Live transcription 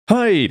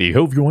Hi,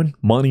 ho everyone,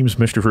 my name is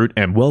Mr. Fruit,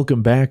 and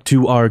welcome back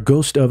to our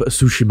Ghost of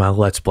Tsushima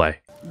Let's Play.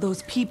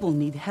 Those people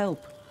need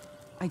help.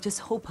 I just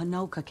hope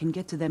Hanauka can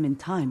get to them in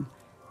time.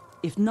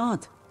 If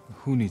not...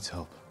 Who needs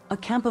help? A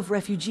camp of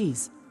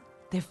refugees.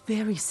 They're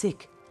very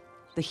sick.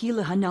 The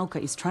healer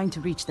Hanauka is trying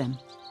to reach them.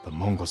 The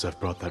Mongols have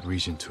brought that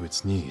region to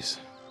its knees.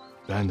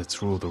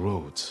 Bandits rule the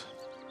roads.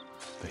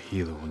 The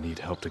healer will need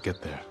help to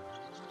get there.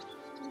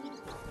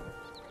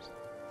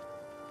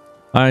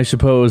 I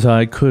suppose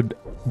I could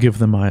give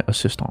them my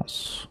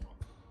assistance.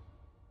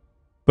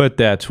 But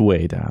that's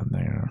way down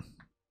there.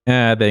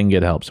 They can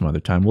get help some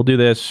other time. We'll do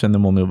this, and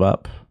then we'll move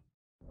up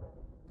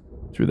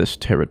through this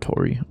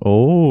territory.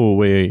 Oh,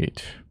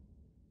 wait.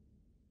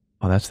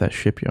 Oh, that's that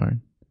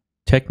shipyard.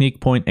 Technique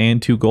point and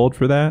 2 gold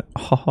for that?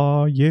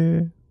 Haha,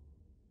 yeah.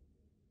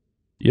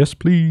 Yes,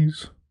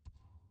 please.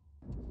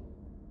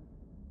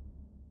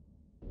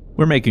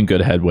 We're making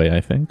good headway,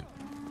 I think.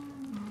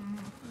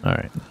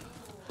 Alright.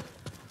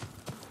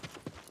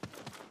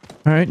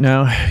 Alright,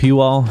 now, you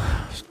all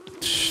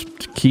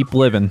keep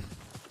living.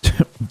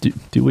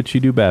 do what you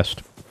do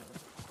best.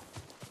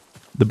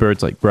 The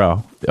bird's like,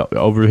 bro,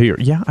 over here.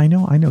 Yeah, I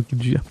know.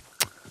 Jeez,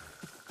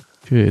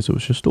 it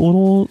was just a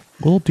little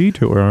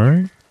detour,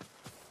 alright?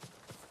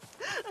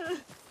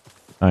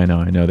 I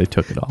know, they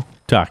took it all.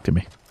 Talk to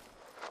me.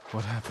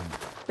 What happened?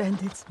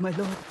 Bandits, my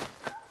lord.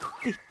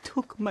 They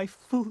took my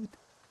food.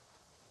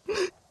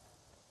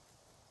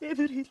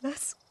 Every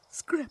last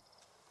scrap.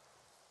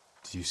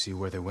 Do you see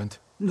where they went?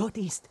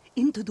 Northeast,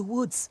 into the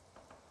woods.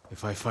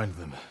 If I find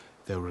them,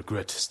 they'll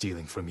regret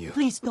stealing from you.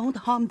 Please don't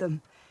harm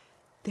them.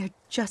 They're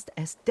just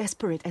as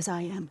desperate as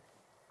I am.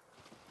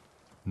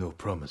 No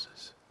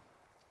promises.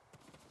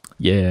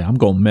 Yeah, I'm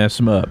gonna mess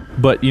them up.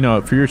 But, you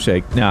know, for your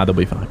sake, nah, they'll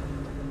be fine.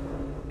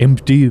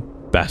 Empty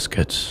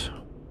baskets.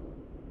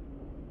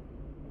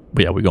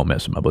 But yeah, we're gonna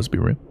mess them up, let's be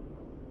real.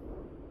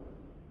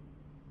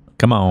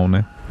 Come on,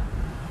 man.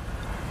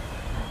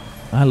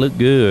 I look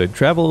good.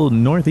 Travel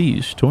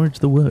northeast towards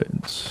the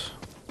woods.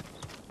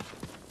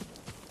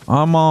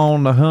 I'm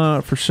on the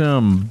hunt for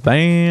some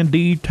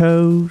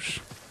banditos.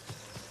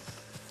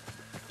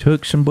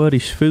 Took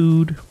somebody's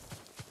food.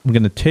 I'm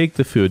gonna take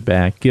the food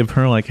back, give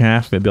her like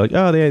half of it, be like,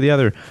 oh, they had the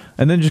other,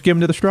 and then just give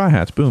them to the Straw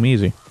Hats. Boom,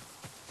 easy.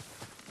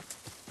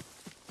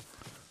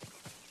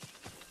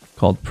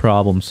 Called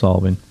problem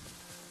solving.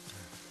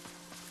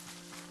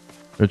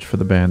 Search for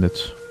the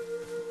bandits.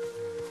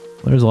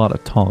 There's a lot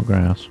of tall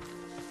grass.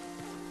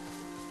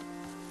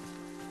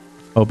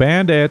 Oh,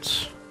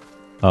 bandits!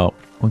 Oh,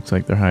 looks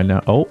like they're hiding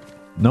out. Oh,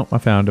 nope, I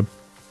found them.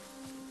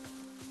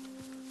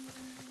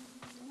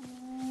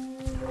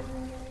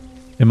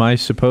 Am I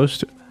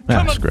supposed to?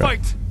 Ah, screw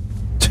it.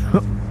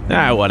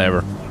 Ah,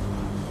 whatever.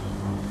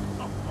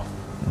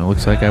 It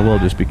looks like I will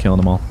just be killing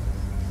them all.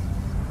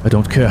 I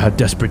don't care how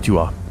desperate you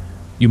are.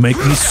 You make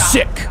me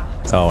sick!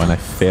 Oh, and I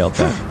failed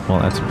that. Well,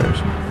 that's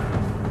embarrassing.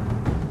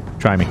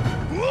 Try me.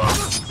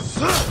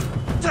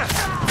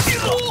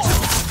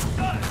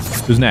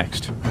 Who's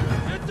next?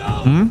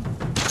 Hmm?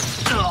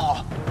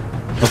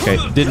 Okay,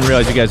 didn't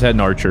realize you guys had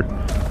an archer.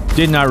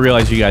 Did not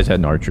realize you guys had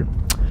an archer.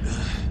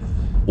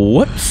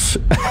 Whoops.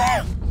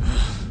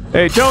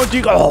 Hey, don't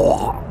you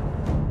go.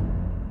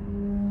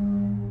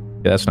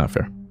 Yeah, that's not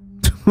fair.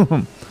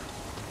 I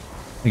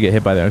get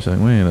hit by that. I was like,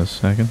 wait a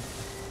second.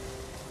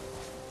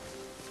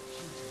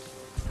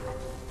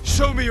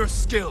 Show me your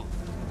skill.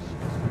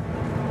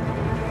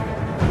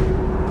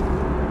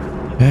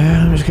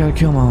 Yeah, I just gotta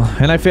kill them all.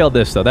 And I failed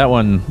this, though. That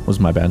one was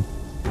my bad.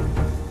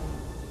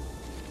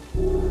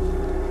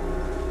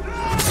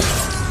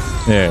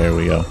 There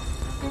we go.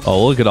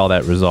 Oh, look at all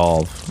that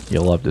resolve.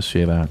 You'll love to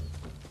see that.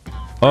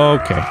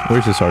 Okay,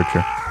 where's this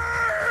archer?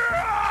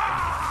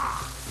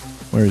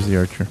 Where's the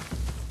archer?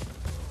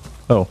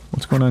 Oh,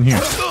 what's going on here?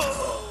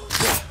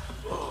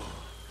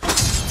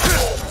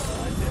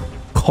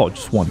 Oh,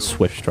 just one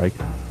swift strike.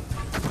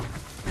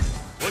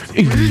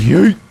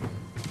 Yeet.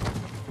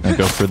 I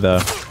go for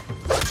the...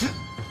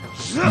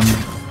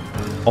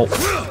 Oh,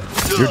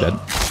 you're dead.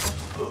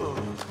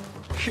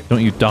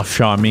 Don't you duff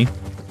shot me.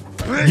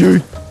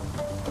 Yeet.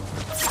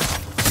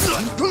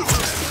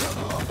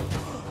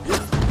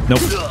 Nope.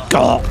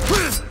 Oh.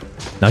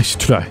 Nice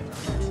try.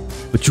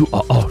 But you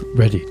are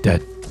already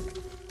dead.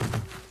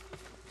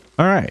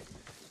 Alright.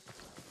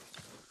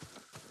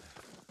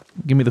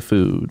 Give me the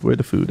food. Where's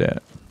the food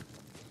at?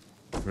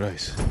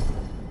 Rice.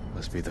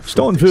 Must be the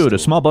Stolen food. A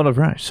small bundle of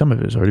rice. Some of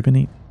it has already been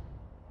eaten.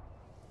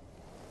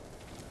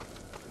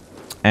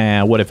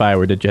 And what if I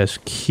were to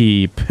just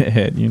keep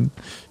it?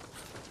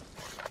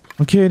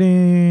 I'm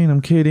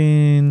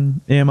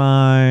kidding. Am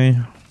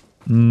I?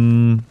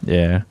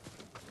 Yeah.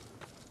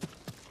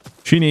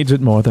 She needs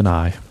it more than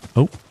I.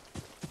 Oh.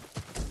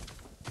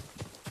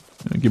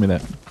 Give me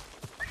that.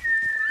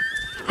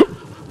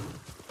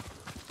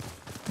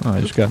 Oh,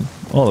 I just got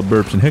all the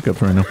burps and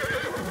hiccups right now.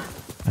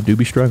 I do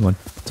be struggling.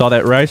 It's all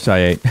that rice I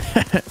ate.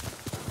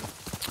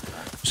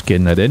 Just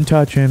kidding, I didn't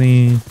touch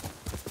any.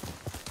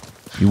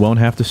 You won't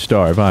have to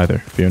starve either,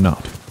 fear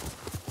not.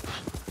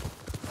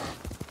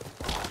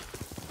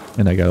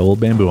 And I got a little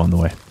bamboo on the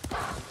way.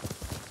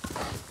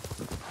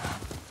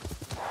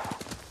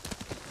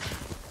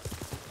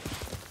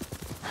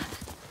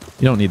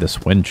 You don't need this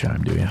wind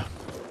chime, do you?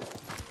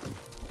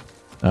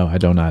 Oh, I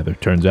don't either,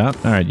 turns out.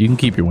 Alright, you can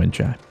keep your wind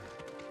chime.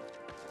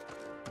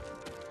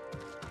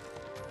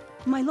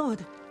 My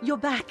lord, you're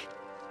back.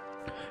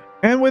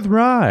 And with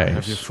rice. I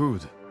have your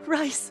food.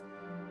 Rice.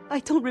 I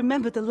don't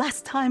remember the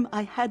last time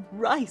I had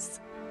rice.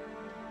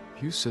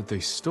 You said they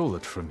stole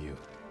it from you.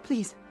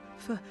 Please,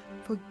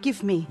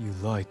 forgive me. You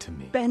lied to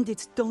me.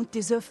 Bandits don't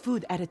deserve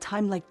food at a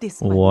time like this,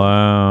 my lord.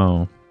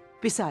 Wow.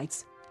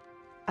 Besides,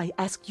 I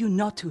asked you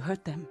not to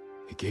hurt them.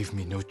 You gave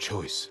me no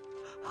choice.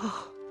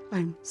 Oh,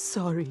 I'm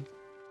sorry.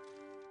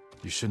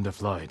 You shouldn't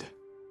have lied.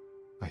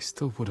 I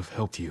still would have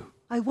helped you.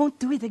 I won't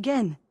do it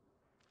again.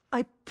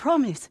 I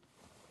promise.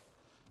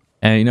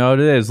 And you know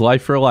what it is?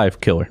 Life for a life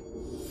killer.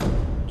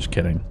 Just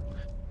kidding.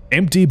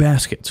 Empty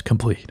baskets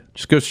complete.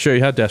 Just goes to show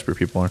you how desperate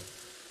people are.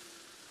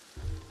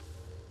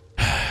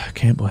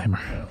 Can't blame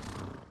her.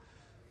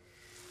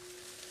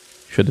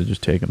 Should have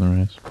just taken the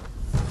rice.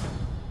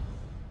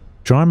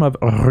 Charm of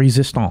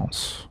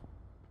resistance.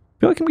 I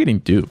feel like I'm getting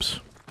dupes.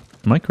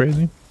 Am I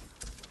crazy?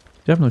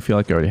 Definitely feel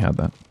like I already had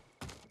that.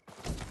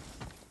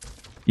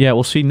 Yeah,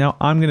 we'll see. Now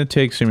I'm going to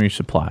take some of your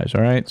supplies,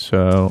 alright?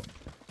 So,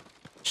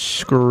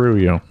 screw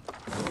you.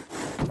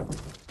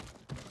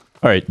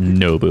 Alright,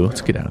 Nobu,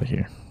 let's get out of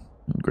here.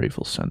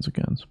 Grateful sons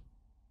again.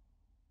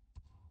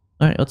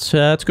 Alright,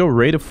 let's go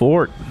raid a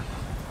fort.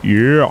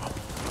 Yeah.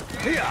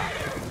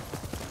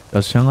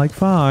 Does sound like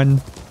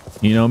fun.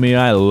 You know me,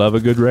 I love a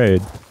good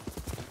raid.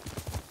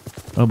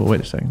 Oh, but wait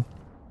a second.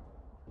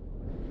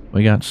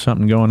 We got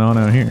something going on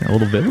out here. A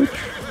little village?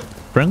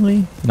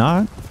 Friendly?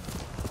 Not?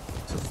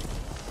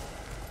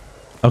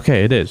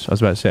 Okay, it is. I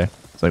was about to say.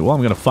 It's like, well, I'm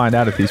going to find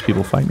out if these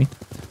people fight me.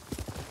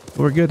 But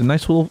we're good. A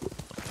nice little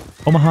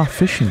Omaha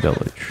fishing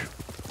village.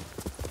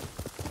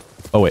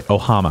 Oh, wait.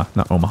 Ohama,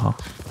 not Omaha.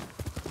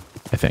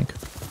 I think.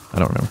 I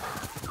don't remember.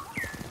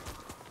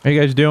 How you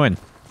guys doing?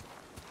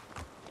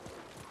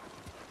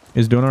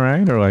 Is doing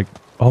alright? Or like...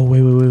 Oh,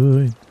 wait.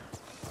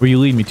 Where you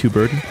lead me to,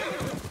 birdie?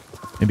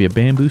 Maybe a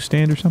bamboo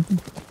stand or something?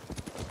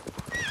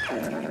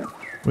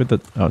 Where the...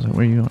 Oh, where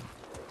are you going?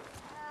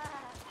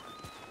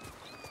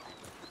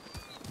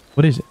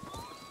 What is it?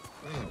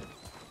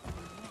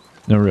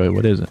 No, really,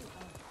 what is it?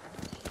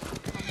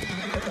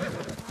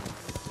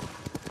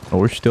 Oh,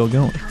 we're still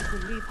going.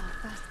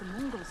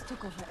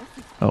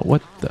 Oh,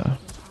 what the...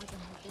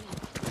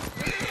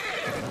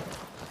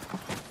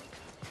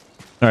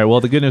 Alright,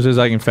 well, the good news is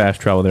I can fast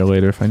travel there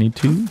later if I need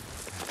to.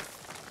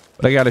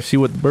 But I gotta see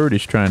what the bird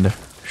is trying to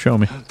show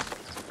me.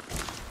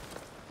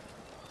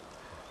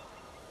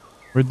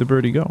 Where'd the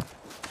birdie go?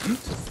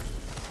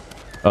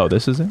 Oh,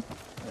 this is it?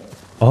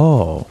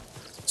 Oh.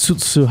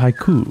 Tsutsu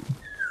Haiku.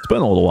 It's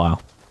been a little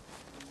while.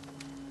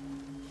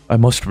 I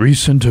must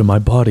recenter my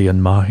body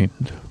and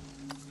mind.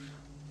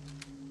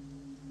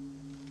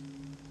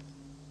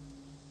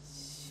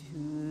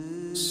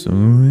 So,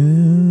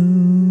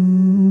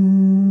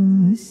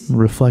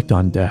 reflect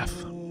on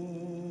death.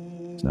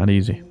 It's not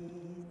easy.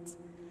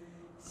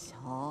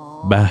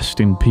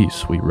 Bask in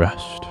peace we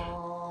rest.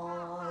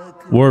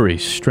 Worry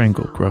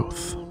strangle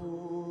growth.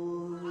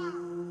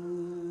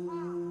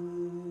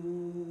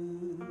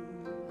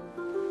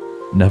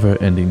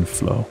 Never-ending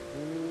flow.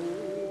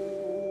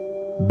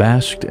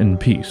 Basked in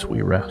peace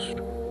we rest.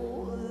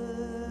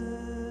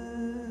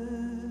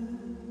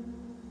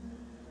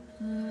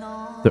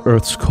 The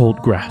earth's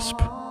cold grasp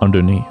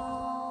underneath.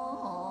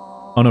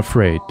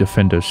 Unafraid,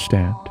 defenders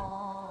stand.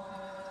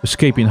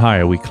 Escaping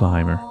higher we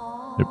climb.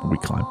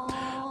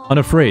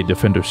 Unafraid,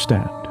 defenders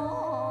stand.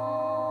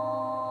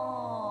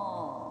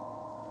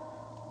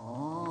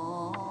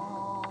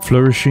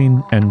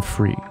 Flourishing and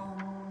free.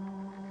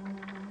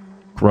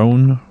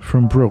 Grown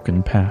from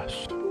broken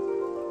past.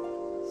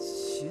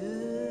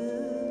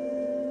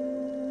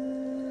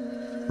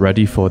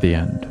 Ready for the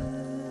end.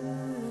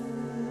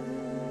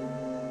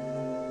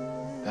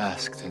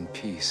 Basked in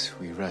peace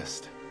we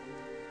rest.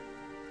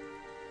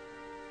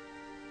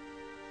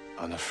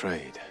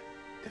 Unafraid,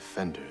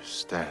 defenders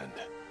stand.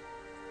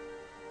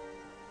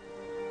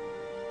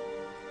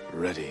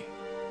 Ready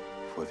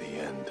for the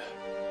end.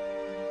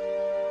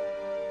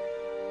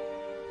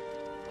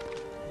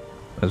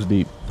 That's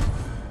deep.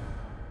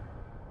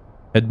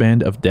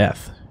 Headband of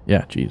Death.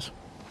 Yeah, jeez.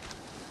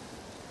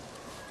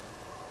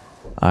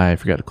 I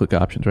forgot to click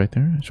options right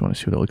there. I just want to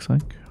see what it looks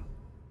like.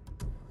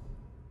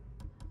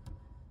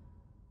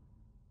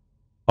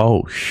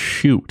 Oh,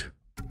 shoot.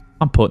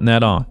 I'm putting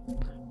that on.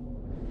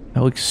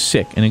 That looks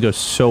sick. And it goes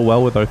so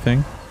well with our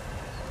thing.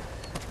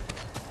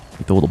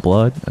 Like the little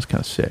blood. That's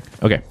kind of sick.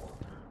 Okay.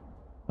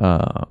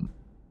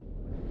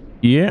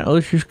 Yeah,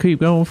 let's just keep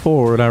going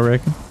forward, I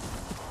reckon.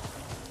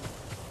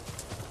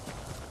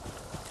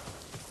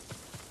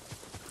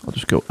 I'll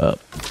just go up.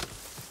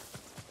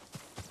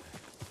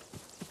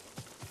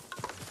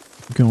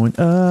 Going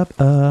up,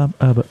 up,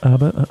 up,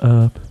 up, up,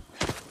 up.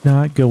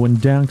 Not going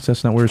down, because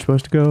that's not where we're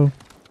supposed to go.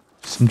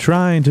 I'm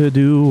trying to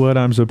do what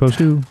I'm supposed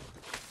to.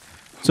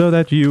 So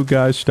that you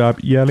guys stop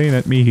yelling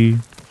at me.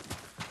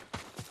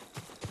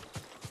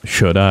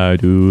 Should I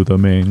do the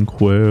main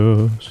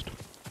quest?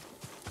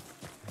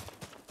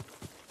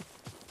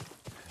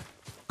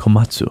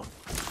 Komatsu.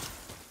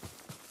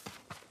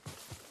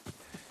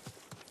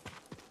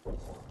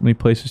 Many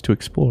places to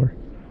explore.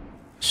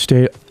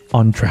 Stay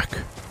on track.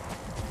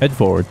 Head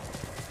forward.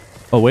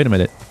 Oh, wait a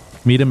minute.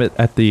 Meet him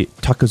at the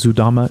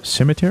Takazudama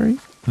Cemetery?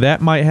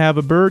 That might have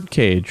a bird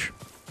cage.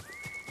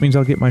 Means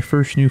I'll get my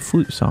first new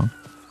flute song.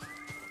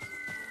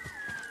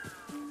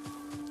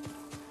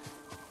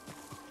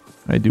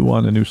 I do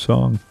want a new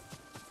song.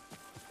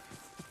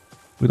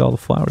 With all the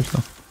flowers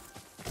though.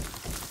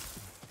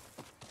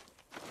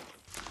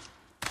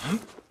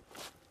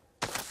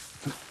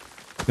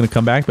 Gonna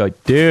come back and be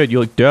like, dude, you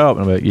look dope.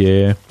 And I'm like,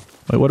 yeah.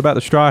 Wait, what about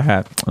the straw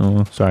hat?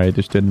 Oh, sorry, I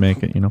just didn't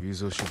make it, you know.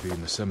 Ryuzo should be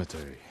in the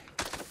cemetery.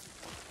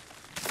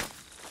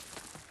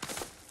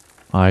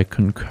 I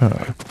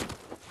concur.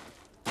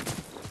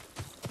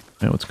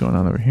 Hey, what's going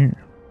on over here?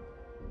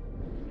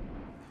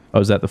 Oh,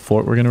 is that the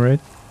fort we're gonna raid?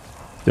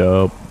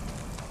 Dope.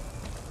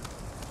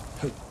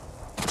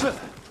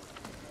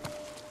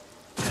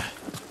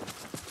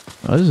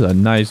 Oh, this is a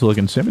nice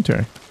looking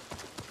cemetery.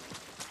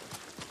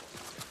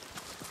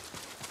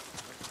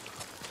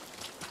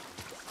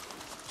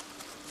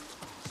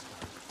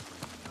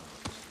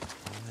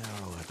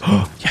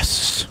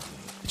 Yes!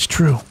 It's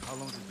true.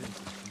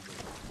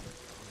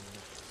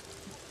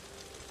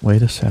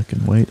 Wait a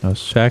second, wait a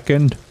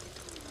second.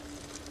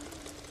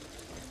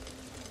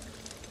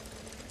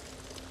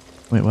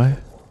 Wait, what?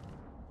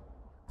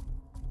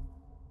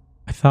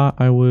 I thought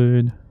I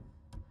would...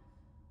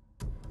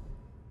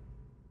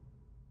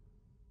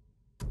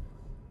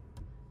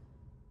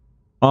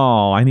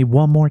 Oh, I need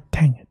one more.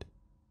 Dang it.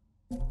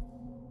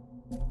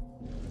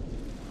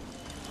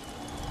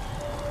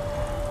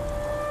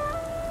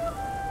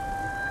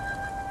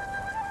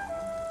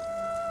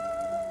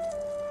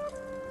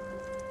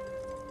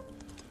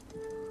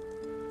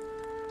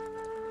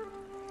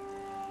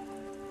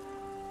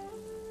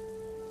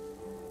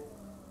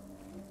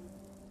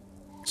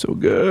 So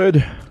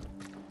good.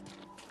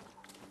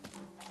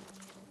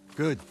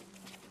 Good.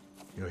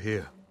 You're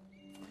here.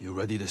 You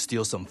ready to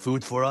steal some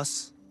food for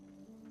us?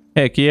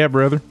 Heck yeah,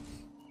 brother.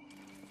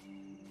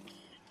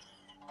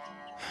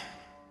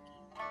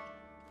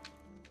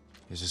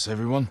 Is this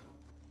everyone?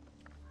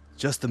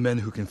 Just the men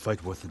who can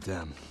fight worth a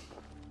damn.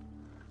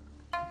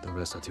 The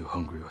rest are too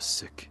hungry or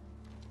sick.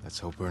 Let's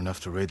hope we're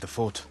enough to raid the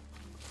fort.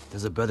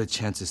 There's a better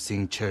chance of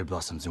seeing cherry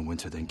blossoms in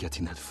winter than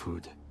getting that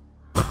food.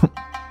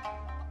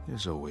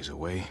 There's always a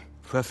way.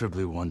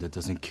 Preferably one that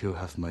doesn't kill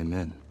half my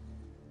men.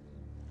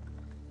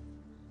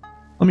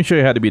 Let me show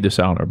you how to be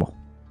dishonorable.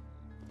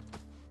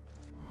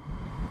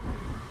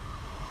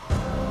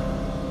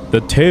 The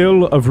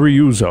Tale of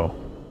Ryuzo.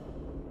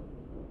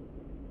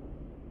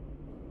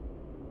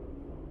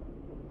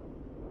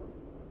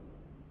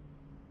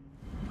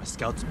 My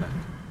scout's back.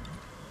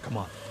 Come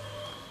on.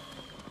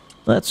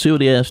 Let's see what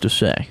he has to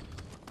say.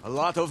 A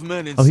lot of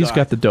men inside. Oh, he's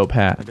got the dope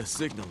hat. And a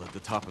signal at the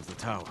top of the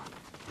tower.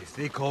 If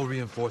they call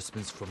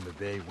reinforcements from the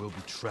bay, we'll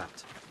be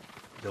trapped.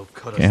 They'll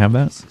cut Can't us have to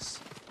that. pieces.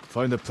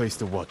 Find a place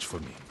to watch for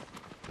me.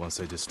 Once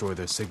I destroy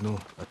their signal,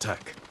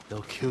 attack.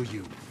 They'll kill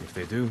you. If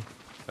they do,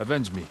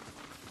 avenge me.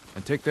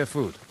 And take their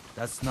food.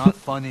 That's not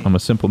funny. I'm a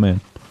simple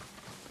man.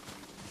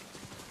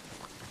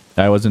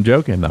 I wasn't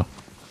joking, though.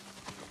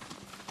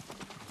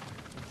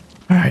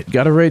 Alright,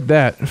 gotta raid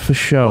that for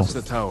show. Watch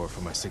the tower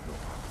for my signal.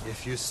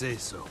 If you say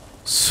so.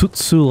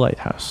 Sutsu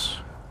Lighthouse.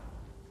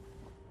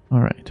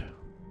 Alright.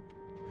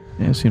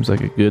 Yeah, seems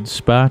like a good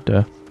spot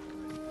to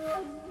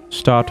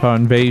start our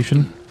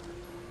invasion.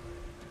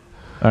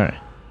 Alright.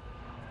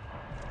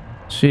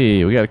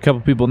 See, we got a couple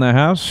people in that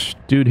house.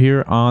 Dude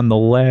here on the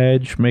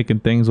ledge,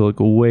 making things look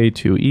way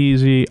too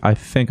easy. I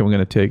think I'm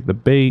gonna take the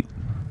bait.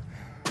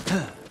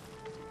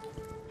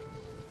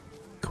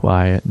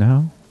 Quiet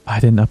now.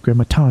 I didn't upgrade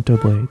my Tonto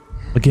blade.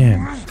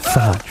 Again.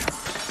 Fudge.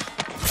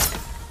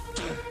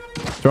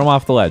 Throw him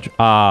off the ledge.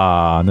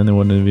 Ah, and then they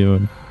wouldn't have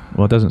even...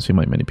 Well, it doesn't seem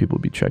like many people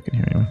would be checking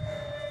here anyway.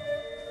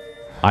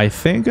 I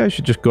think I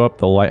should just go up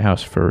the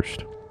lighthouse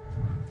first.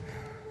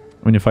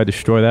 I mean, if I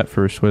destroy that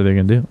first, what are they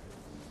gonna do?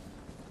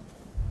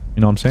 You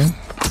know what I'm saying?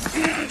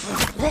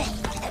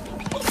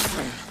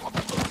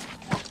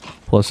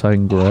 Plus, I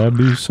can grab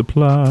these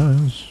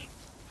supplies.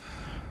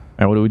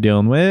 Alright, what are we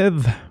dealing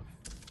with?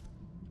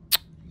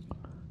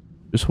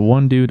 Just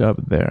one dude up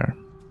there.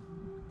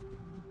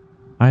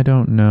 I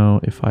don't know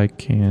if I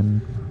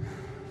can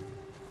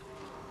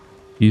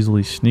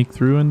easily sneak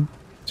through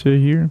into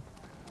here.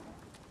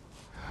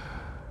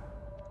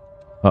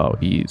 Oh,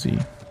 easy.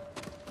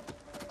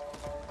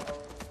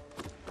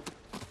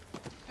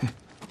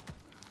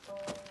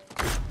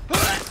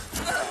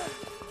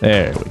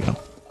 There we go.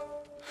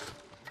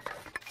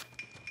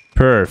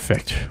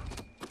 Perfect.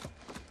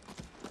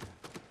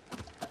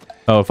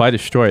 Oh, if I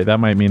destroy it, that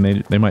might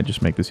mean they might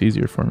just make this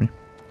easier for me.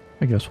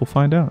 I guess we'll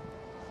find out.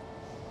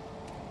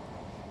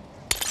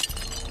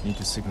 Need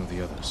to signal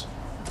the others.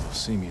 They'll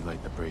see me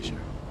light the brazier.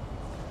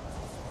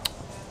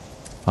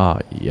 Ah,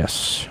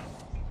 yes.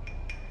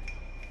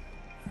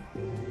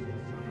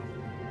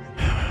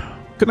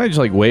 Couldn't I just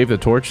like wave the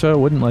torch though?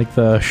 Wouldn't like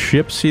the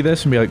ship see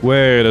this and be like,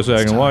 wait a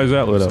second, why is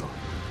that lit up?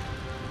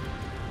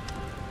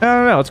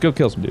 No. Let's go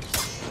kill some dudes.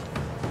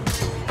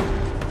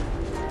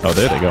 Oh,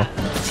 there they go.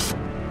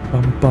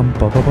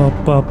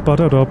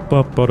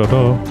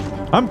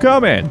 I'm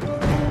coming.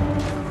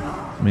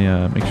 Let me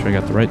make sure I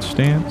got the right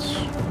stance.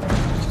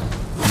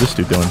 What's this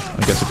dude doing?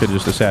 I guess I could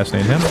just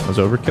assassinate him. That was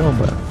overkill,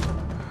 but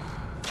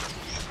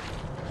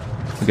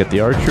we get the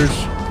archers.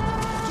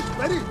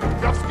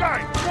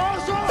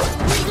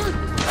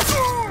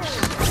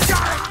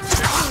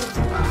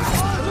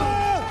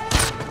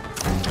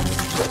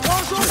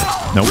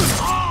 Nope.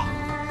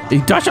 He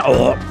does.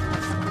 Oh.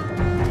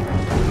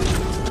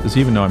 Does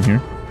he even know I'm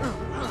here?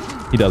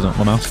 He doesn't.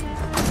 Well, no.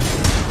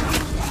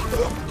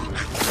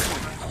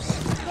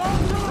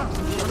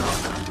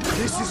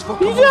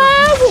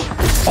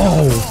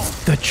 Oh,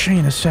 the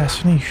chain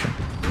assassination.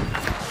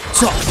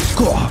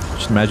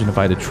 Just imagine if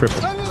I had a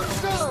triple.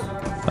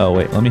 Oh,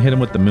 wait. Let me hit him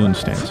with the moon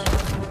stance.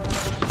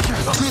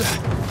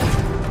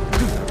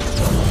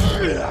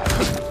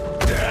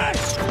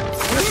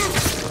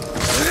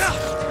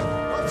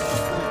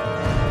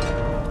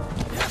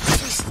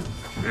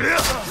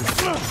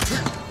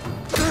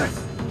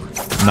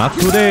 Not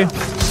today.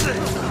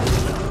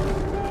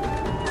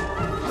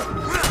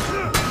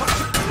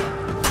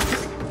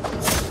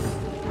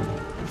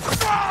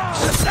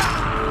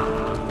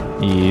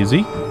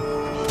 Easy.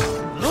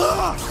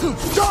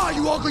 Die,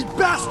 you ugly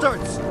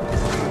bastards!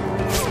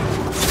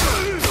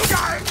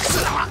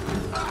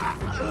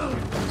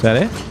 Is that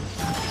it?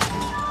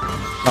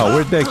 Oh,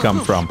 where'd they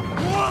come from?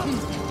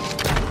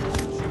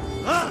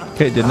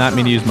 Okay, did not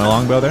mean to use my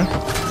longbow there.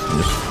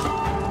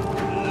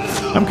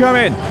 I'm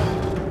coming!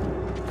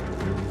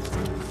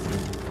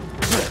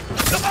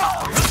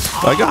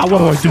 Like, ah, what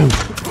do I do?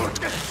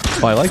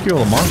 Oh, I like your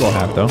little Mongol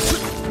hat, though.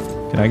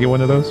 Can I get one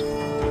of those?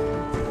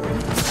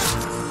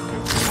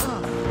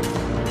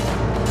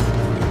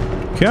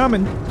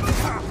 Coming!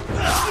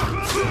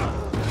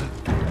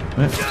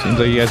 Seems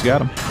like you guys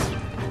got him.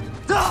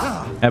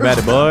 Have at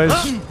it, boys.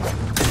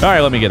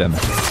 Alright, let me get in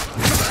there.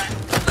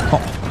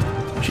 Oh,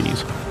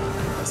 jeez.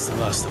 That's the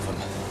last of them.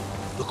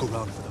 Look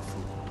around for the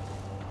food.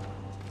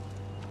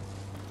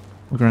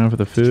 Look around for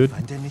the food.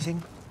 Find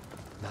anything?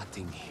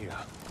 Nothing here.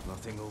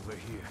 Nothing over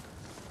here.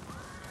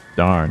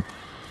 Darn.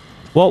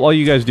 Well, while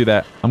you guys do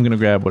that, I'm gonna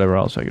grab whatever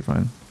else I could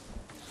find.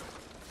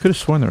 Could have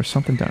sworn there was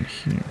something down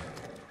here.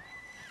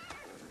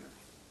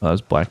 Oh,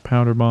 that's black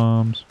powder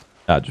bombs.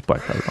 Ah, just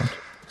black powder bombs.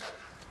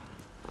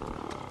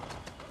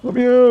 Let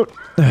me out.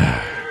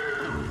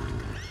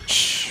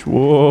 Shh.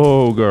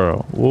 Whoa,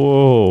 girl.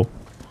 Whoa.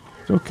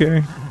 It's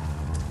okay.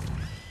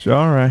 It's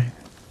alright.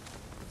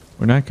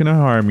 We're not gonna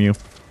harm you.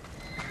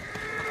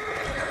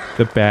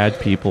 The bad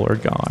people are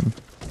gone.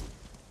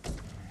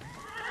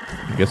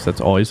 I guess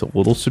that's always a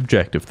little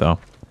subjective, though.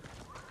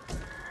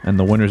 And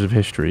the winners of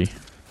history...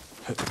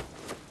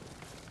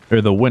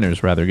 Or the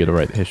winners, rather, get to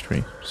write the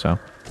history, so...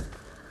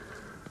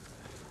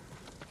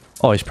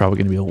 Always probably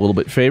going to be a little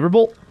bit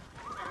favorable.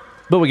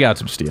 But we got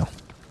some steel.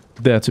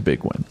 That's a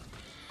big win.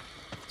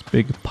 It's a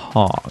big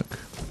pog.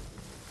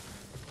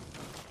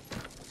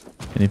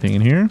 Anything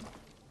in here?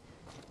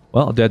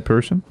 Well, a dead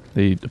person.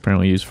 They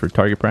apparently use for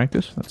target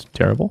practice. That's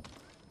terrible.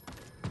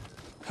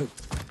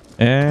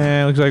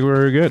 And looks like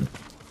we're good.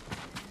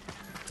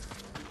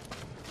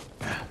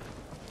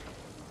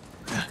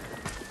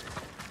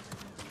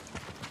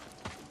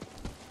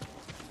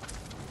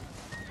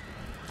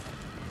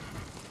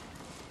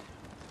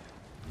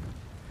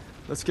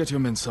 Let's get your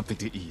men something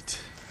to eat.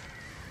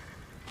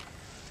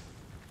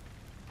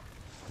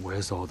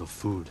 Where's all the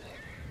food?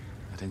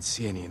 I didn't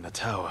see any in the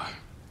tower.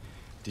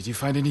 Did you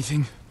find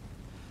anything?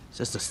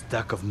 Just a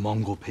stack of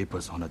Mongol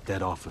papers on a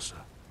dead officer.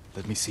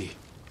 Let me see.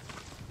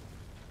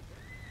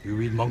 You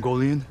read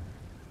Mongolian?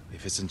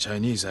 If it's in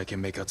Chinese, I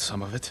can make out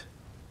some of it.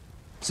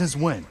 Since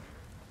when?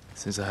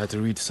 Since I had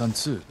to read Sun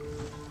Tzu.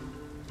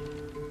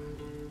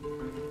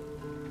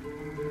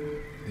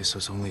 This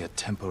was only a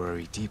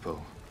temporary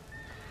depot.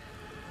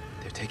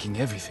 They're taking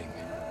everything.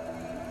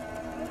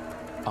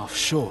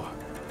 Offshore.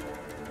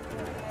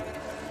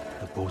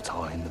 The boats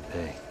are in the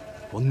bay.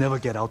 We'll never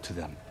get out to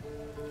them.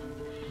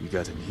 We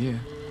got in here.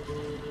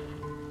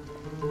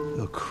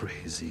 You're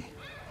crazy.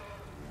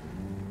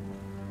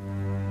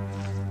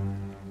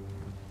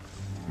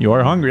 You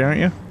are hungry, aren't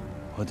you?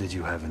 What did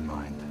you have in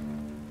mind?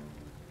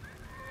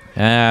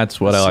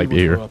 That's what I like to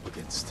hear. We're up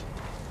against.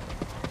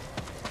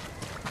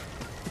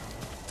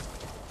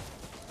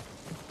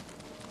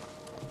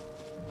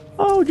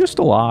 Oh, just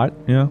a lot.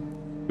 Yeah.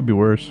 Could be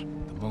worse.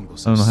 The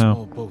Mongols I have don't know how.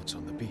 small boats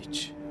on the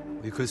beach.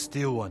 We could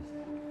steal one,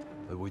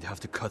 but we'd have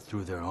to cut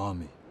through their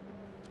army.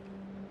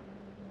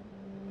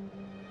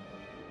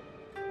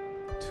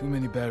 Too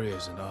many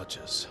barriers and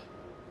archers.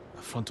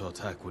 A frontal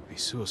attack would be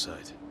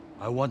suicide.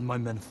 I want my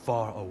men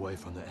far away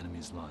from the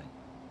enemy's line.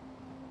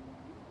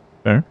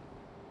 Fair.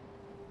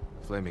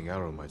 Flaming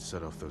arrow might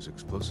set off those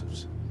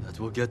explosives. That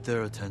will get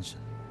their attention.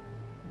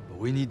 But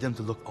we need them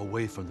to look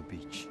away from the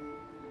beach.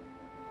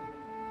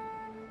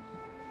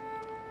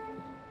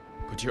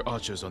 Put your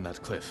archers on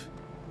that cliff.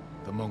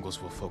 The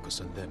Mongols will focus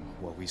on them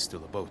while we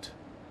steal a boat.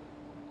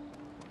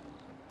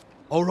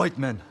 All right,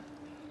 men.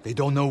 They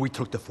don't know we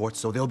took the fort,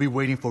 so they'll be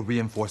waiting for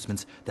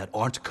reinforcements that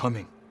aren't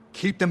coming.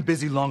 Keep them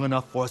busy long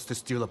enough for us to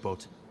steal a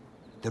boat.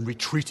 Then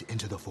retreat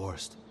into the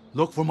forest.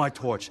 Look for my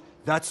torch.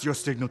 That's your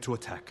signal to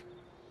attack.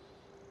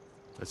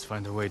 Let's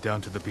find a way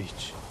down to the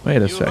beach.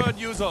 Wait a second.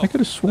 I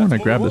could have sworn I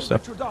grabbed this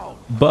stuff.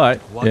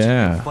 But, Watching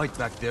yeah. you fight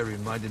back there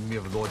reminded me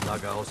of Lord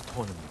Nagao's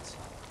tournaments.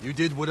 You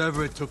did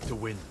whatever it took to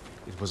win.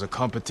 It was a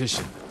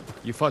competition.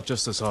 You fought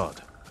just as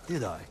hard.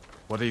 Did I?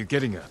 What are you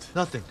getting at?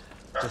 Nothing.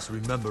 Just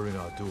remembering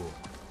our duel.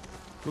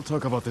 We'll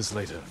talk about this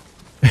later.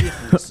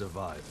 If we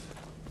survive.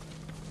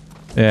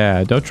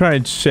 Yeah, don't try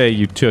and say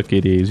you took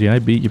it easy. I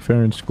beat you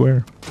fair and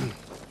square.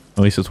 At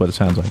least that's what it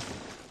sounds like.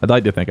 I'd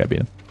like to think I beat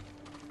him.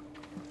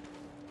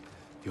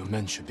 Your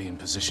men should be in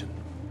position.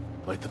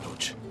 Light the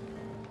torch.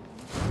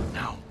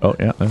 Now. Oh,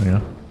 yeah, there we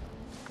go.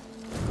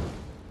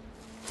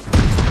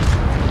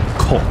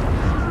 Cool.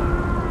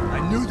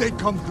 I knew they'd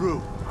come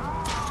through.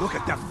 Look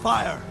at that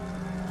fire.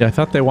 Yeah, I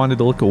thought they wanted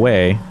to look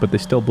away, but they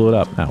still blew it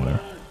up. Now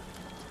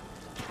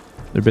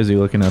they're busy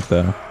looking at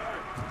the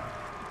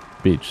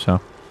beach,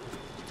 so.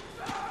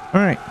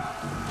 Alright.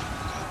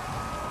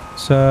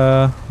 Let's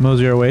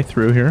mosey our way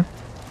through here.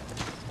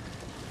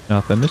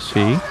 Nothing to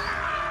see.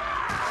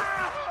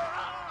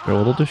 They're a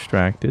little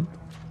distracted.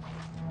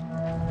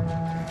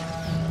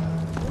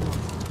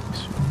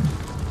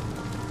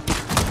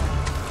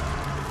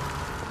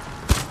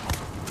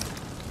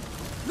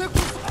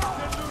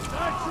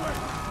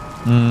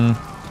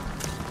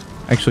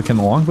 Actually, can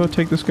the longbow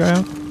take this guy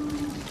out?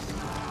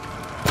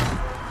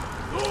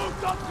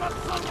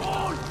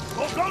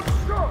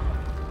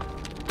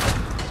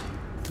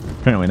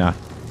 Apparently not.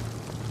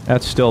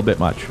 That's still a bit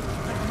much. It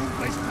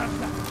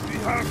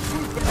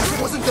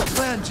wasn't the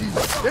plan, G.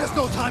 There's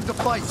no time to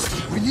fight.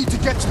 We need to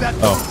get to that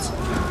boat.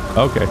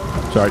 Oh. Okay.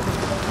 Sorry.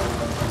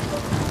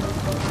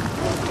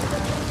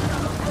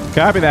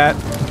 Copy that.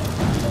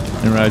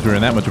 Didn't realize we were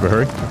in that much of a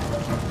hurry.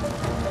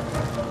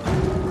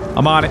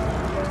 I'm on it.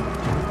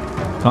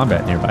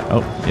 Combat nearby.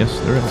 Oh, yes,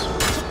 there is.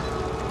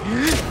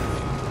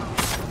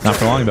 Not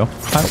for long, though.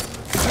 Paddle.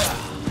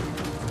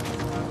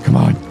 Come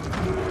on.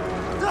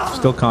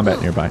 Still combat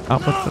nearby. Oh,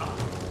 what the?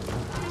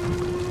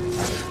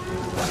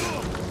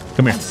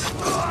 Come here.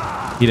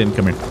 He didn't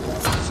come here.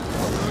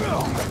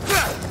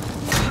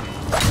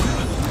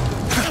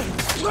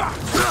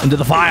 Into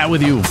the fire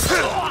with you.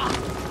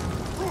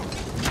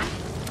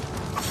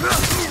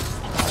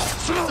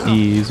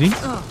 Easy.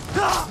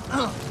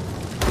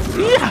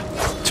 Yeah.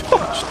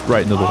 Just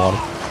right into the water.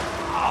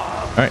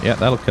 Alright, yeah,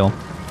 that'll kill him.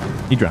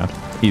 He drowned.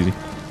 Easy.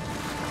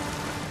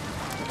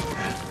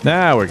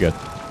 Now we're good.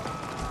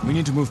 We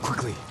need to move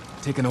quickly.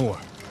 Take an oar.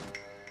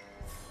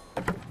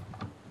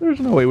 There's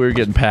no way we were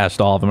getting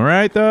past all of them,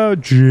 right? Though,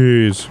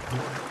 jeez.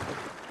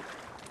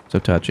 So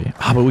touchy.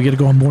 Ah, but we gotta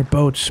go on more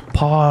boats.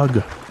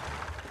 Pog.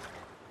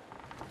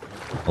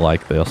 I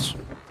like this.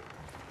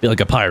 Be like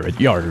a pirate.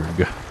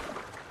 Yarg.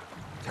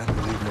 Can't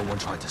believe no one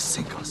tried to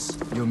sink us.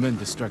 Your men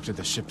distracted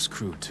the ship's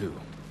crew, too.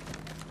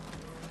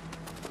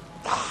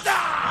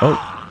 Oh.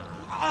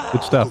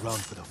 Good stuff. Around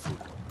for the food.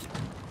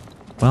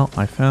 Well,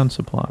 I found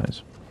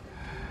supplies.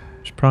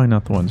 It's probably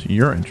not the ones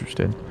you're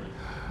interested in,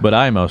 but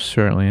I most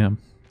certainly am.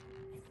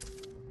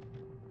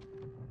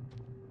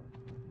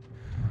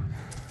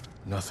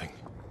 Nothing.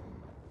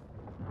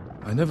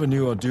 I never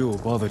knew our duel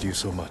bothered you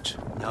so much.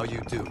 Now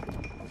you do.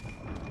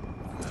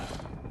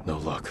 No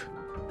luck.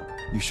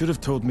 You should have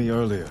told me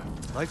earlier.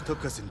 Life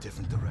took us in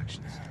different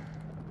directions.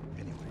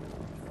 Anyway,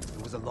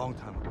 it was a long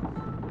time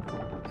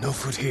ago. No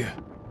food here.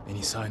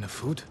 Any sign of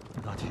food?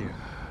 Not here.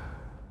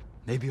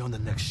 Maybe on the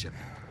next ship.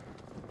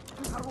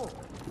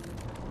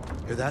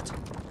 Hear that?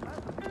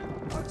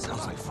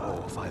 Sounds like 4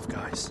 or 5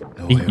 guys.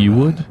 No Eat way you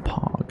around. would?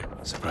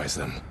 Pog. Surprise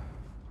them.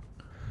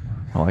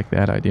 I like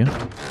that idea.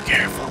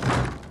 Careful.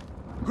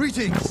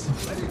 Greetings!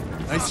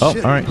 Nice Oh,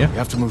 ship. alright, yeah. You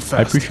have to move fast.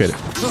 I appreciate it.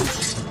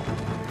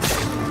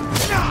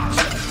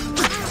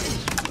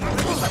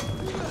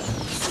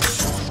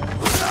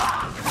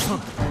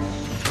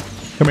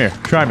 Come here.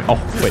 Try me. Oh,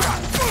 wait.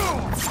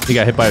 He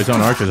got hit by his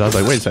own archers. I was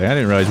like, wait a second. I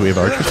didn't realize we have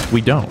archers.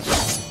 We don't.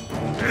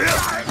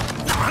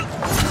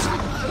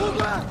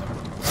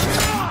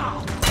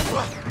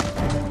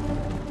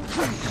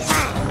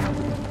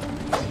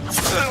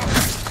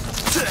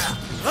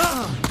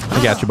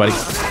 I got you, buddy.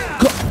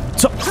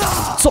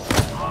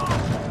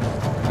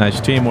 Nice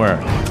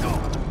teamwork.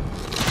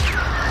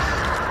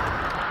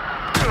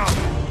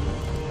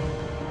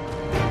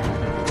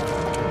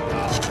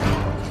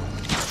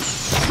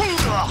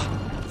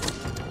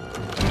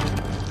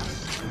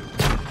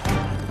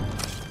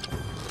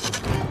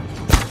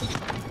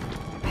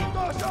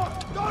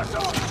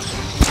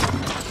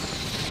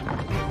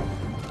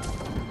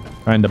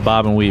 Trying to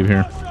bob and weave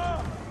here.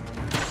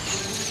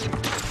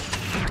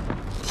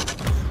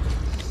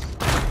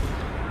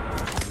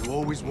 You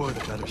always were the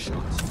better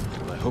shots.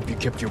 I hope you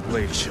kept your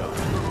blade sharp.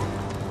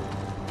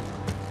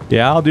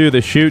 Yeah, I'll do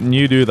the shooting,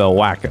 you do the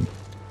whacking.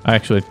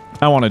 Actually,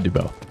 I want to do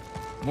both.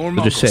 More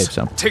So just Mongols. save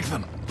some. Take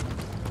them.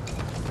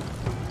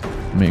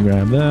 Let me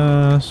grab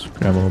this.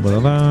 Grab a little bit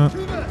of that.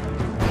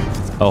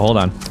 Oh, hold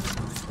on.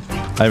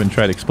 I haven't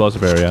tried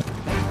explosive arrow yet.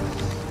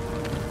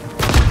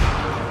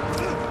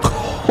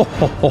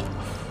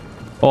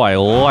 Oh, I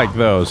like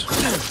those.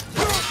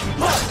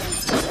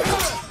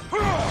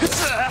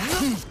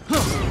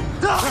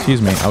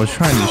 Excuse me, I was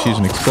trying to just use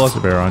an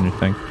explosive arrow on your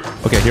thing.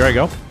 Okay, here I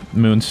go.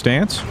 Moon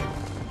stance.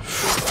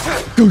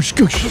 Goosh,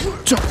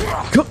 goosh. Jump.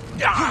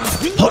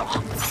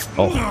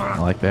 Oh, I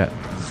like that.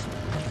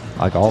 I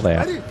like all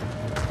that.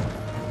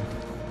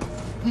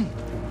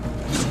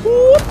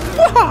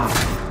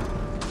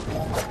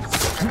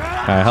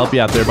 I'll help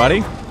you out there, buddy.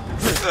 Make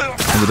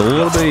it a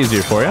little bit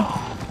easier for you.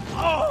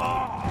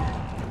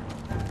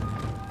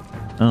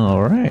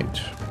 All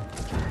right.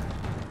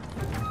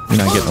 You're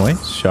not getting away.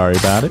 Sorry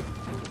about it.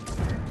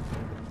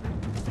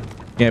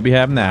 Can't be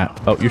having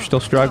that. Oh, you're still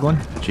struggling?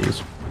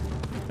 Jeez.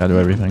 Gotta do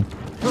everything.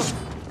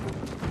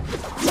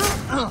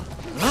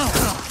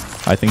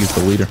 I think it's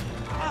the leader.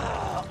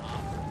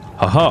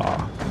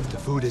 Haha. If the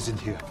food isn't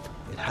here,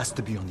 it has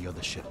to be on the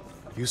other ship.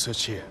 You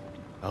search here.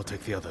 I'll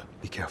take the other.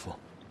 Be careful.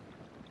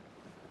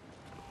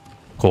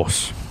 Of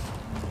course.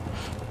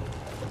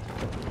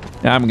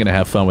 I'm gonna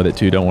have fun with it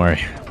too, don't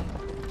worry.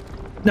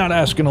 Not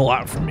asking a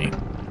lot from me.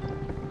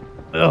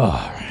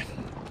 Ugh.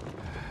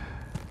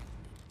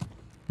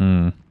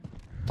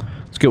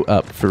 Let's go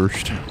up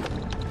first.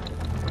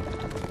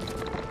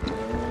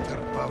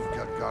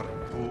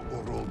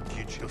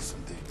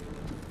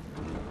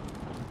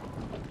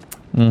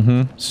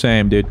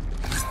 Same, dude. I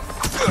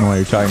don't know why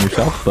you're talking to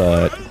yourself,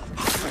 but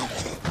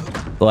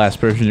the last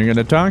person you're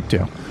gonna talk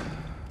to.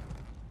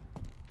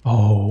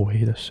 Oh,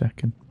 wait a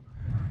second.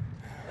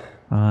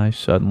 I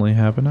suddenly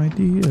have an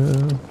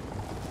idea.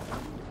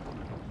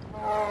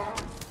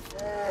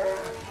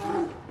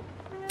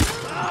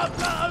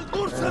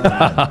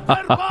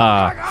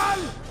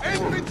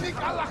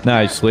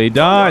 Nicely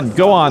done.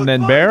 Go on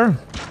then, bear.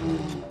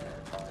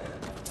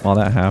 While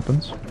that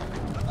happens.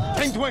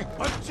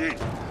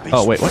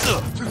 Oh, wait, what?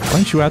 Why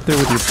aren't you out there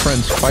with your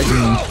friends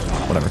fighting?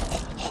 Whatever.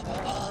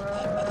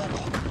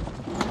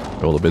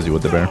 They're a little busy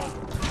with the bear.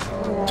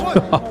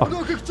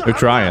 They're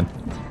trying.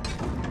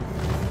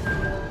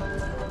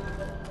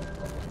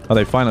 Oh,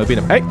 they finally beat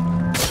him. Hey!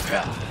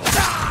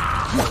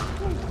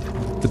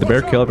 Did the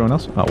bear kill everyone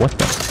else? Oh, what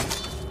the?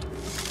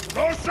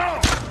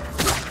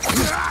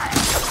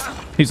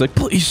 He's like,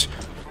 please,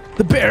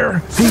 the bear,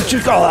 he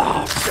just go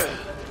off.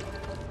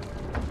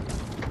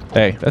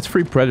 Hey, that's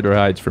free predator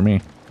hides for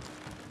me.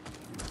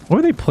 What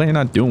are they planning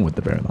on doing with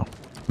the bear, though?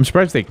 I'm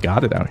surprised they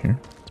got it out here.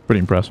 It's pretty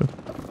impressive.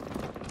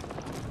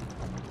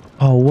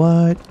 Oh,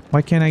 what?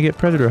 Why can't I get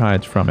predator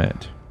hides from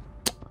it?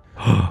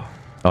 Oh,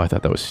 I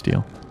thought that was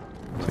steel.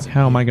 It's like,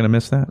 how am I going to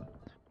miss that?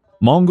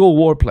 Mongol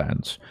war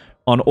plans.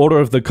 On order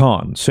of the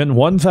Khan, send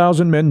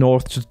 1,000 men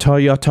north to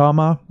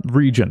Toyotama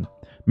region.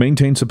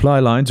 Maintain supply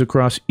lines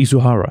across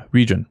Isuhara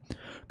region.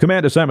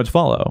 Command assignments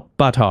follow: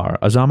 Batar,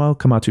 Azamo,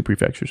 Kamatsu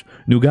prefectures.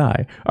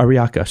 Nugai,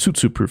 Ariaka,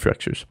 Sutsu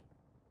prefectures.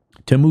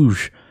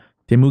 Temuge,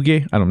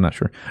 I'm not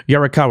sure.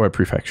 Yarikawa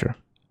prefecture.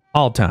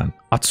 Altan,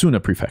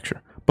 Atsuna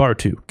prefecture.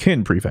 Bartu,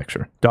 Kin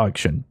prefecture.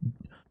 Dogshin,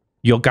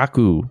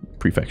 Yogaku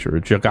prefecture.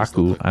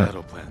 Jogaku.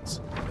 Battle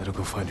plans. Better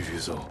go find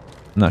Ryuzo.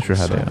 I'm not sure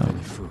how they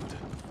food.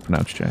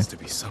 pronounce J. Has to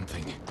be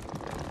something.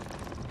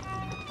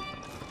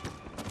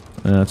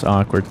 That's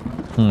awkward.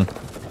 A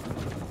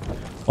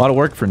lot of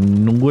work for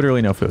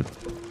literally no food.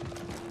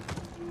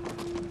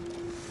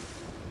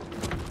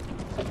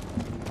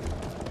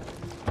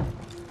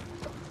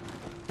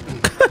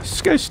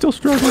 This guy's still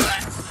struggling.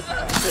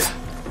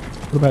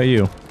 What about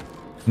you?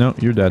 No,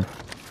 you're dead.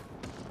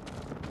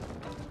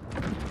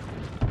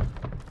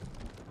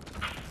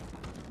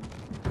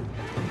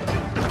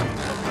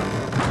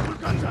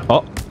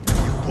 Oh.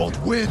 Won't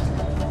win.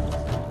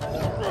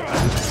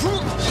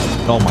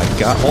 Oh my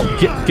god.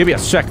 Oh, give me a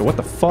second. What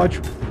the fudge?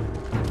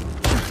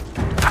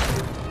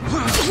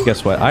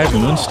 Guess what? I have a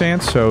moon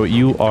stance, so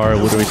you are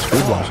literally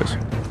screwed watches.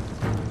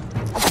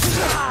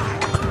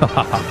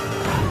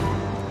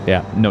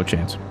 Yeah, no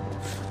chance.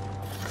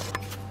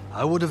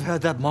 I would have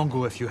had that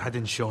Mongol if you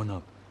hadn't shown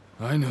up.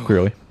 I know.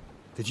 Clearly.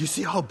 Did you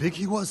see how big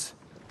he was?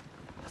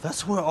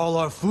 That's where all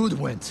our food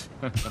went.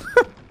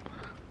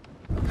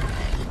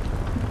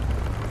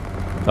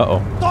 Uh-oh.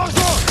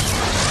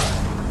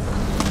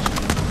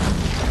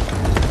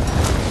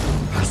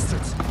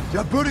 Bastards!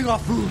 They're burning our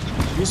food!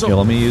 Yeah,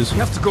 let me use... We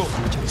have to go.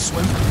 Can you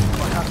swim?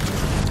 I have to.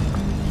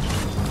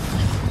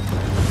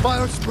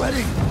 Fire's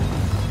spreading!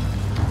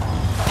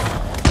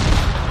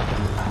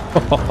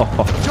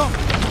 Jump!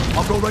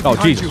 I'll go right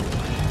behind Jesus. you.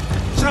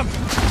 Jump!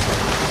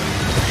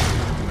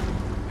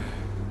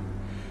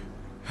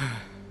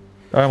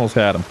 I almost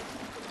had him.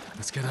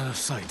 Let's get out of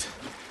sight.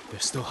 They're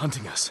still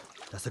hunting us.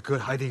 That's a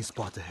good hiding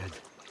spot ahead.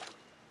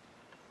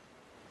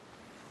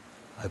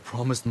 I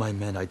promised my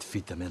men I'd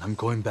feed them, and I'm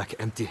going back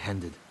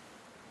empty-handed.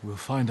 We'll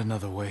find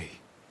another way.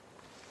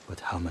 But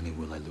how many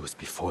will I lose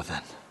before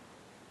then?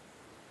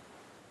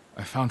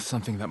 I found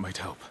something that might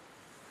help.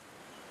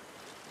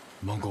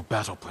 Mongol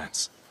battle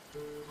plans.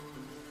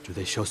 Do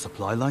they show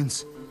supply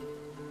lines?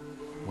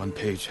 One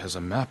page has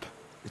a map.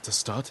 It's a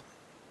start.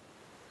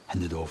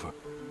 Hand it over.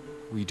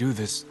 We do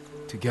this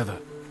together.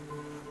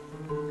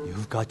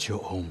 You've got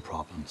your own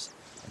problems,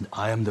 and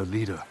I am the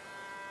leader.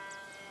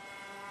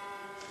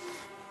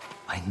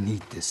 I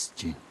need this,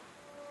 Jin.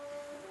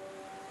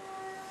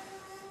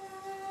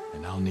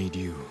 And I'll need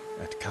you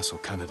at Castle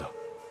Canada.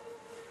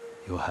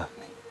 You'll have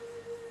me.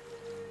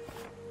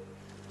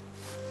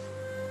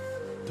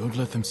 Don't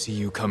let them see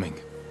you coming.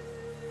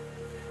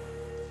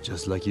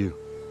 Just like you.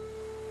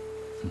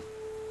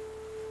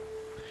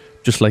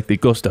 Just like the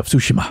ghost of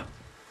Tsushima.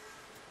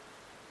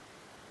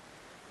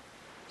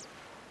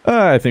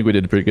 I think we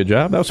did a pretty good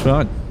job. That was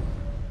fun.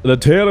 The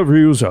Tale of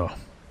Ryuzo.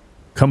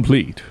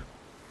 Complete.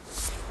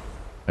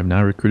 I've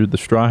now recruited the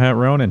Straw Hat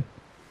Ronin.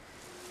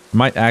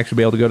 Might actually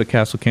be able to go to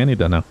Castle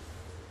Canada now.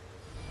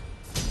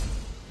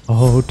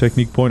 Oh,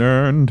 technique point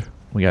earned.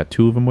 We got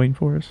 2 of them waiting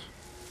for us.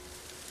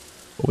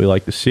 What we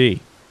like to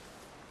see.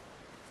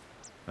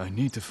 I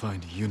need to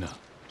find Yuna.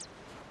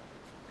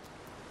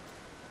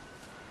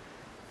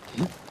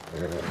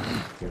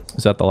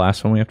 Is that the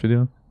last one we have to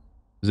do?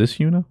 Is this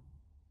Yuna?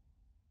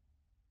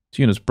 It's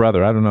Yuna's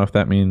brother. I don't know if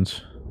that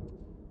means...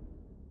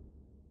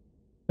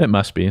 It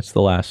must be. It's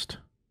the last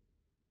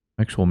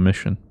actual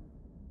mission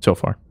so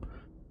far.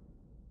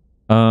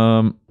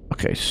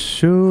 Okay,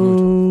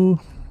 so...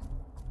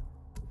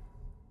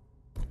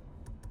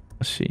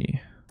 Let's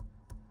see.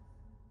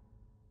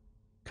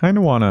 Kind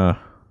of want to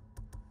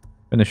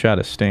finish out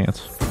a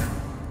stance.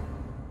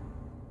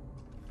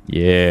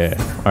 Yeah.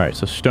 All right,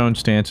 so stone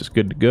stance is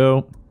good to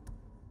go.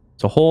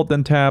 So hold,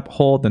 then tap,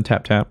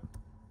 tap.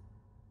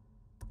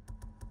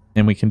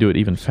 And we can do it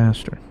even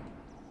faster.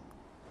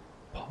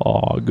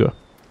 Pog.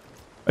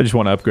 I just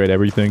want to upgrade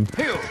everything.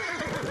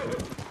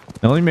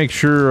 Now let me make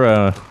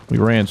sure we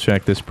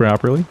ransack this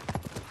properly.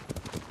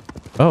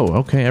 Oh,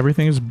 okay,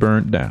 everything is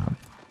burnt down.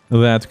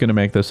 That's going to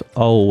make this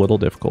a little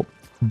difficult.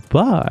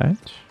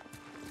 But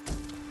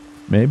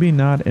maybe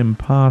not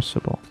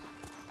impossible.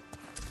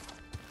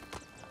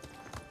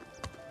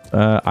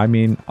 I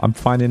mean, I'm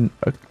finding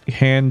a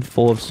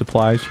handful of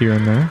supplies here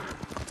and there.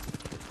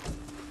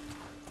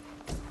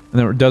 And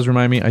that does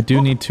remind me, I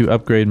do need to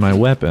upgrade my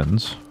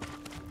weapons.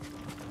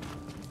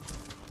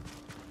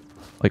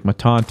 Like my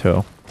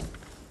Tonto.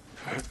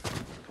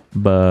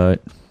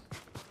 But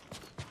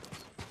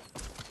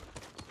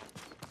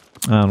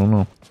I don't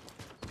know.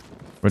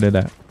 Where did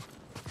that?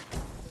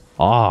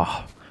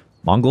 Ah,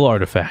 Mongol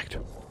artifact.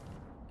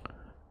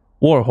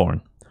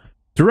 Warhorn.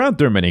 Throughout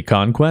their many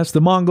conquests,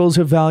 the Mongols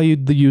have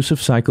valued the use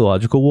of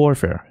psychological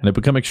warfare and have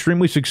become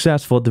extremely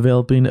successful at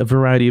developing a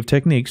variety of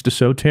techniques to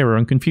sow terror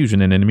and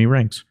confusion in enemy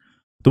ranks.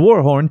 The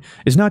warhorn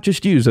is not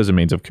just used as a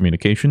means of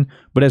communication,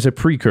 but as a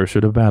precursor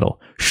to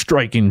battle,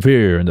 striking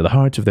fear into the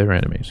hearts of their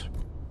enemies.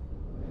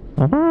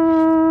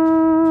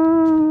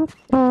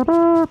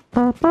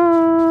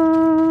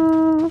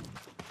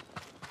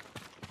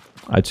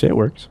 I'd say it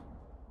works.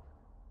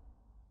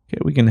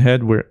 Okay, we can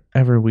head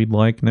wherever we'd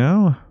like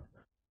now.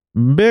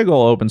 Big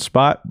ol' open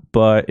spot,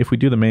 but if we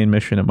do the main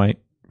mission, it might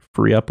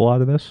free up a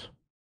lot of this.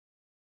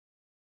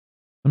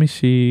 Let me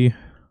see.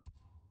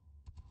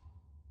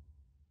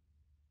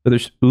 So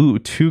there's 2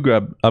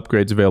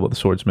 upgrades available at the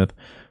swordsmith,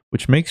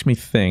 which makes me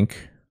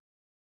think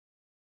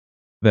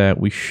that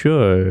we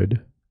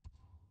should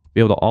be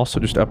able to also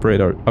just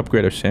upgrade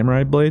our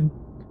samurai blade.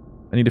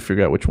 I need to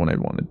figure out which one I'd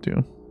want to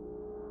do.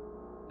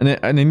 And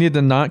I need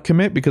to not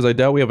commit because I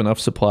doubt we have enough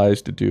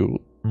supplies to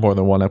do more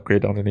than one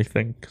upgrade on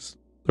anything because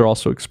they're all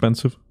so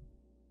expensive.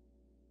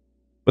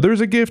 But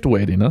there's a gift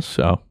waiting us,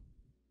 so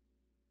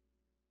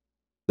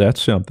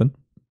that's something.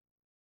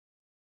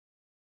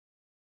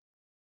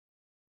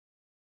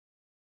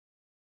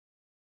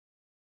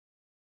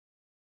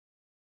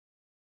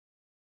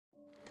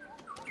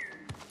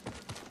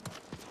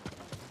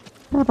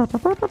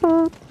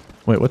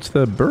 Wait, what's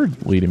the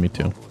bird leading me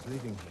to?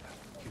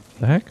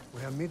 The heck?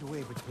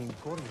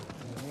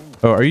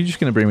 Oh, are you just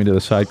going to bring me to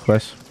the side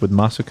quest with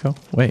Masako?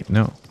 Wait,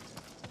 no.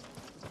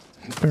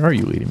 Where are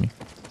you leading me?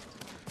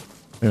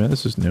 Wait a minute,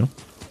 this is new.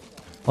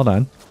 Hold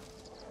on.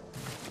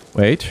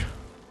 Wait.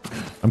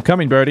 I'm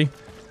coming, birdie.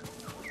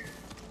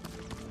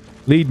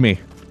 Lead me.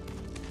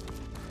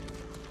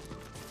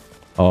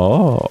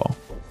 Oh.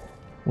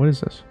 What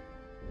is this?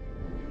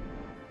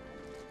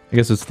 I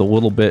guess it's the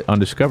little bit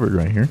undiscovered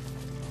right here.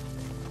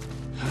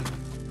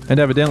 And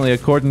evidently,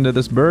 according to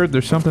this bird,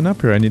 there's something up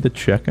here I need to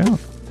check out.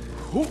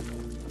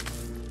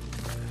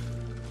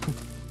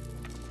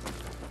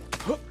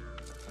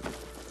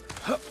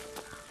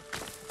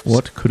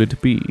 What could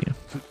it be?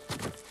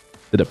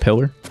 Is it a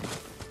pillar?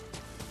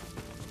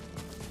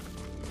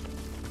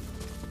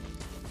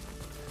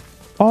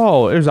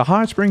 Oh, there's a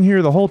hot spring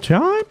here the whole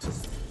time?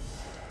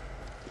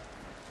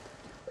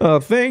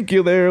 Thank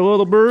you there,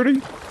 little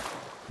birdie.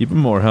 Even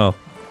more health.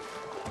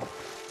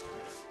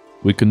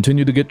 We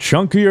continue to get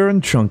chunkier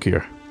and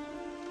chunkier.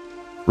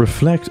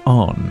 Reflect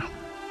on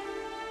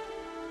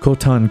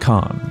Khotan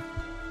Khan.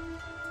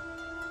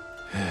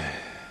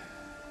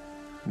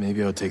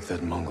 Maybe I'll take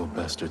that Mongol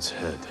bastard's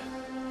head.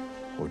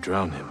 Or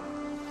drown him.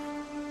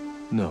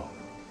 No.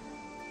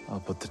 I'll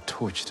put the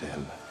torch to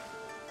him.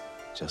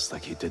 Just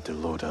like he did to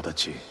Lord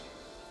Adachi.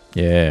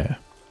 Yeah.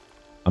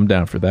 I'm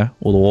down for that. A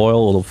little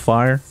oil, a little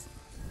fire.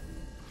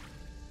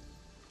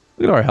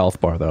 Look at our health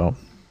bar, though.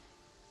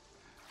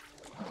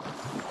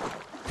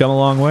 Come a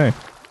long way.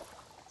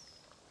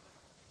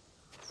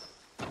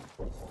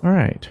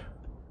 Alright.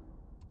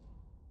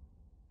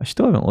 I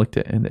still haven't looked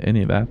into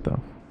any of that,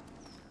 though.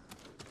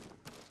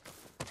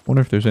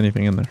 Wonder if there's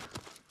anything in there.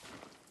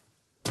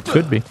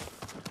 Could be.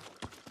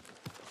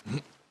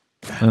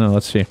 I don't know,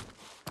 let's see.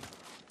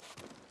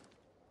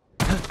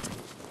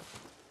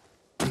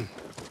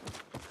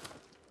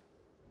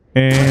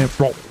 And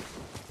roll.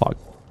 Pog.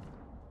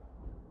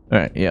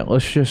 Alright, yeah,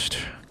 let's just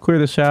clear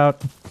this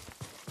out.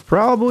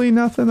 Probably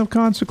nothing of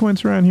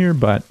consequence around here,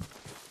 but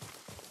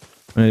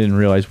I didn't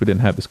realize we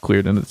didn't have this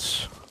cleared, and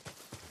it's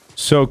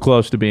so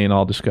close to being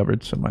all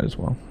discovered, so might as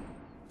well.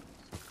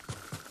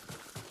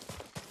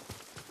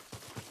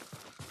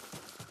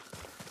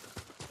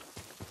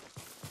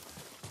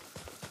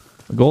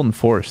 The golden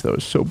forest, though,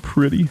 is so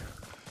pretty.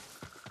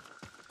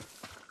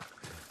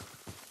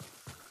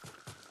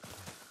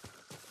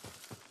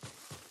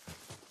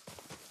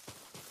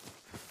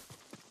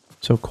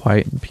 So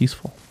quiet and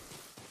peaceful.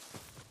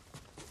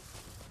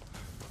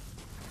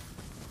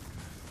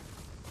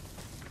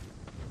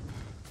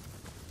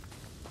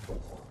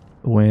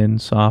 The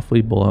wind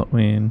softly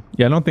blowing.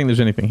 Yeah, I don't think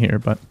there's anything here,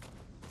 but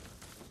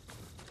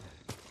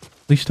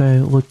at least I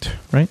looked,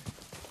 right?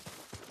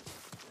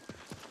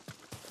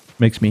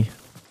 Makes me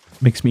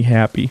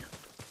happy.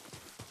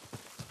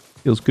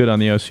 Feels good on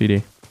the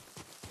OCD.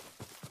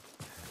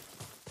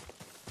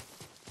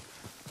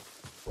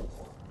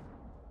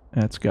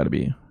 That's got to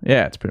be...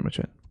 Yeah, that's pretty much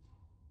it.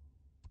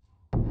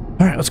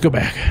 Alright, let's go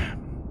back.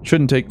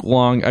 Shouldn't take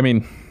long. I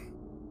mean,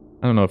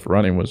 I don't know if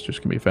running was just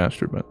going to be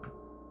faster, but...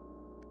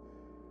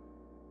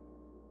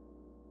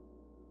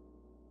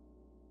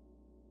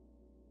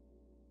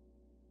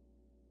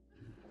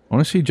 I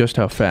want to see just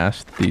how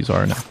fast these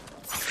are now.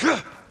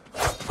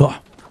 Oh.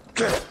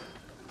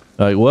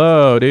 Like,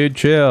 whoa, dude,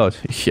 chill.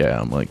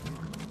 Yeah, I'm like,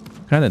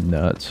 kind of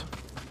nuts.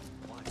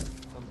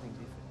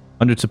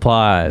 100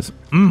 supplies.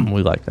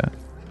 We like that.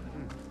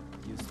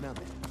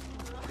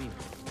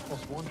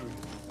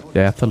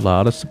 That's a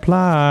lot of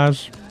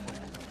supplies.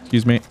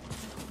 Excuse me.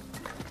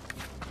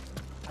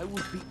 I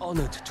would be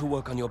honored to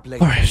work on your blade.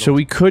 Alright, so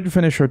we could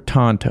finish our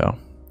Tonto.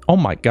 Oh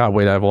my god,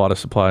 wait, I have a lot of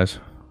supplies.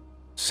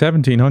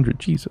 1,700,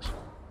 Jesus.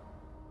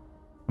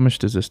 How much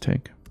does this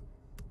take?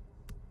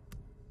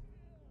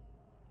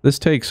 This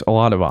takes a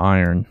lot of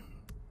iron.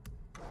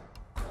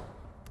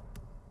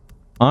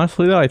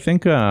 Honestly though, I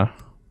think yeah,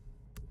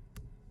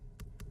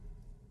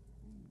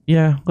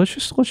 let's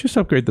just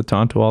upgrade the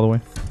Tonto all the way.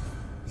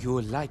 You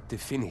will like the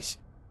finish.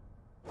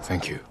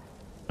 Thank you.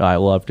 I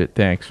loved it,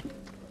 thanks.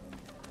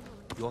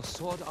 Your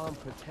sword arm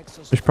protects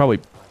us. There's probably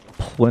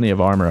plenty of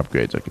armor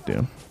upgrades I could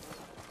do.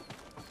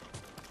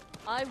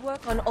 I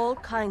work on all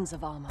kinds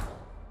of armor.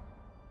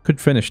 Could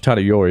finish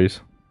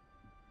Tadayori's.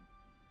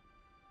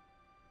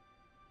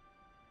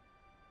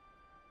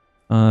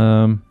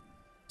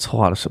 It's a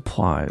lot of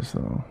supplies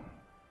though.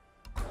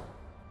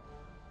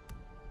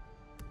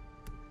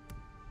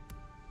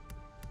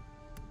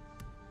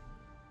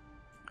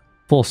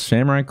 Full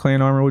samurai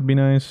clan armor would be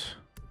nice.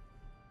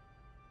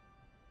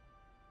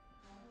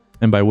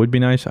 And by would be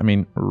nice, I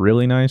mean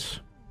really nice.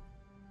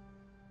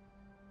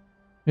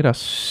 Look at how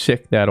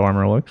sick that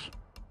armor looks.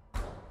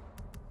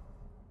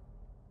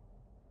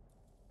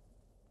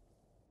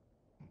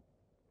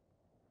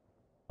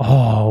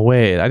 Oh,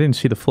 wait. I didn't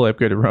see the fully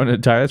upgraded Ronin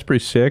attire. That's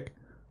pretty sick.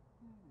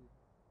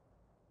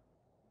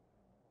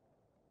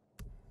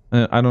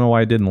 I don't know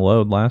why it didn't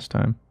load last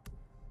time.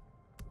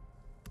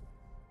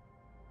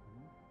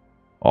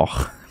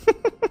 Oh.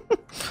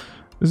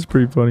 This is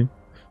pretty funny.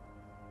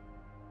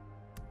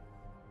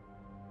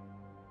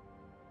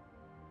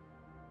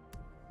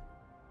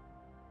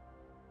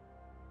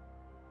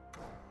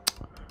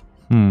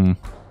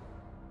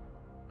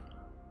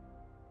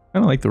 I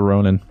don't like the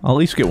Ronin. I'll at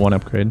least get one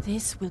upgrade.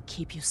 This will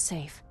keep you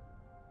safe.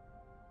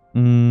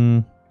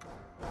 If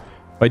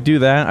I do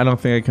that, I don't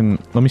think I can...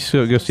 Let me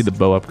go see the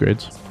bow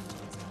upgrades.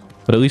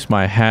 But at least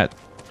my hat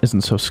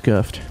isn't so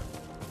scuffed.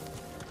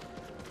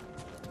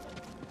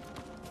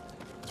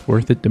 It's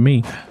worth it to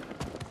me.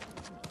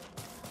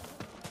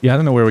 Yeah, I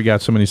don't know where we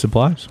got so many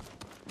supplies.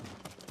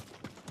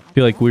 I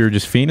feel like we were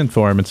just fiending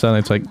for him, and suddenly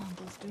it's like...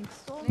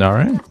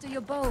 Alright. After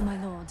your bow,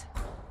 my lord.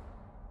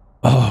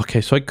 Oh, okay,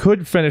 so I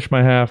could finish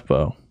my half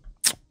bow.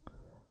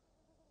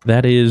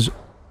 That is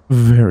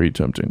very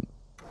tempting.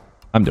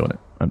 I'm doing it.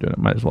 I'm doing it.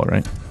 Might as well,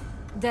 right?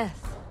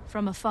 Death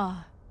from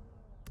afar.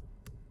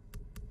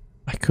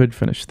 I could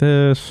finish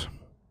this.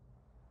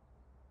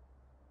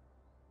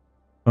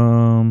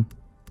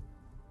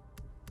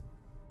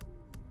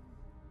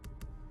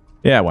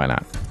 Yeah, why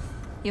not?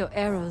 Your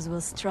arrows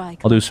will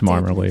strike. I'll do like some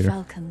armor deadly later.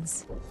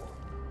 Falcons.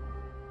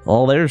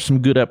 Oh, there's some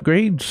good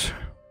upgrades.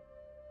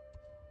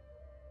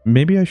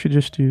 Maybe I should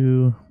just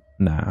do...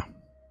 Nah.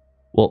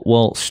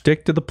 We'll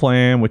stick to the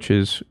plan, which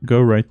is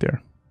go right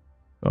there.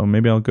 So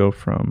maybe I'll go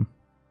from...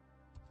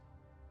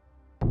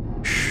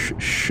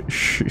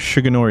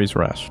 Shigenori's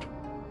Rest.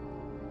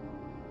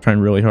 Trying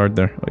really hard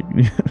there. Like,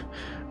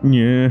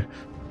 yeah.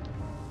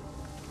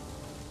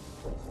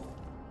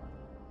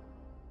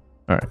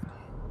 Alright.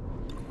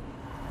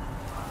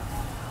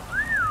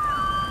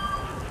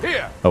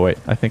 Here. Oh, wait.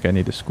 I think I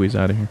need to squeeze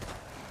out of here.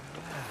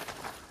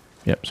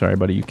 Yep, sorry,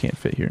 buddy. You can't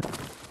fit here.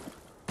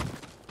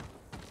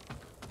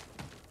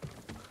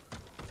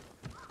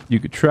 You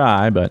could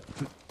try, but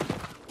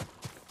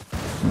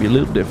it'd be a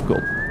little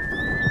difficult.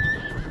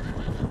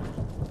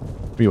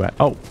 Where you at?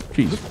 Oh,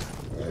 jeez.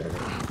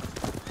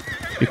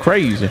 You're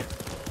crazy.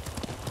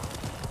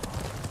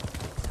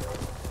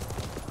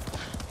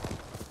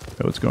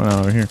 Oh, what's going on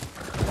over here?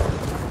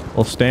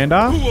 Little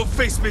standoff? Who will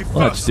face me first?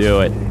 Let's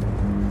do it.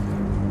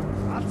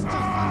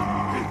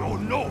 Oh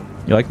no.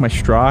 You like my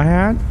straw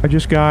hat? I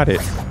just got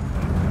it.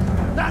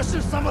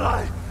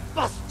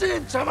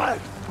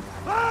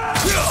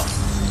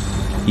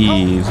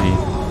 Easy.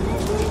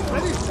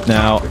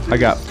 Now, I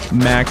got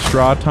max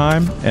draw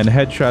time, and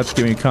headshots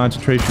give me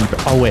concentration.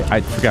 Oh, wait,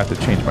 I forgot to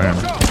change my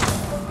armor.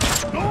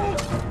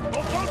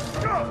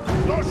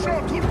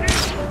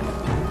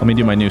 Let me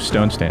do my new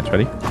stone stance.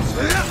 Ready?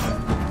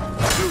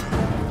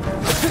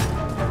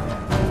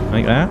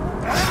 Like that.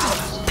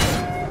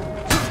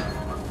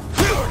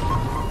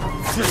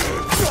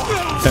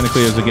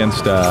 Technically, it was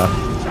against,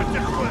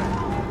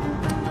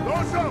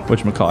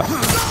 whatchamacallit?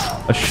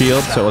 A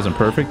shield, so it wasn't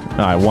perfect.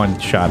 No, I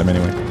one-shot him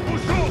anyway.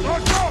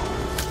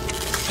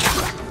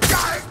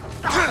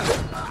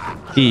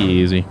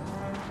 Easy.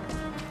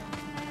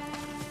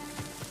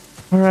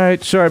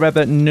 Alright, sorry about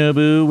that,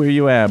 Nobu. Where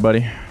you at,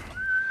 buddy?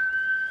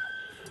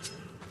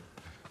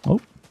 Oh.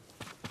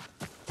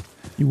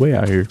 You way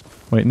out here.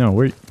 Wait, no,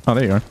 where... Oh,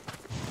 there you are.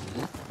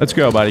 Let's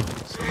go, buddy.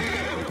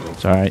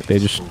 It's alright, they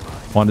just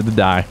wanted to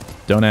die.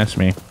 Don't ask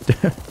me.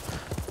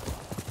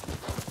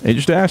 They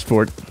just asked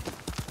for it.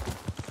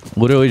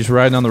 Literally just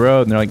riding on the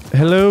road, and they're like,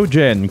 hello,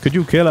 Jen, could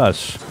you kill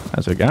us? I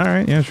was like,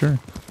 alright, yeah, sure.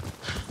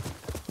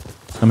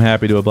 I'm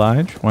happy to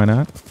oblige. Why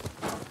not?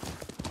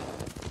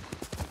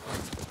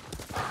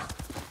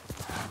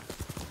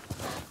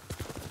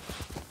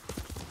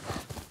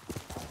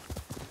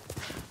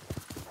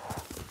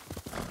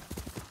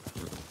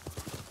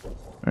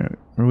 Alright,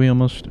 are we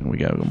almost? We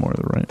gotta go more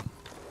to the right.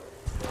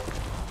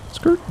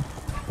 Skirt.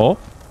 Oh.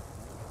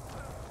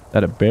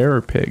 That a bear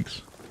or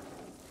pigs?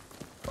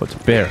 Oh, it's a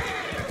bear.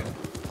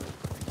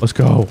 Let's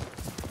go.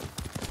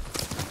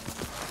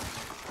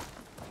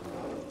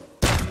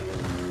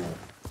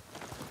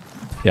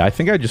 Yeah, I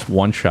think I just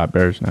one-shot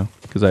bears now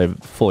because I've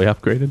fully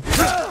upgraded.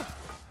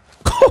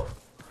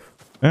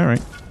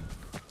 Alright.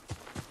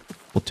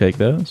 We'll take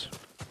those.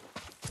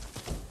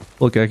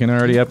 Look, I can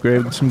already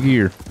upgrade with some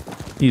gear.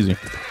 Easy.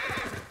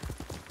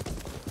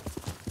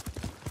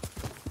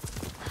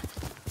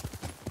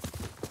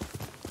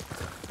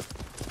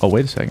 Oh,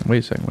 wait a second.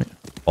 Wait.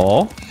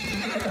 Oh.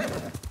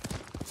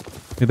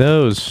 Look at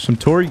those. Some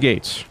Torii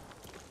gates.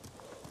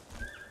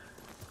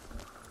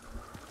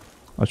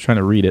 I was trying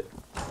to read it.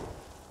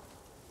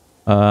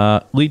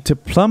 Lead to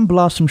Plum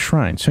Blossom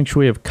Shrine,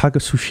 Sanctuary of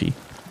Kagasushi.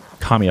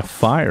 Kamiya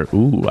Fire.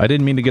 Ooh, I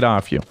didn't mean to get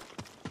off you.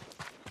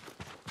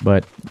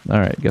 But,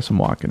 alright, guess I'm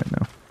walking it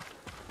now.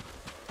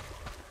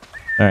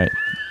 Alright,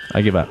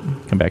 I give up.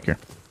 Come back here.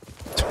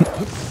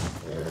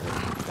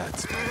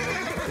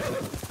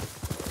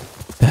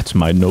 That's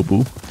my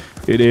Nobu.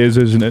 It is,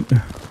 isn't it?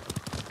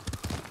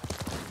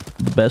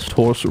 The best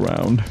horse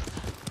around.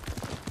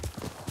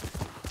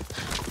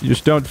 You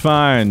just don't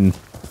find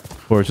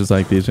horses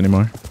like these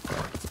anymore.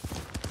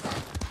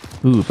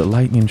 Ooh, the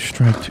lightning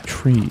striked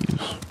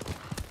trees.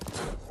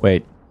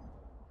 Wait.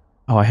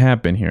 Oh, I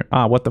have been here.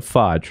 Ah, what the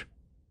fudge?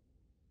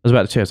 I was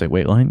about to say, I was like,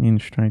 wait, lightning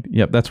strike?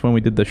 Yep, that's when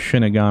we did the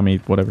Shinigami,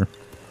 whatever.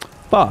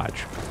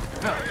 Fudge.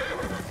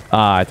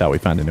 Ah, I thought we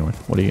found a new one.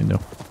 What are you gonna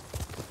do?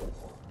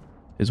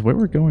 Is where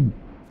we're going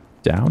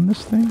down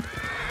this thing?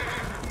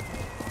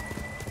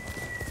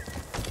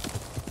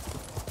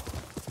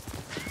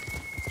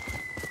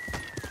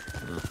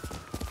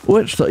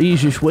 What's the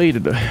easiest way to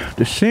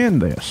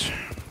descend this?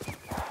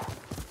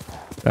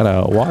 Got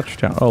a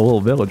watchtower. Oh, a little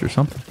village or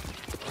something.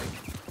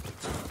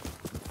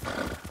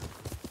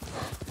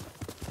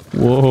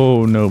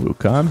 Whoa, Nobu,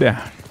 calm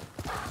down.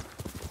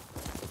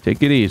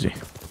 Take it easy.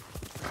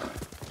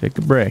 Take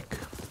a break.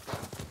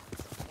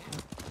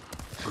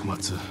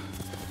 Komatsu,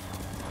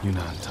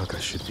 Yuna and Taka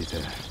should be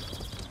there.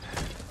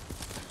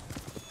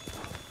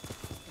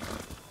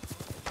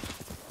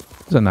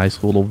 It's a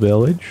nice little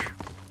village.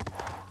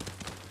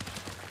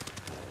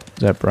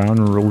 Is that Brown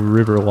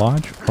River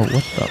Lodge? Oh,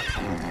 what the?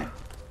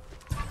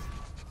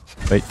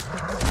 Wait.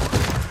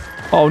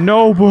 Oh,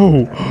 no,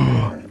 Boo!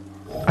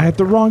 I had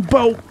the wrong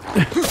boat!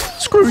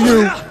 Screw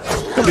you!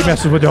 Nobody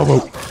messes with your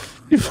boat!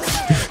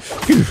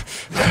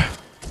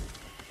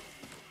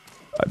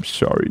 I'm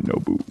sorry,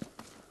 Nobu.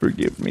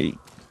 Forgive me.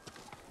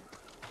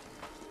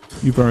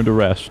 You've earned a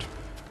rest.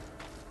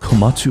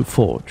 Komatsu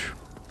Forge.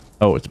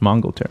 Oh, it's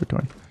Mongol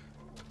territory.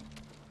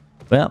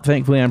 Well,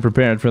 thankfully I'm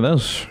prepared for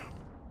this.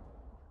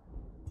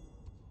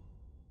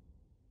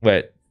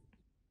 Wait.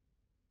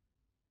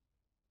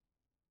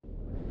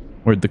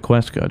 Where'd the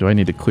quest go? Do I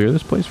need to clear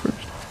this place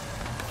first?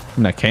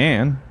 mean, I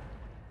can.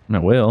 And I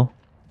will.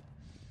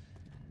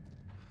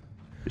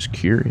 Just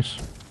curious.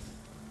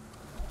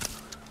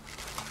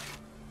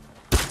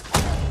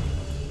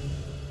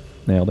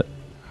 Nailed it.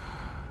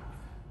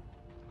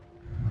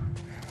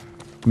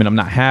 I mean, I'm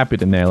not happy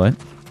to nail it.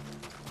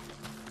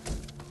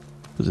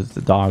 Because it's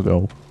the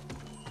doggo.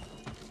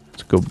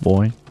 It's a good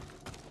boy.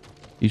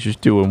 He's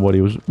just doing what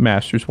his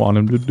masters want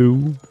him to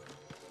do.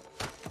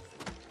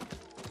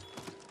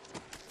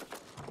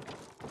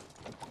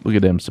 Look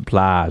at them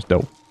supplies,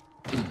 though.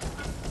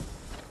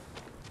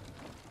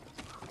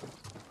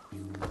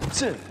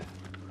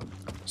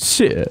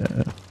 Shit.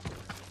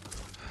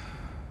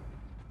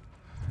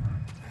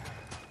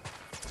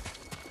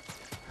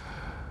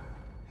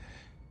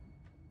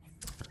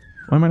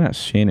 Why am I not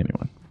seeing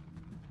anyone?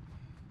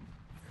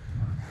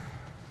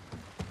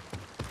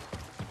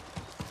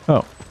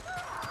 Oh.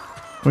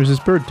 Where's this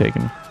bird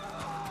taking me?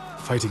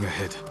 Fighting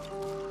ahead.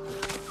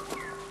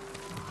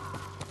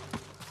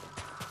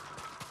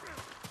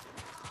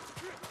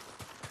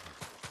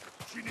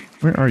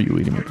 Where are you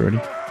eating me, birdie?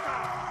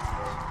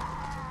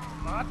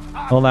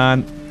 Hold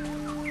on.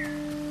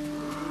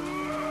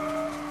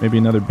 Maybe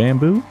another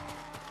bamboo?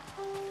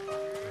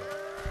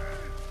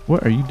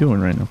 What are you doing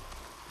right now?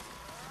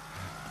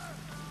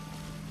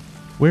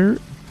 Where?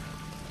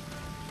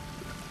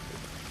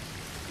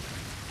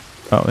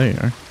 Oh, there you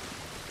are.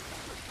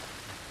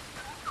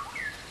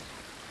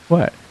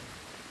 What?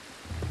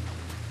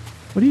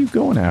 What are you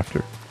going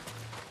after?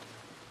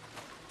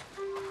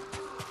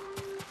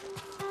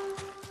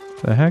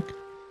 The heck?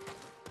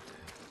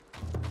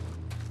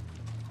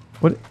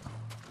 What?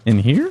 In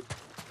here?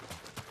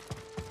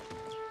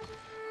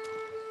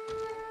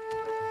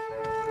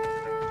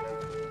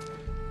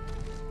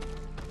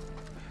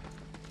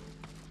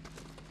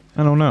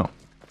 I don't know.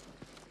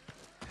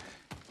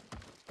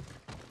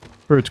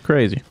 Bird's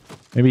crazy.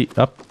 Maybe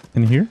up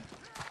in here?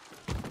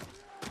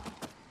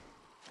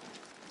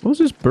 What was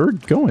this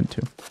bird going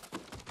to?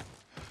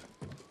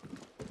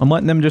 I'm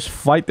letting them just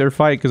fight their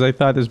fight because I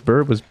thought this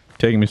bird was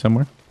taking me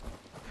somewhere.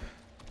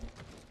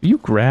 You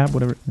grab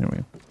whatever. There we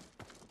go.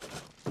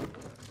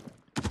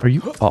 Are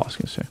you? Oh, I was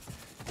gonna say.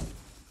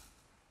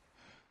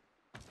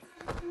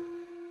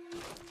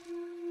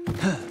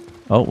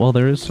 Oh, well,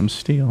 there is some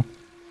steel.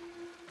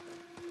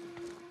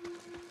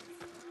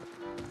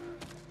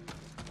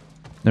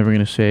 Never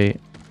gonna say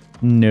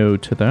no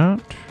to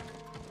that.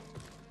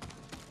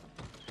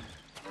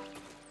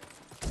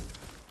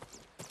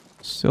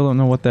 Still don't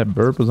know what that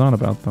bird was on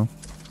about, though.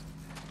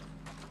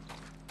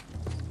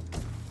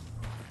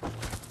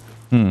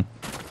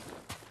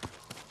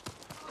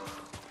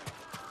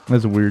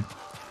 That's weird.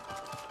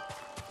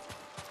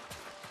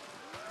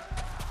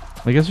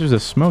 I guess there's a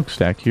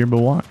smokestack here, but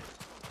why?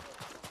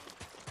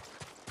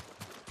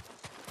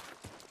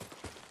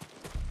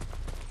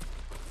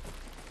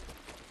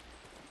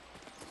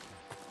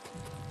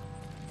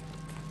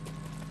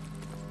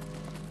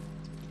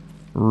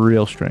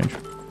 Real strange.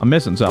 I'm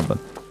missing something.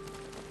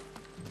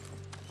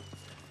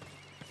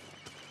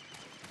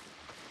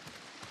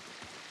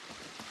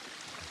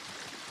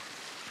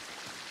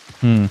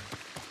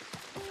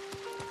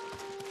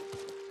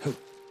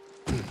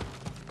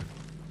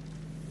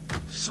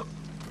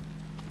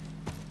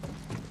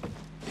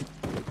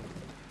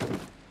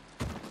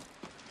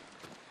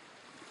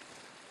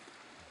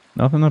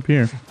 Nothing up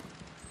here.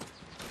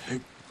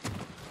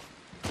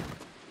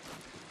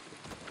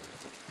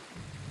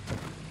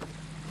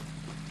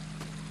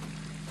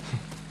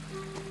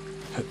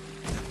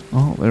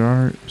 Oh, there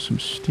are some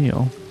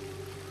steel.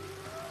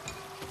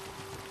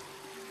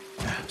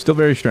 Still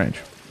very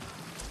strange.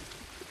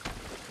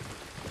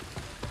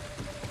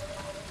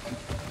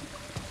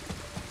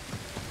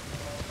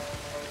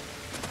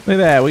 Look at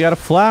that. We got a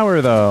flower,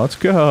 though. Let's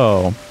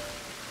go.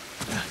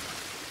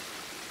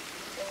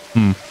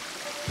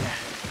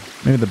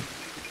 Maybe the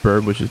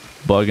bird was just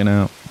bugging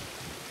out.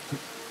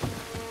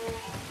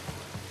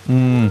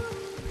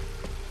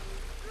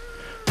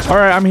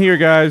 Alright, I'm here,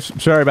 guys.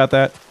 Sorry about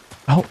that.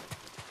 Oh,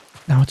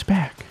 now it's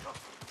back.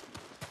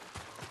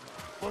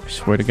 I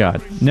swear to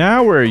God.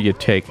 Now where are you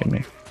taking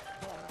me?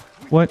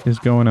 What is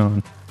going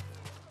on?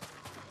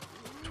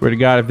 Swear to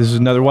God if this is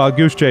another wild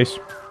goose chase.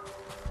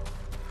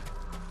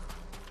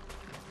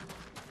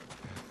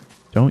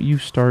 Don't you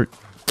start...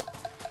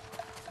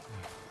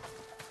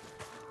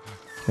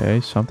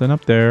 Okay, something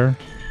up there.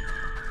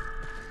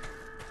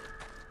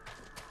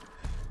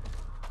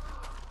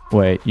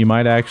 Wait, you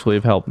might actually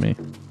have helped me.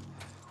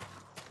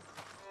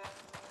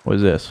 What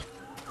is this?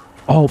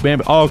 Oh,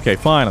 bamboo. Oh, okay,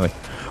 finally.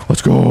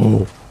 Let's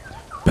go.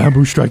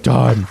 Bamboo strike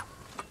time.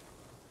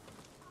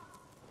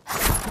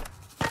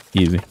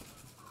 Easy.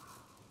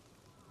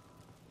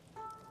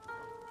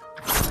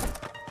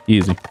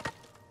 Easy.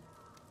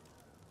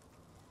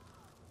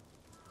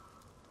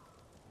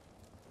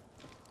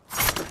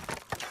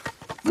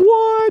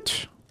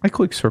 What? I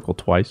clicked circle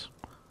twice.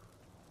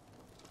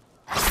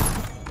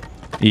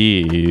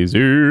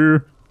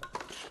 Easier.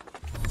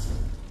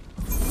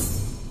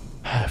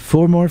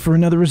 4 more for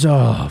another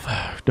resolve.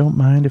 Don't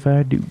mind if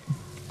I do.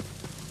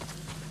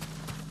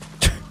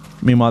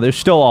 Meanwhile, they're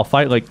still all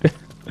fight like...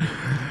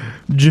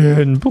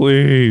 Jen,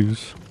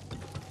 please.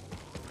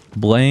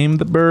 Blame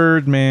the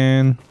bird,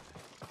 man.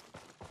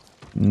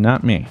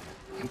 Not me.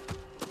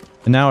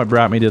 And now it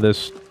brought me to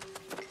this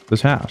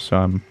house, so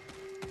I'm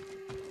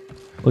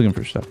looking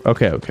for stuff.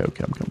 Okay, I'm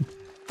coming.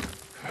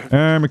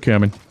 I'm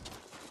coming.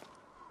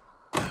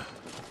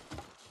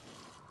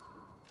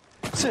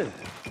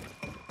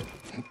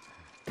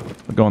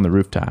 I'll go on the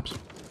rooftops.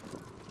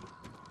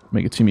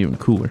 Make it seem even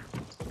cooler.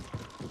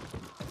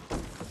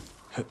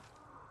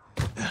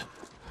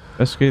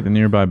 Investigate the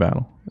nearby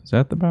battle. Is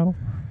that the battle?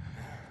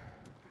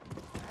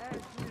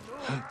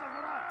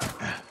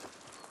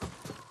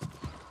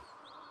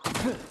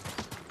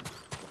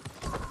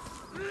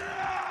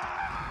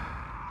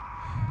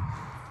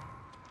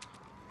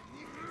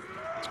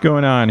 What's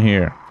going on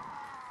here?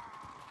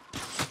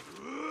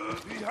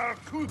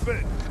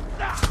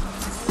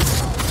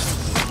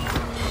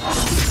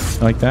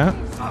 Like that?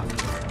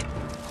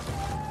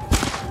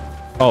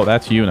 Oh,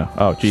 that's Yuna.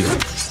 Oh,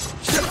 Jesus.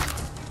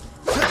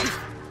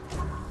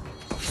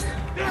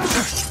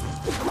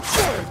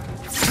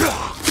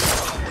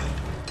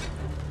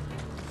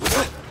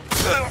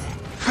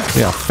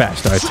 See how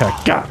fast I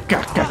attack.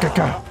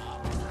 Ga.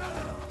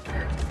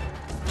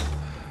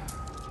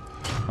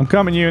 I'm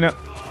coming, Yuna.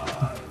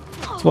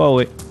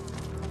 Slowly.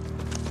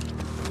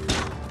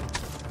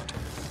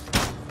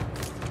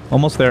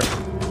 Almost there.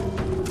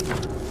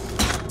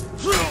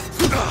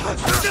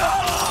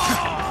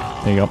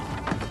 There you go.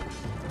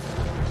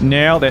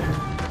 Nailed it.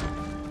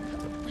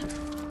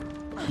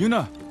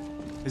 Yuna,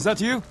 is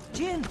that you?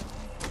 Jin!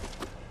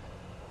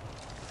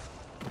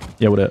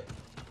 Yeah, what up?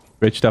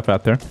 Great stuff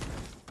out there.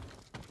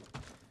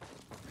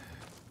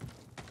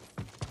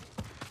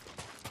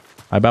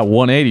 I about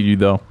 180'd you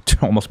though.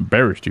 Almost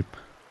embarrassed you.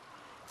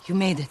 You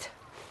made it.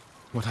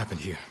 What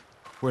happened here?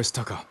 Where's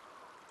Taka?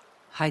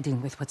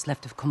 Hiding with what's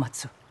left of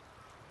Komatsu.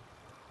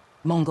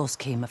 Mongols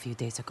came a few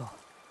days ago.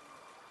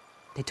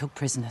 They took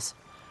prisoners.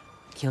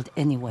 Killed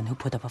anyone who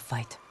put up a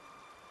fight.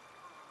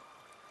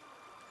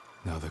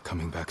 Now they're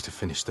coming back to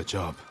finish the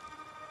job.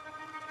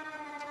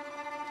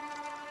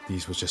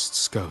 These were just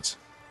scouts.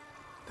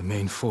 The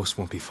main force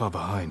won't be far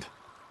behind.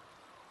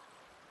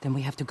 Then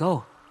we have to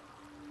go.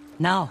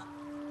 Now.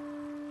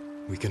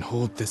 We can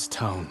hold this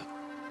town.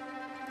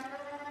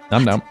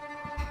 I'm down.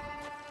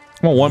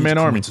 Come on, one-man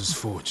army. Komatsu's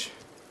forge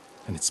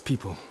and its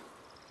people.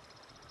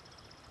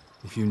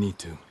 If you need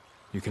to,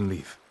 you can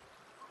leave.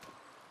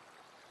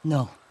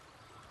 No.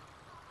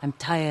 I'm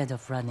tired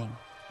of running.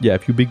 Yeah,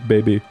 if you big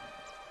baby.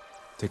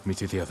 Take me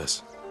to the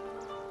others.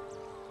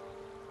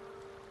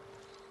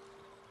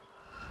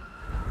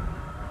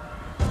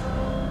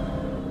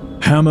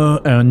 Hammer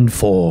and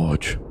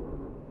Forge.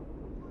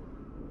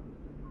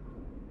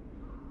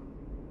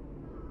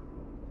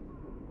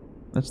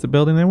 That's the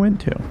building they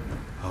went to.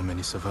 How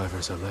many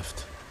survivors are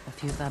left? A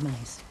few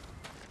families.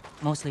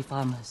 Mostly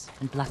farmers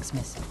and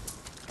blacksmiths.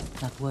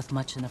 Not worth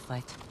much in a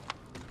fight.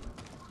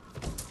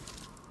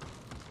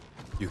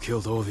 You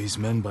killed all these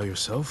men by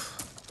yourself?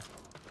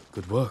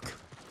 Good work.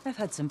 I've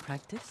had some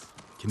practice.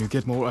 Can you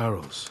get more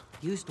arrows?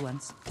 Used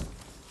ones.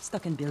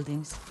 Stuck in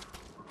buildings.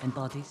 And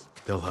bodies.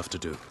 They'll have to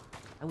do.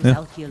 I was Yeah,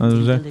 out here I was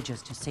leading there.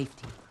 villagers to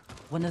safety.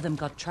 One of them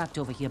got trapped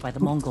over here by the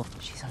Mongols.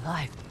 She's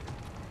alive.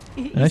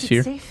 I Is see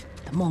her. it safe?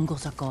 The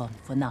Mongols are gone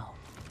for now.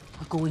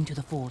 We're going to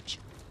the forge.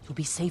 You'll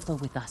be safer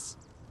with us.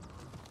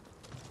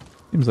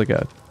 Seems like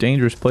a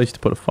dangerous place to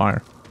put a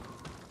fire.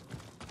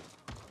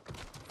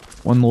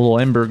 One little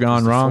ember gone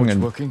Is the wrong forge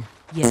and... working?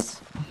 Yes,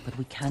 but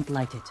we can't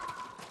light it.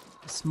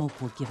 The smoke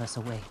will give us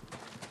away.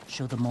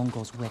 Show the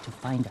Mongols where to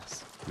find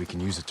us. We can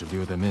use it to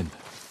lure them in.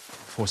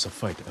 Force a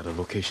fight at a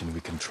location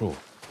we control.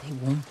 They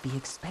won't be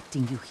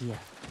expecting you here.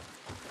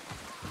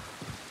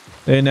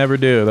 They never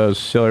do, those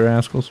silly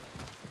rascals.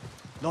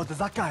 Lord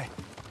Zakai,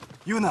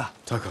 Yuna.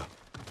 Taka,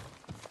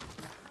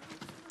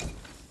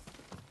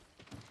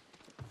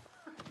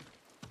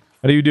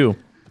 How do you do?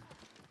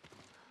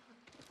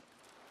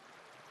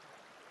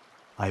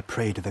 I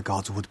prayed the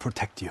gods would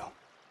protect you.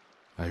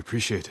 I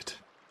appreciate it,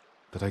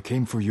 but I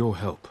came for your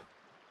help.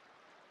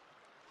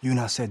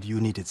 Yuna said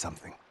you needed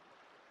something.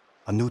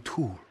 A new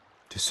tool.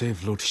 To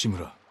save Lord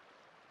Shimura.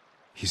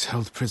 He's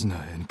held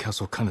prisoner in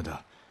Castle Kaneda,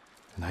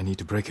 and I need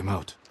to break him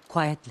out.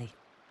 Quietly.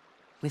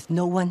 With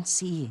no one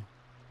seeing.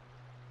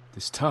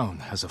 This town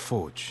has a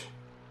forge,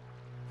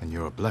 and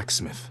you're a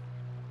blacksmith.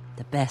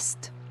 The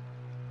best.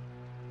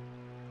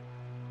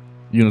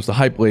 Yuna's the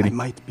hype I lady.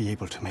 might be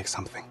able to make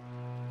something.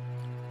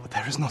 But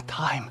there is no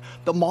time.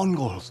 The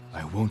Mongols.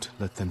 I won't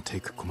let them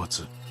take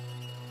Komatsu.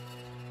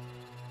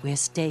 We're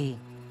staying.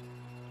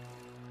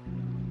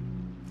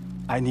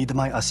 I need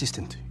my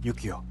assistant,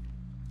 Yukio.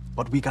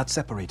 But we got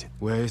separated.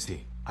 Where is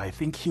he? I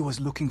think he was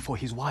looking for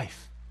his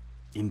wife.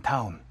 In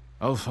town.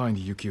 I'll find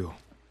Yukio.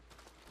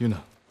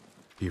 Yuna,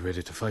 be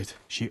ready to fight.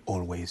 She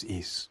always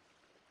is.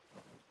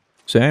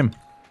 Same.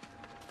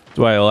 That's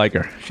why I like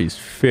her. She's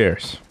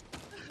fierce.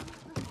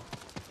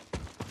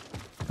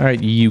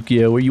 Alright,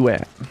 Yukio, where you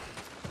at?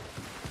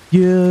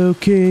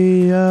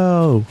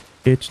 Yukio!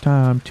 It's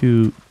time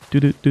to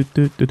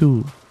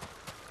do.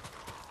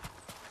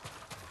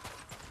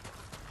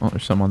 Oh,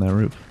 there's some on that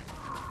roof.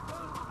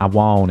 I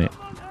want it.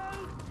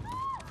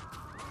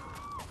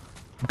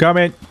 I'm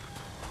coming.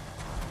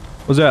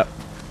 What's up?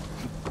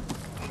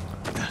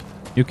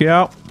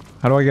 Yukio?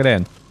 How do I get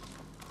in?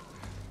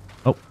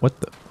 Oh, what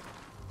the?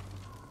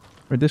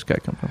 Where'd this guy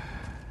come from?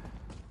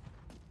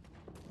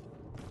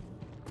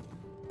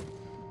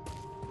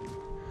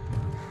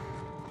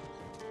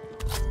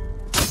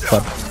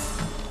 What?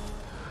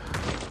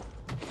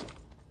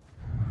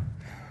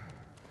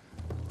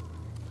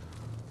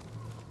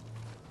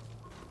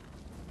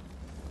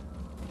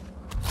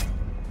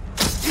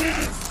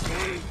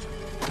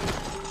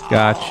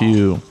 Got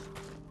you.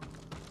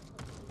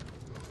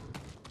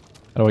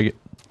 How do I get...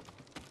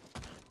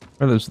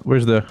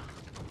 Where's the...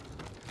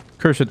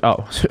 Cursed...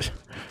 Oh.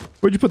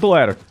 Where'd you put the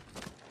ladder?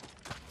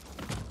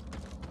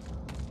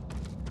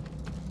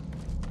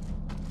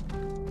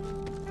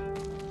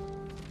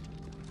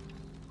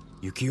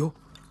 Yukio?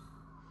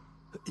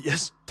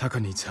 Yes? Taka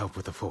needs help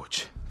with the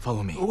forge.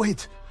 Follow me.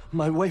 Wait.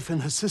 My wife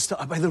and her sister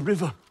are by the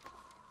river.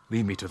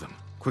 Lead me to them,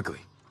 quickly.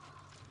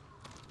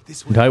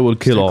 This And way. I will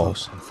kill Stay all.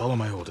 close and follow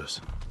my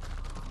orders.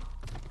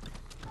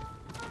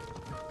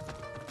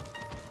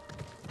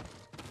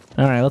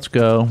 Alright, let's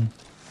go.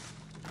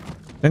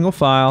 Single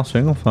file,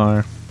 single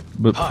fire.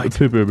 Hide.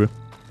 How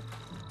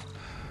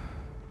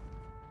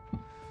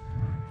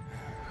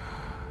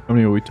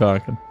many are we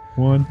talking?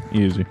 One?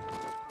 Easy.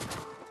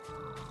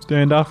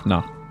 Standoff?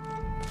 No.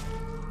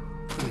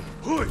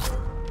 Look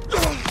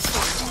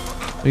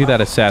at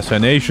that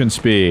assassination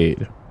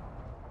speed.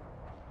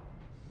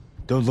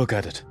 Don't look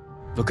at it.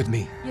 Look at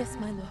me. Yes,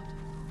 my lord.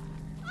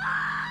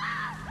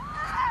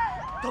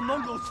 The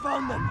Mongols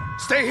found them.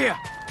 Stay here!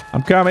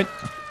 I'm coming.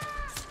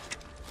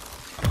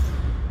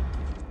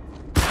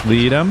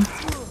 Lead him.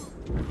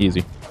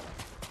 Easy.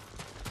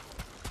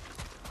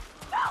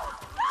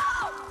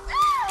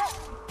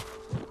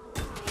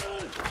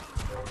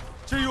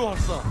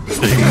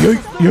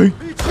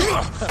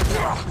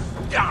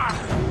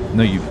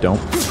 No, you don't.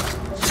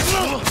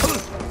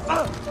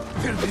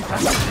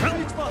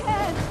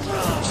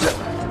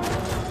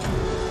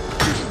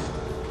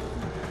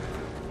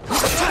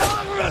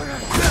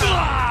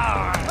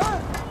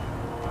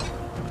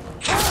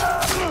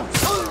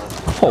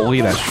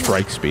 Holy, that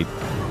strike speed.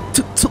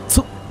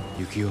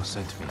 Yukio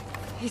sent me.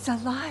 He's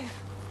alive.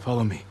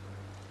 Follow me.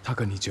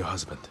 Taka needs your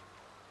husband.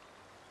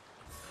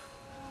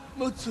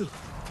 Mutsu.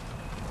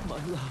 My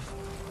love.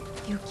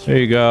 There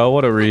you go.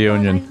 What a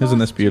reunion. Isn't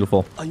this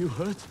beautiful? Are you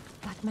hurt?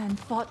 That man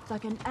fought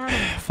like an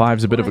animal.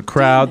 Five's a bit of a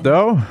crowd,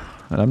 though.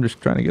 And I'm just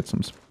trying to get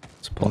some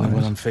Only when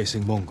supplies. I'm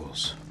facing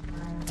Mongols.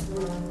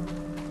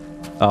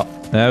 Oh,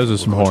 those are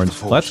some We're going horns. to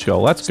the forge. Let's go.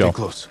 Let's Stay go.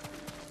 close.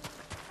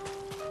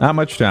 Not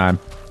much time.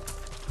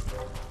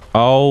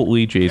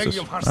 Holy Jesus.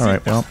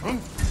 Alright, well.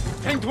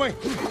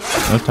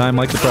 No time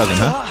like the present,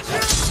 huh?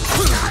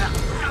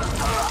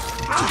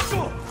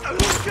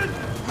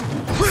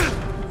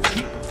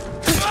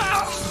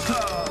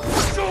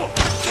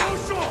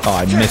 Oh,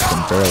 I missed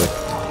him barely.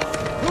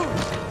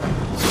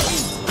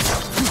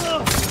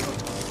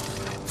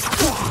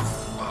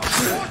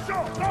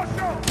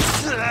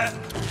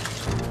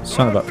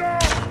 Son of a...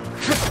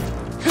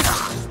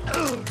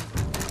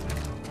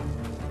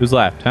 Who's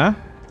left, huh?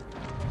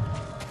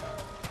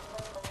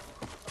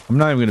 I'm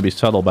not even going to be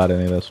subtle about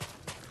any of this.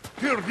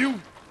 Here, you.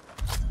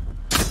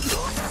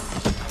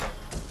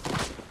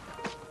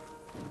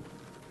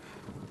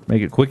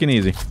 Make it quick and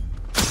easy.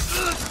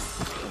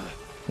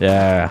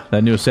 Yeah,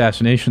 that new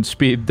assassination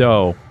speed,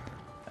 though.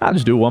 I'll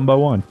just do it one by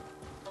one.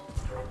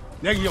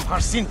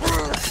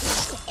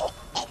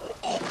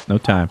 No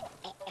time.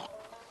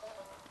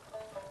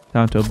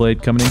 Tanto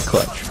blade coming in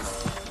clutch.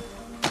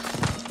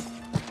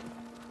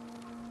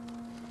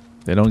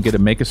 They don't get to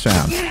make a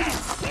sound.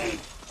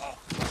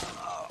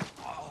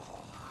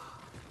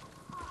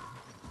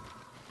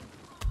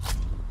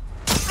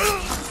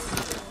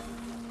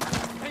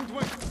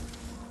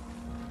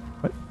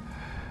 What?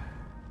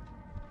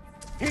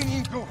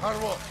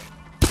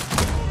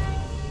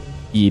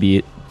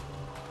 Idiot.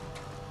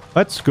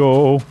 Let's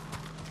go.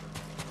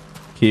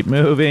 Keep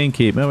moving,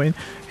 keep moving.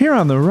 Here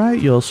on the right,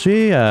 you'll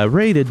see a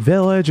raided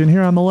village, and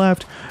here on the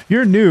left,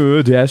 your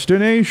new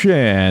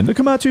destination, the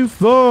Komatsu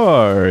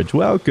Forge.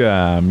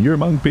 Welcome, you're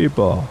among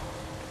people.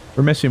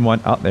 We're missing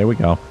one. Oh, there we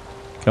go.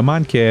 Come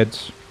on,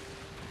 kids.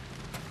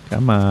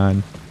 Come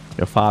on.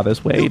 Your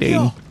father's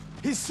waiting.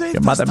 He saved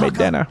Your mother us, made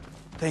Taka. dinner.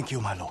 Thank you,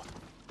 my lord.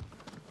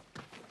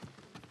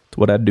 That's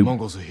what I do.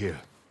 Mongols are here.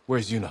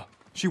 Where's Yuna?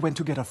 She went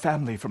to get her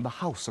family from the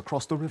house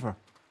across the river.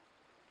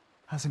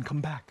 Hasn't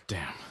come back.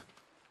 Damn.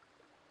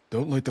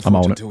 Don't light the I'm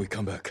forge on it. until we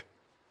come back.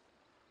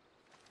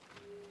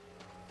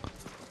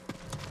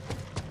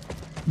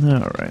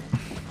 Alright.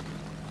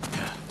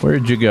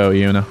 Where'd you go,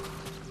 Yuna?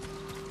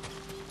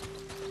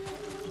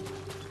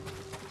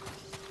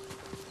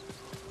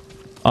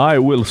 I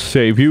will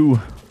save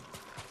you.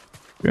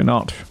 You're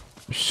not.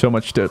 There's so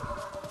much to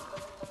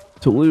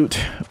loot.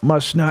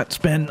 Must not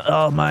spend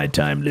all my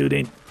time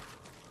looting.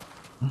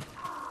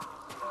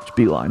 Just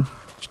beeline.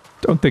 Just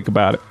don't think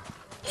about it.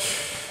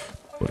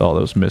 With all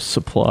those missed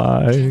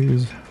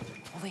supplies.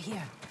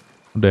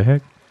 What the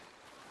heck?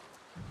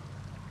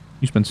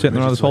 You've been sitting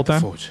there this whole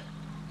time?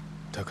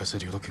 Taka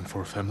said you're looking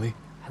for a family?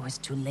 I was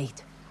too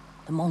late.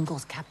 The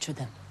Mongols captured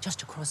them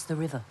just across the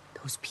river.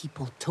 Those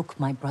people took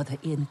my brother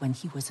in when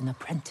he was an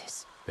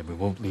apprentice. Then we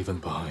won't leave him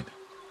behind.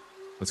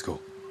 Let's go.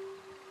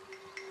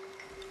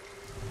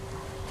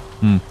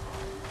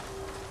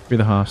 Free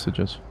the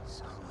hostages.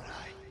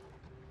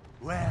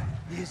 Where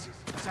is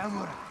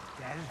Samurai?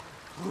 Tell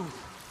who?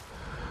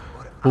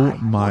 Oh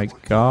my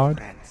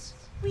god.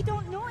 We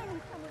don't know any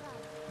samurai.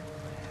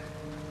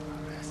 The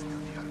rest of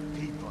your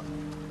people.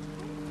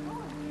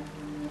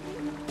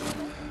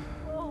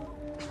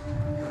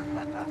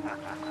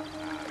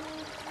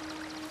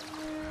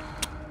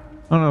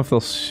 I don't know if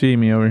they'll see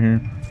me over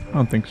here. I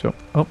don't think so.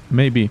 Oh,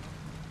 maybe.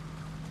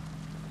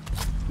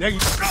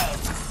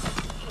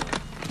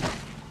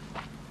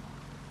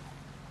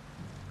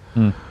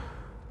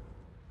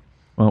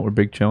 Well, we're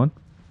big chilling.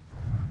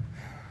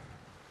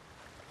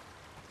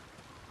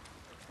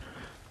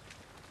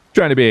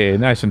 Trying to be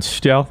nice and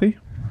stealthy.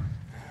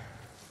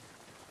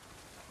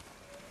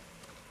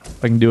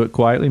 If I can do it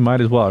quietly,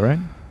 might as well, right?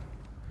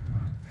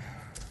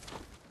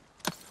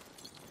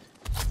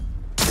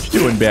 What you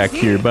doing back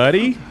here,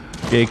 buddy?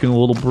 Taking a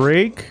little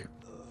break.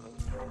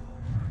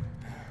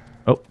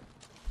 Oh.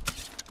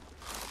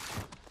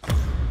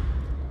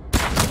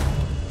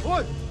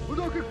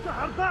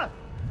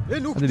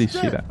 How did he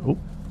see that? Oh.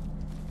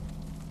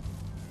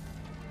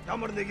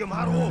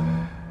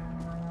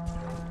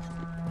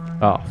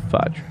 Oh,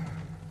 fudge.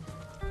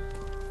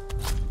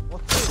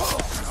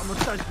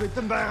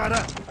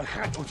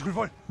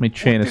 Let me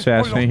chain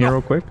assassinate here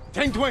real quick.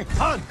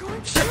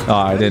 Oh,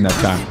 I didn't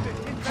have time.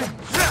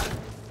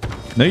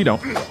 No, you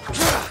don't.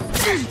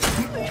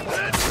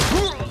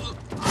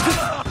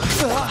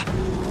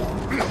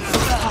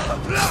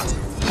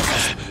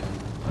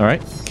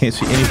 Alright, can't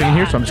see anything in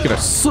here, so I'm just gonna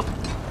slip.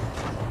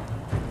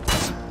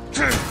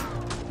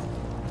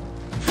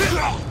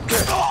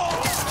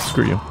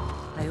 Screw you.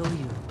 I owe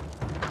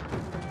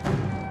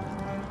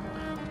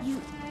you.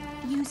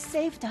 You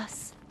saved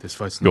us. This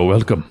fight's You're not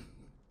welcome. over.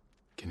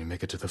 Can you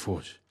make it to the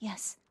forge?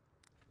 Yes.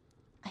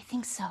 I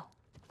think so.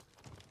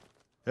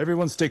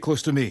 Everyone stay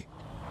close to me.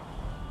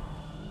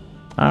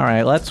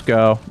 Alright, let's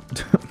go.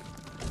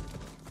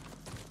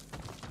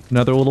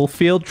 Another little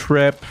field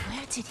trip.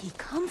 Where did he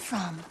come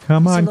from?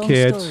 Come It's a on, long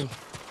kids. story.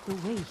 The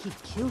way he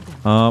killed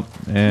them. Up,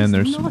 and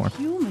there's He's some more. not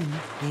human.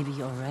 Maybe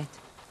you're right.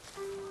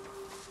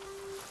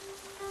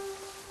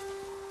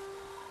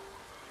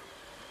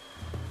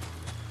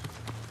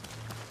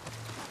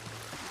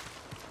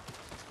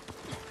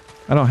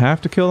 I don't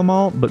have to kill them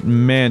all, but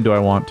man, do I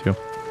want to.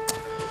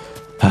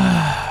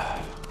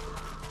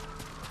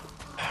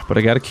 But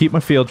I gotta keep my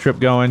field trip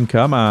going.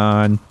 Come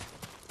on.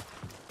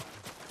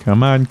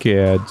 Come on,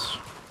 kids.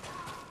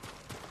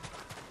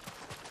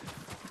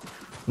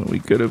 We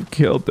could have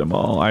killed them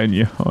all. I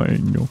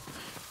know.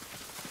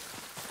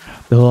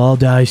 They'll all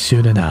die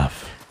soon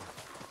enough.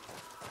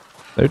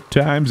 Their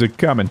times are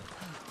coming.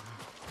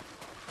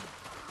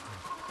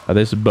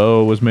 This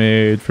bow was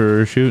made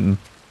for shooting.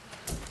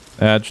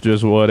 That's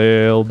just what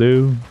it'll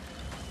do.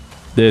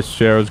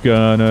 This arrow's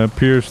gonna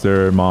pierce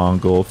their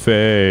Mongol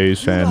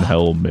face and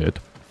helmet.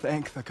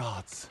 Thank the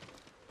gods.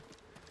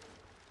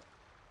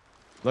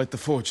 Light the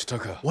forge,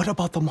 Taka. What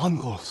about the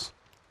Mongols?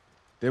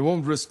 They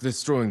won't risk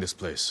destroying this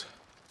place.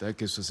 That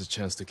gives us a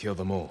chance to kill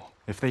them all.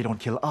 If they don't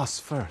kill us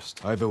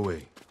first. Either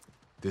way,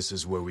 this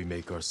is where we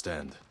make our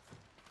stand.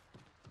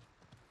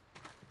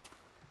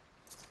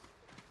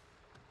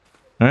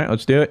 Alright,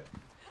 let's do it.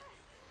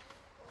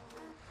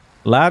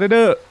 Light it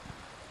up.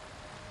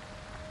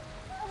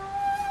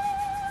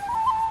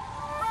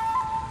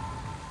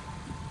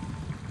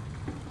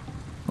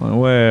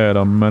 Wait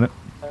a minute.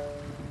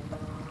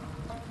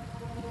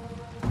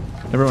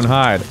 Everyone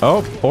hide.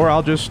 Oh, or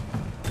I'll just...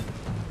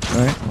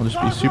 Alright, I'll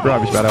just be super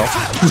obvious about it.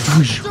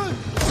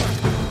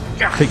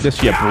 Take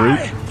this, you brute.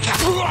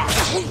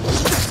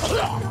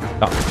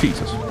 Oh,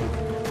 Jesus.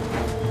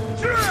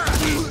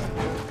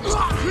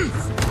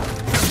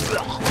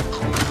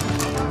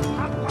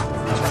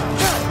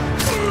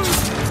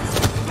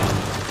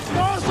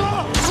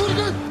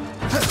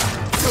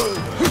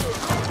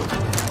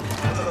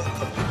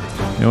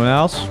 Anyone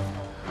else?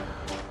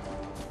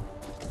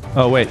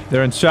 Oh, wait.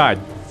 They're inside.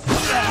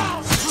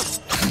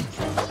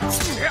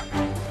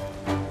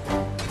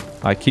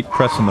 I keep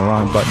pressing the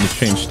wrong button to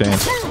change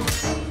stance.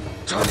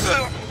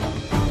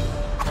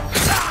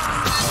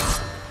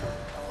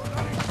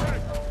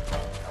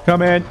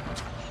 Come in.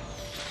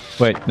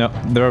 Wait, no.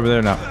 They're over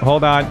there now.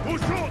 Hold on.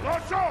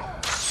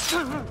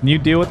 Can you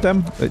deal with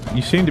them?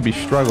 You seem to be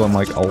struggling,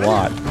 like, a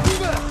lot.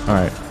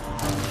 Alright.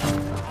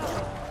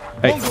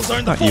 Hey,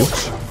 not you.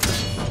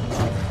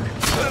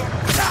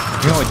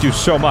 You can only do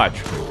so much.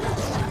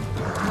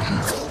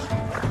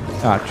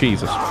 Ah,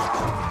 Jesus.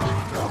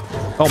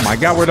 Oh my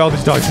god, where'd all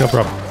these dogs come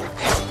from?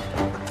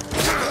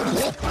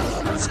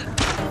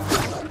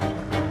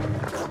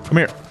 Come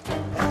here.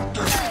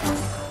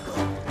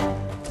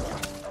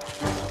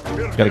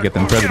 Gotta get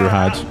them predator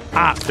hides.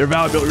 Ah, they're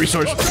valuable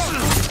resource.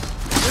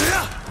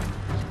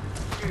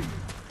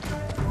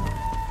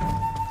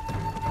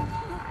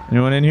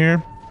 Anyone in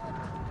here?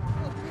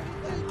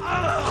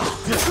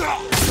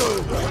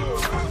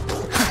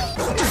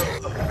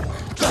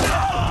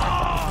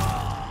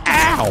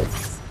 Ow!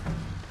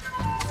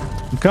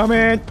 I'm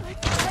coming!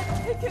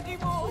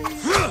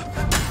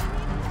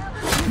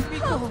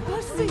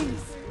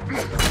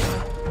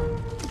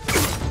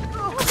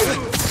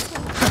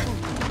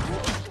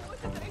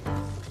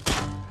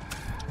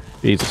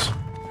 Jesus.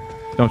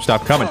 Don't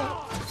stop coming.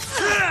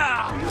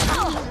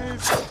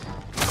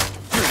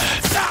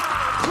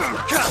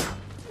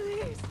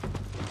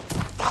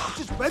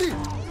 Just ready.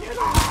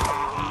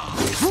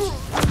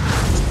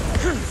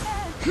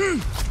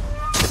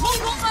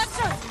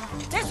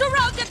 They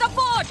surrounded the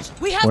forge!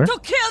 We have Where? to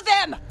kill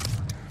them!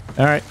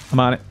 Alright, I'm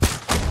on it.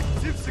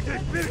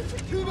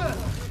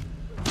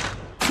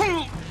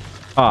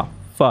 Ah,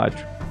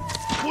 fudge.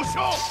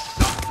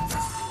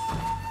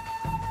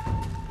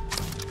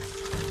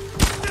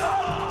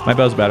 My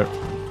bow's better.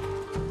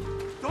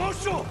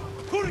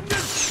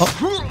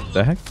 Oh,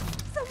 the heck?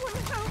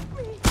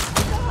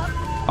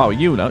 Oh,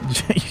 you know.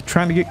 You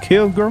trying to get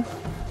killed, girl?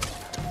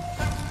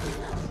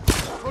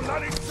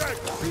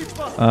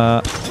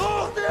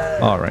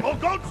 Alright.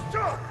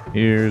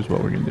 Here's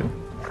what we're gonna do.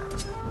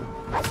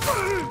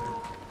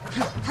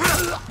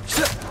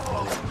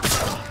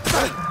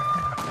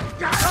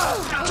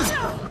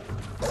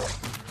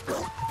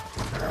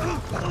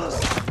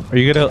 Are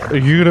you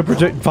gonna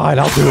protect? Fine,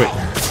 I'll do it.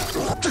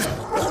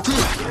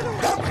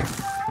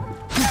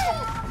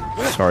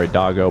 Sorry,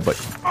 doggo, but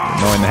you're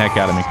annoying the heck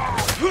out of me.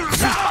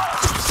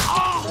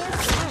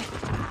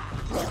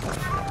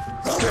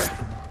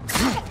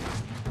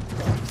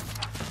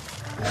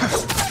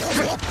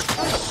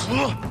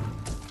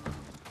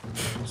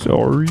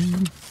 Sorry.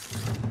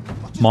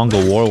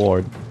 Mongol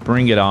warlord,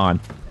 bring it on.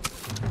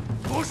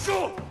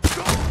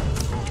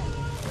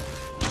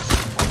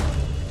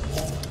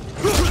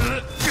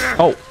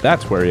 Oh,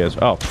 that's where he is.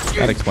 Oh,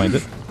 that explains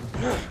it.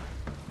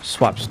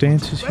 Swap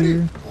stances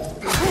here.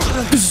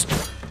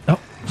 Oh.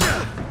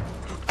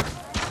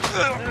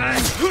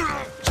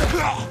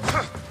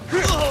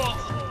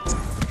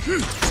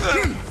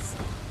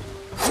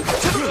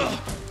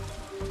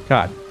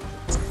 God.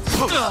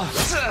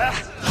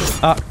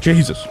 Ah,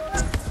 Jesus.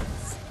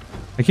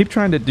 I keep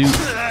trying to do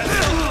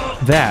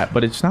that,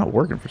 but it's not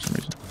working for some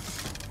reason.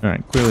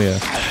 Alright, clearly a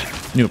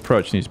new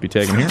approach needs to be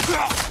taken here.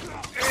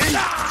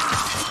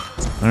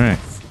 Alright.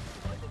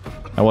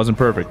 That wasn't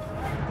perfect.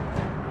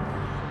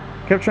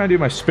 Kept trying to do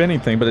my spinning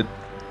thing, but it...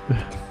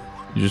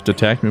 You just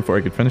attacked me before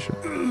I could finish it.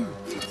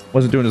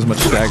 Wasn't doing as much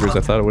stagger as I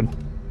thought it would.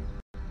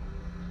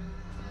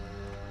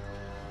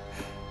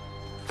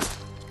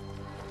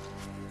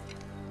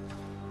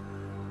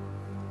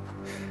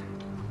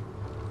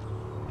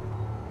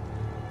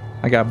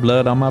 I got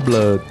blood on my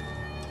blood.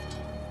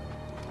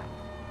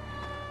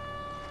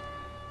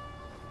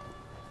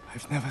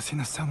 I've never seen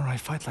a samurai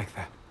fight like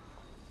that.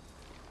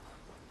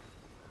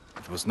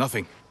 It was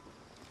nothing.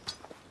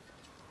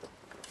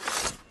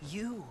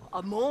 You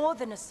are more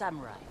than a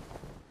samurai.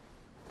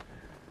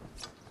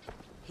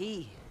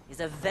 He is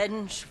a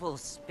vengeful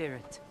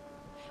spirit,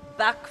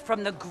 back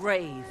from the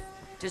grave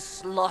to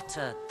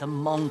slaughter the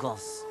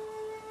Mongols.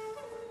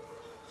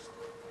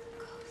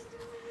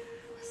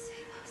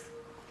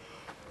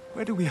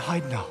 Where do we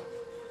hide now?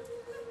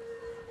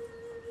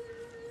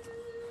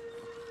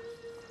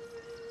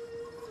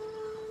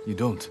 You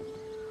don't.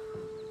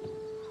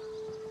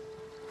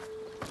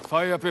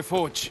 Fire up a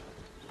forge.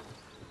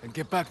 And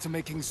get back to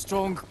making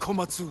strong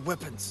Komatsu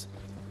weapons.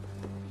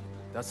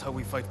 That's how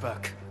we fight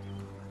back.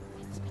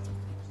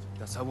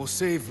 That's how we'll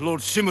save Lord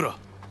Shimura.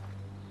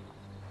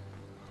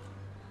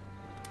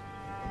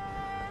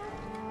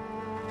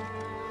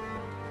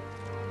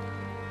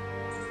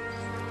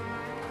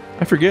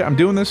 I forget I'm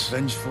doing this,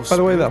 Vengeful by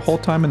the way, that spirit. whole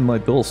time in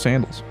like little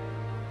sandals.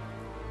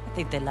 I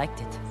think they liked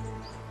it.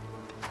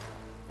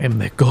 I'm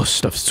the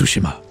ghost of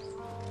Tsushima.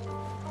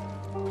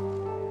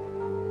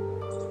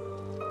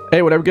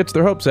 Hey, whatever gets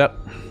their hopes up.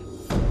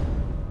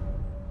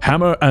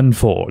 Hammer and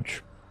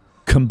forge.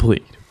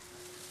 Complete.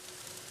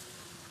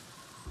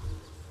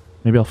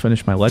 Maybe I'll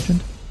finish my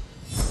legend?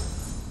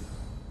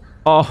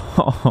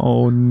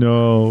 Oh,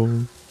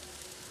 no.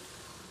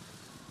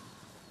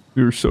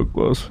 We were so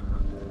close.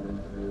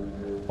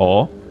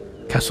 Oh,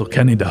 Castle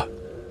Canada.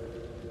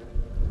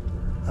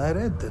 I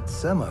read that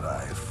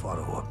samurai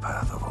follow a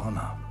path of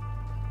honor.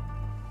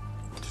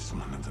 It is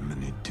one of the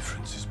many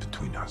differences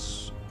between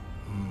us.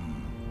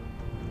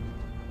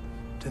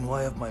 Then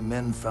why have my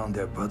men found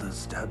their brothers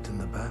stabbed in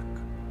the back?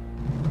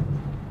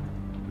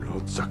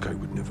 Lord Sakai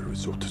would never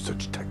resort to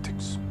such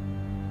tactics.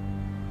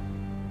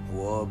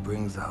 War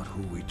brings out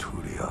who we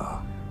truly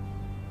are.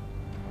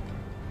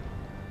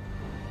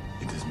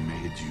 It has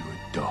made you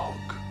a dog,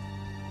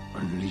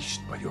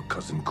 unleashed by your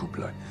cousin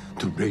Kublai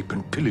to rape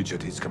and pillage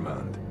at his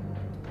command.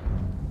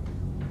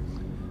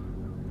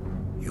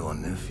 Your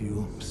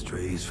nephew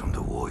strays from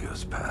the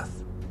warrior's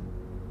path.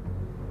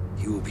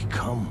 He will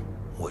become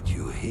what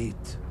you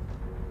hate.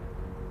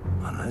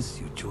 Unless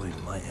you join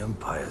my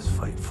empire's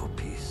fight for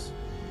peace.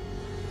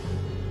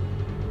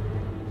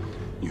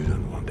 You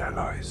don't want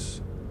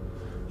allies.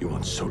 You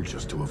want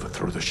soldiers to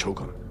overthrow the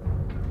Shogun.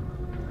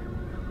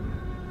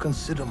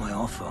 Consider my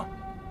offer.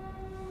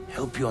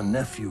 Help your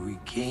nephew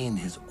regain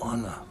his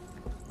honor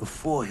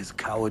before his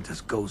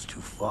cowardice goes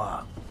too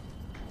far.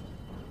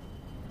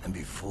 And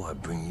before I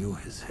bring you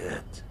his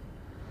head.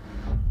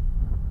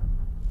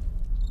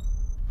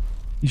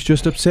 He's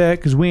just upset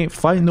because we ain't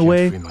fighting the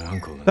way my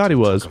uncle thought he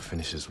was.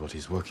 Finishes what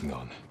he's working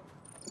on.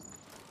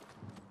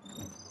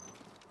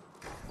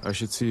 I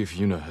should see if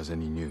Yuna has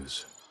any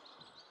news.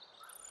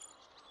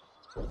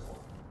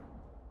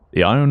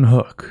 The Iron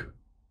Hook.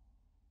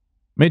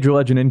 Major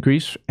legend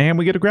increase, and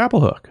we get a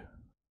grapple hook.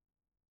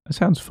 That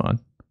sounds fun.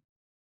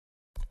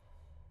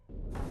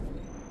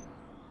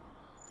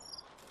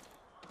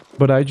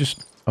 But I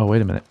just... Oh,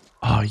 wait a minute.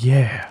 Oh,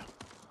 yeah.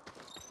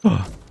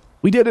 Oh,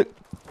 we did it!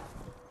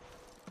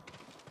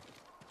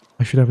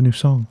 I should have a new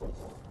song.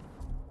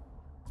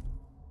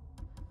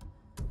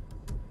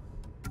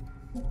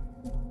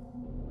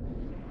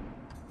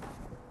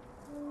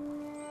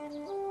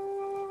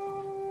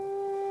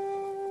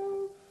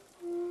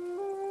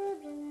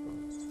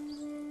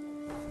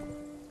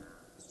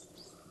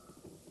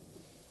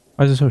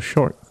 Why is it so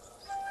short?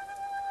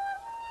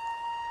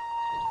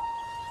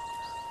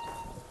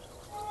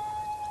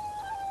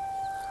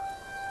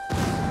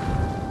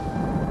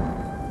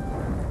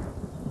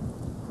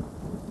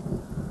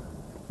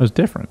 It was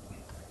different.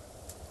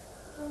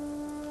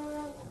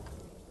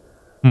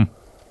 I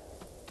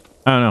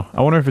don't know.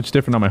 I wonder if it's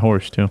different on my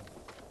horse too.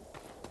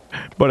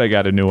 But I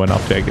got a new one. I'll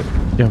take it.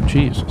 Yo,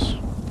 Jesus.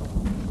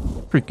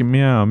 Freaking me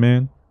out,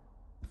 man.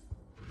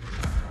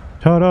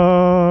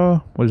 Ta-da!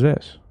 What is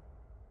this?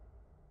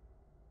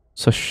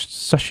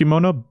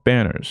 Sashimono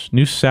banners.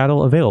 New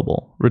saddle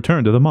available.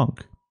 Return to the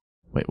monk.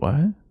 Wait,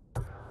 what?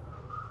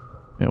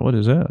 Yeah, what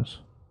is this?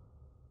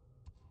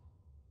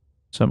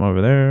 Something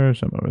over there,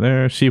 something over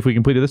there. See if we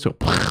completed this. So,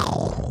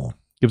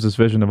 gives us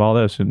vision of all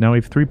this. And now we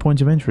have 3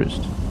 points of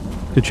interest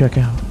to check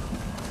out.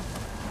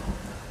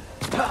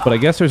 But I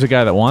guess there's a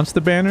guy that wants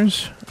the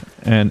banners.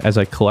 And as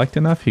I collect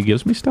enough, he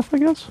gives me stuff, I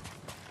guess.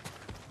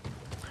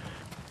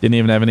 Didn't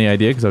even have any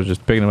idea because I was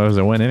just picking them up as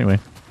I went anyway.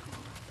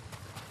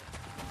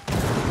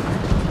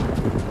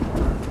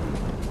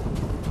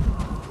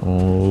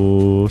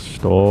 Oh,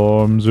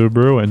 storms are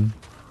brewing.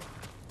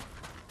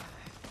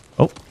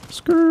 Oh,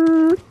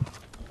 skirt.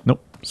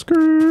 Nope,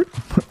 skirt.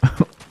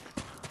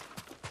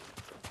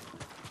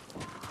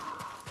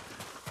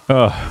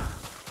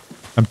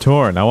 I'm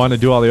torn. I want to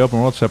do all the open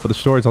world stuff, but the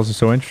story's also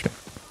so interesting.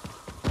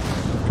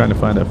 I'm trying to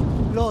find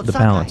the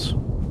balance.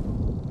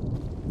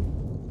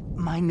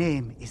 My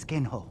name is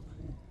Genho.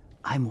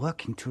 I'm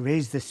working to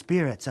raise the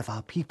spirits of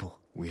our people.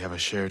 We have a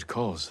shared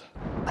cause.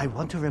 I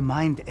want to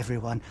remind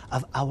everyone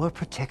of our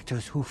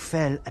protectors who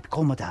fell at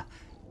Komoda.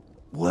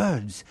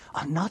 Words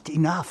are not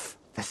enough.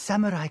 The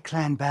samurai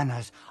clan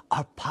banners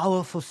are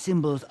powerful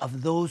symbols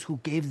of those who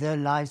gave their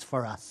lives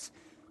for us,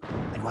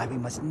 and why we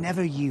must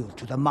never yield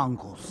to the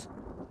Mongols.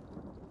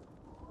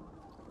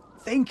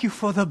 Thank you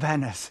for the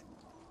banners.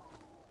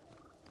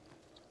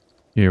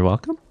 You're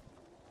welcome.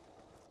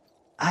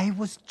 I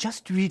was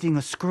just reading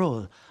a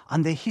scroll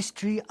on the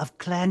history of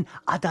Clan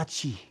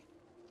Adachi.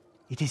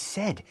 It is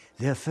said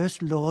their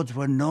first lords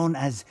were known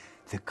as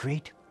the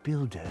Great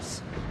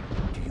Builders.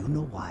 Do you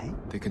know why?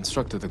 They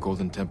constructed the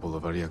Golden Temple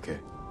of Ariake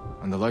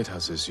and the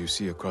lighthouses you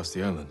see across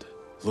the island.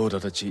 Lord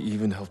Adachi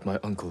even helped my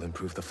uncle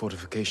improve the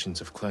fortifications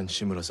of Clan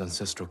Shimura's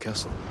ancestral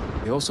castle.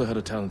 He also had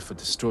a talent for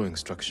destroying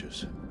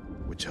structures,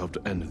 which helped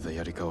end the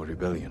Yarikawa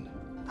rebellion.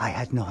 I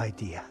had no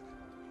idea.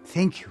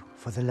 Thank you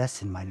for the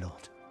lesson, my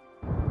lord.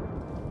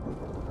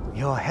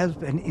 Your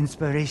help and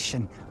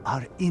inspiration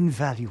are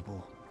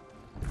invaluable.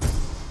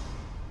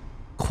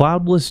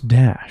 Cloudless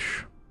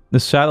Dash. The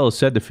saddle is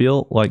said to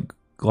feel like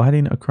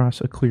gliding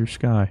across a clear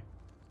sky.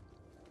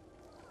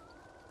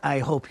 I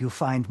hope you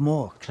find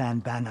more clan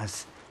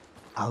banners.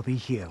 I'll be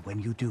here when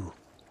you do.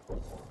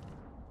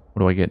 What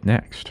do I get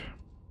next?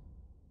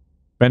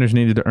 Banners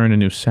needed to earn a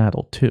new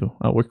saddle, too.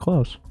 Oh, we're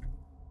close.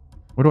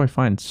 Where do I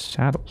find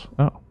saddles?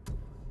 Oh.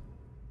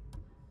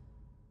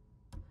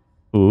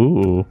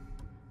 Ooh.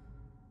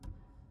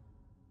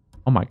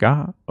 Oh my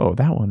god. Oh,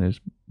 that one is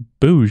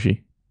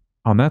bougie.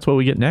 Oh, and that's what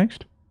we get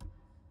next?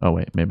 Oh,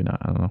 wait. Maybe not.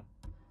 I don't know.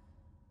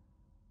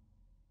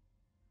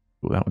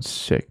 Ooh, that one's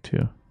sick,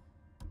 too.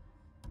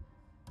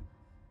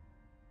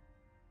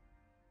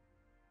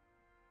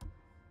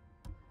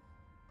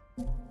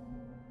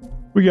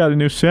 We got a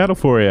new saddle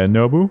for you,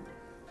 Nobu.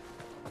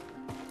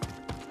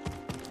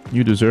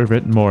 You deserve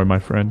it and more, my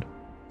friend.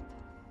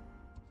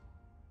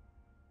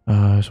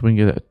 So we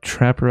can get a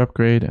trapper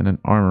upgrade and an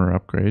armor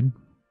upgrade.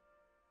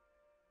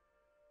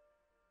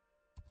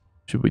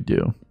 What should we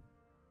do?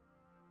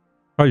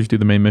 Probably just do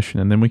the main mission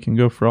and then we can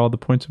go for all the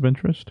points of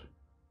interest.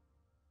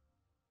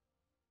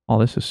 Oh,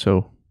 this is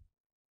so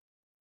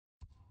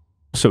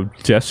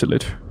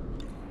desolate.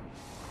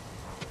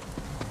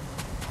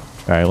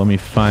 Alright, let me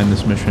find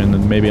this mission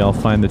and maybe I'll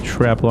find the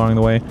trap along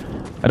the way.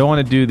 I don't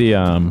want to do the,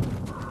 what do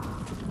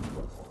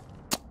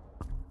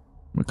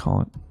we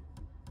call it?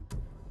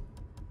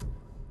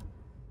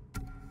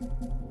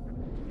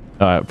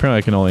 Apparently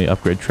I can only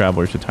upgrade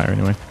Traveler's Attire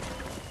anyway.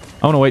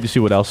 I want to wait to see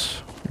what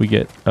else we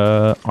get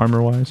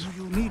armor-wise.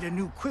 Do you need a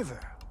new quiver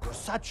or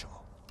satchel?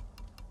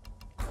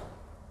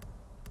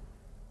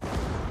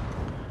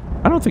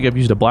 I don't think I've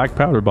used a black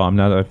powder bomb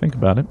now that I think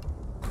about it.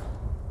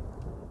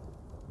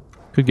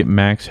 Could get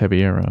max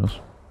heavy arrows.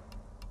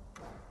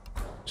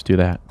 Let's do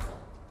that.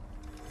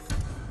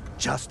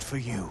 Just for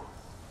you.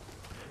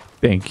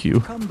 Thank you.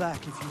 Come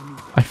back if you need.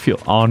 I feel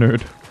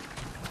honored.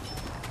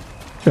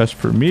 Just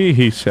for me,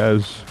 he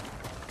says.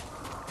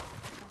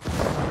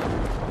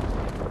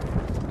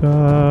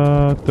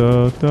 Da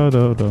da da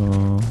da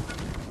da.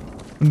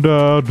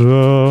 Da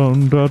da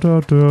da da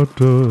da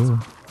da.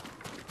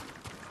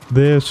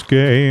 This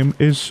game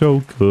is so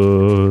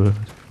good.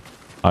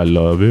 I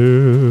love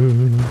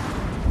it.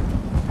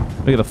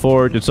 Look at the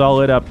forge. It's all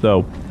lit up,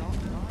 though.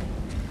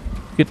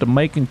 Get to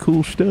making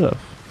cool stuff.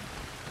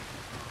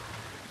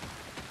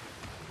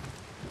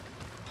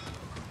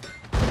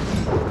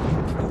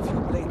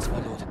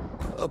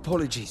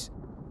 Apologies.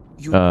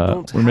 You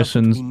we're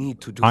missing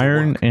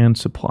iron and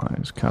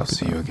supplies. Copy. I'll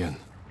see you again.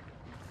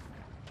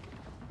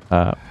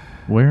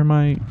 Where am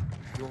I?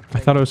 I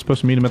thought I was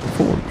supposed to meet him at the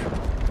forge.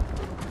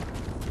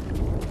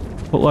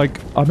 But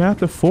like, I'm at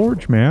the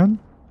forge, man.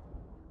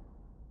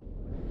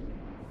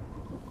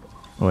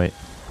 Oh, wait,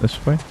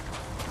 this way?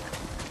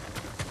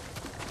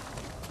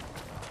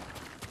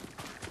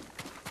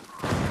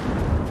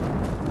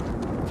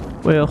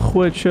 Well,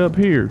 what's up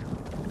here?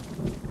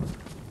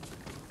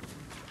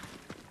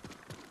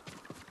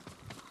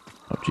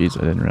 Oh, jeez,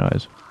 I didn't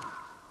realize.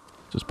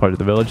 This is part of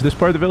the village. This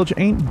part of the village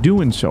ain't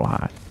doing so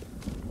hot.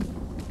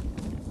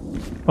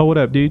 Oh, what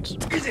up, dudes?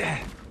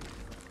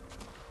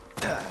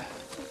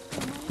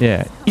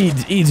 Yeah,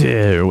 eat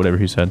it, or whatever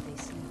he said.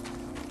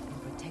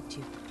 Protect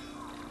you.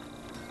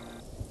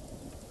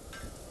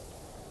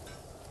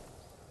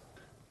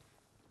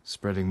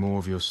 Spreading more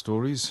of your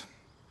stories?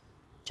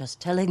 Just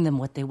telling them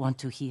what they want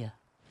to hear.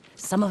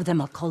 Some of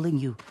them are calling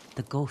you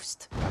the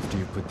ghost. After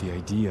you put the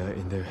idea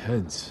in their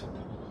heads.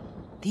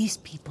 These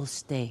people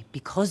stay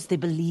because they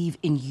believe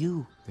in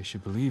you. They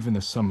should believe in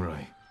the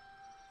samurai.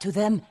 To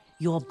them,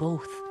 you're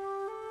both.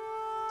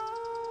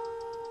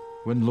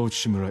 When Lord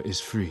Shimura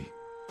is free,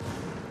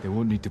 they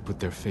won't need to put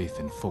their faith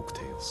in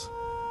folktales.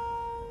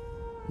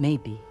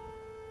 Maybe.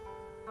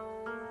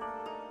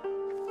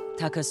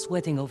 Taka's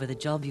sweating over the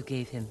job you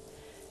gave him.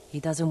 He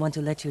doesn't want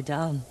to let you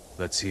down.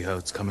 Let's see how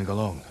it's coming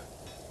along.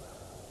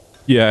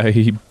 Yeah,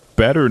 he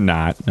better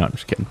not. No, I'm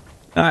just kidding.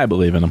 I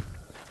believe in him.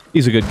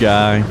 He's a good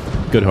guy.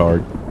 Good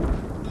heart.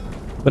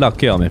 But I'll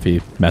kill him if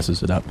he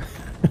messes it up.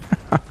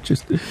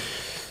 just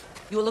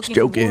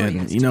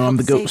joking. You know, I'm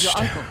the ghost.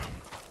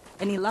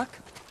 Any luck?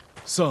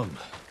 Some.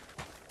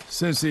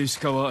 Sensei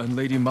Ishikawa and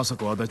Lady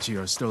Masako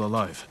Adachi are still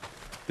alive.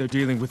 They're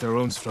dealing with their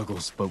own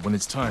struggles, but when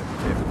it's time,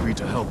 they've agreed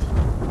to help.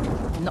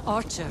 An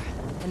archer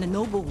and a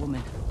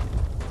noblewoman.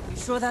 You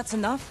sure that's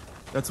enough?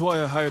 That's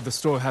why I hired the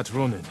straw hat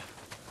Ronin.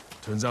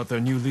 Turns out their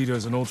new leader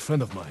is an old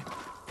friend of mine.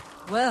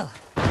 Well,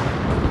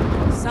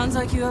 sounds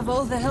like you have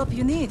all the help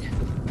you need.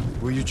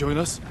 Will you join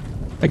us?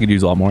 I could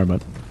use a lot more,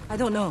 but... I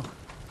don't know.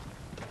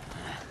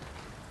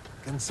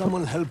 Can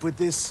someone help with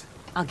this?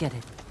 I'll get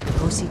it.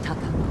 Go see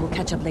Taka. We'll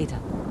catch up later.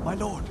 My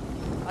lord,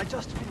 I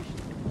just finished.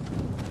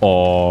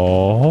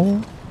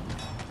 Oh,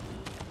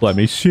 let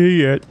me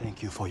see it.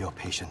 Thank you for your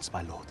patience,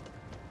 my lord.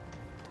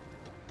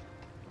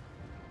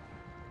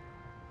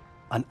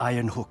 An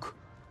iron hook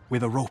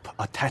with a rope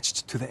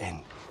attached to the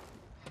end.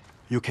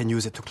 You can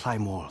use it to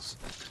climb walls,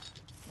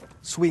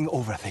 swing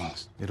over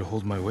things. It'll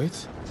hold my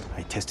weight?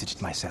 I tested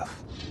it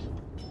myself.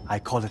 I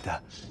call it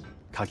a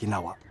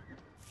Kaginawa.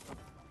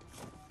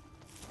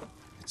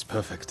 It's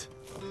perfect.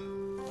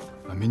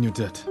 I'm in your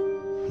debt.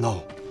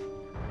 No,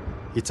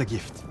 it's a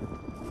gift.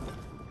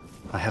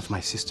 I have my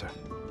sister,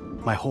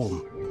 my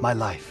home, my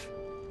life.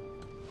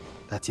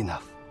 That's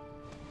enough.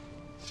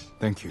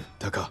 Thank you,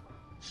 Taka.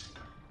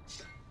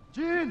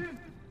 Jin!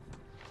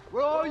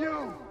 Where are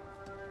you?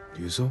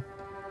 Ryuzo?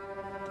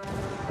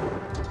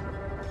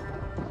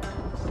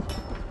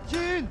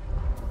 Jin!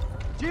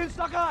 Jin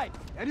Sakai!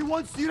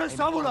 Anyone see the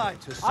samurai?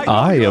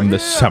 I am the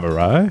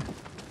samurai.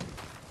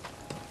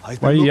 Why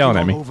are you yelling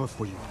at me?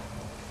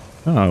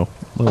 Oh,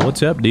 well,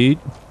 what's up, dude?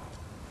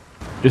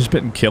 Just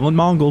been killing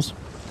Mongols.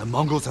 The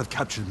Mongols have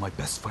captured my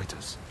best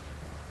fighters.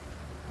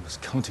 I was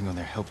counting on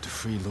their help to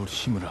free Lord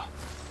Shimura.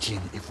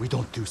 Jin, if we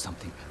don't do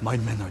something, my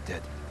men are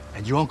dead,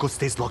 and your uncle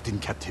stays locked in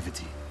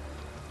captivity.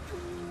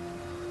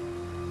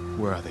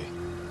 Where are they?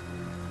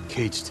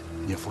 Caged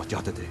near Fort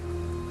Yatate.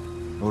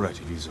 All right,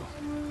 Ryuzo.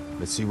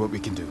 Let's see what we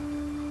can do.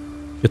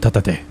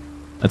 Yatate.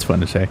 That's fun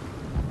to say.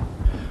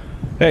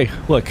 Hey,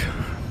 look.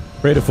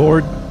 Raid a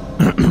fort.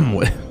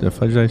 What the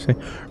fuck did I say?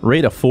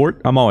 Raid a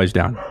fort? I'm always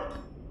down.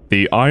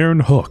 The Iron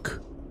Hook.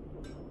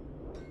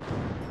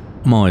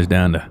 I'm always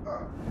down to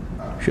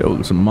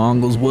show some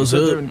Mongols what's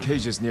up. They're in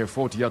cages near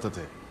Fort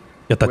Yatate.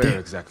 Yatate. Where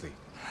exactly?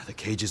 The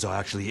cages are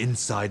actually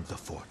inside the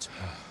fort.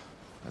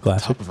 At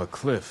Classic. the top of a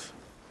cliff.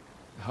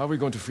 How are we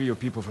going to free your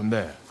people from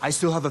there? I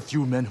still have a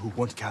few men who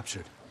weren't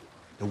captured.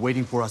 They're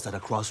waiting for us at a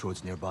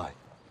crossroads nearby.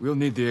 We'll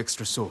need the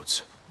extra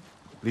swords.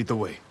 Lead the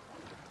way.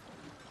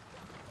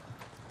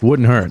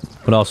 Wouldn't hurt,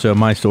 but also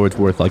my sword's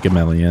worth like $1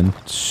 million.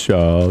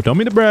 So, don't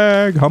mean to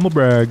brag, humble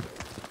brag.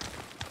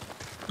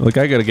 Look,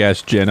 I gotta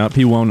gas Jen up.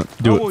 He won't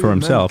do it for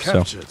himself,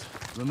 so.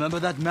 Remember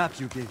that map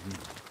you gave me?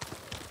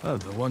 Oh,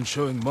 the one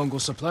showing Mongol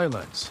supply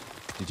lines.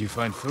 Did you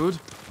find food?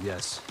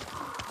 Yes.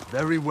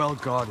 Very well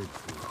guarded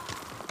food.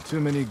 Too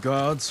many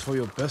guards for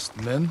your best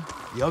men?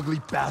 The ugly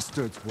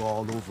bastards were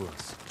all over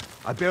us.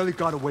 I barely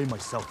got away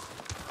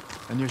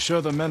myself. And you're sure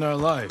the men are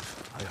alive?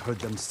 I heard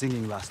them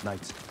singing last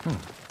night.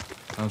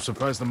 I'm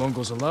surprised the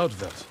Mongols allowed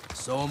that.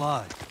 So am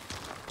I.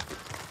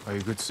 Are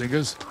you good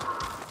singers?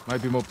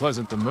 Might be more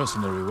pleasant than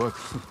mercenary work.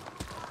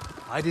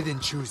 I didn't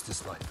choose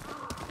this life.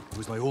 It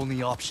was my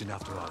only option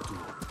after our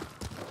duel.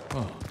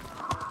 Oh,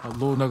 at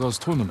Lord Nagal's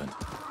tournament.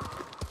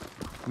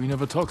 We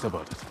never talked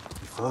about it.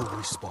 Before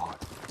we sparred,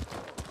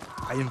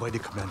 I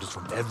invited commanders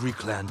from every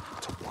clan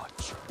to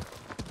watch.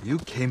 You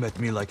came at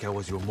me like I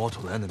was your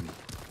mortal enemy.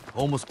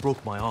 Almost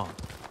broke my arm.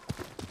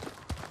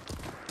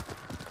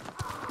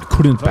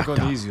 Couldn't If I back got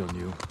down. easy on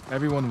you,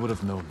 everyone would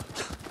have known.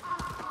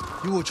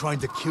 You were trying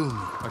to kill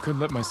me. I couldn't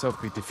let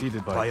myself be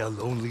defeated By a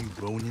lonely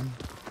Ronin?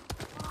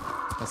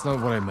 That's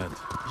not what I meant.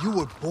 You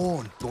were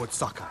born, Lord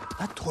Sakai.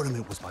 That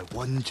tournament was my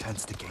one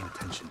chance to gain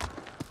attention.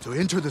 To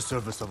enter the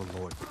service of a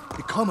lord.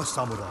 Become a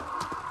samurai.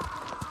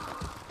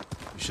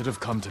 You should have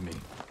come to me.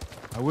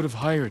 I would have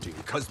hired you.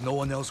 Because no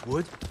one else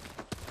would?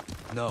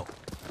 No.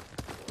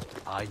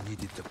 I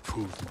needed to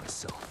prove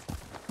myself.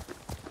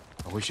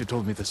 I wish you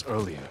told me this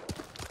earlier.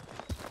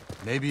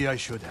 Maybe I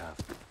should have.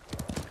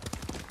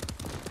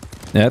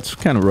 That's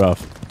kind of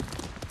rough.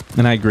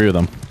 And I agree with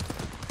him.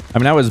 I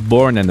mean, I was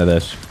born into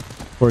this.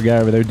 Poor guy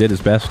over there did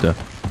his best to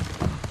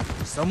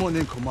Someone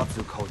in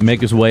Komatsu culture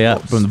make his way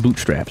up from the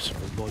bootstraps.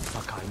 Was Lord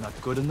Sakai not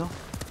good enough?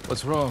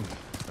 What's wrong?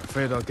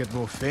 Afraid I'll get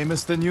more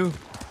famous than you?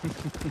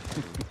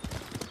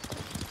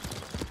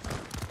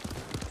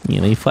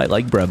 Yeah, they fight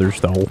like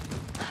brothers, though.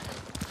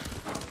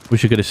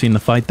 Wish you could have seen the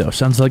fight, though.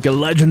 Sounds like a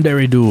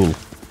legendary duel.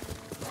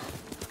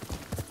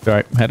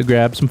 Alright, had to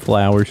grab some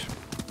flowers.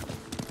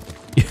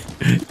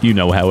 You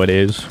know how it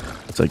is.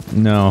 It's like,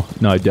 no,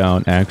 I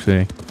don't,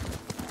 actually.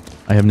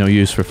 I have no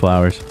use for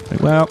flowers.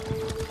 Like, well,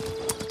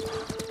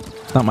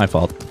 it's not my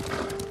fault.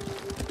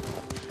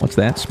 What's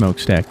that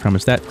smokestack from?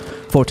 Is that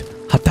Fort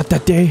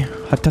Hatatate?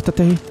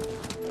 Hatatate?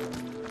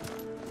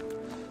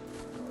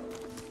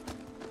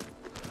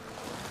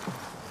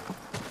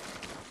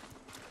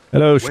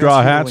 Hello,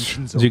 straw hats.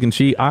 As you can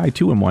see, I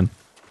too am one.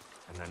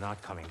 And they're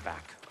not coming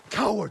back.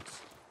 Cowards!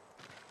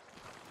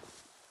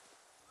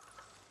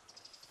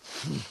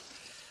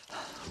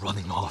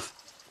 Running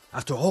off.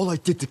 After all I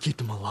did to keep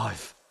them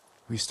alive.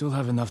 We still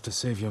have enough to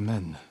save your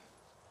men.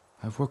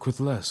 I've worked with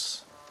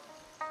less.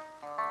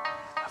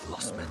 I've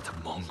lost men to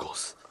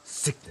Mongols.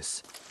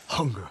 Sickness.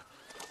 Hunger.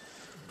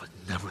 But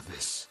never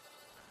this.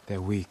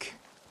 They're weak.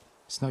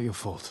 It's not your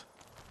fault.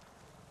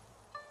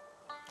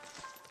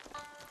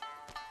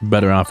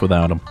 Better off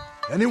without him.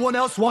 Anyone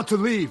else want to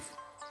leave?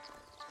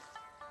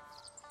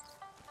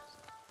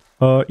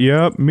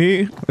 Yeah,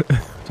 me.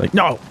 It's like,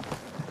 no!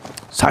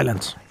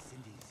 Silence!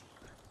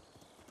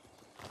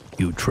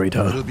 You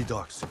traitor. It'll be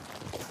dark soon.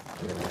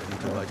 Ready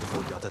to ride to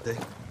Fort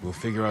Yatate? We'll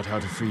figure out how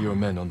to free your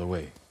men on the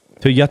way.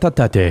 To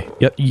Yatatate.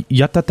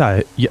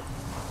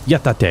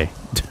 Yatate.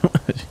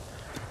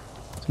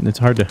 It's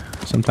hard to...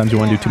 Sometimes you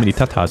want to do too many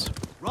tatas.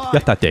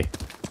 Yatate.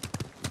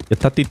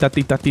 Yatati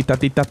tati tati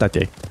tati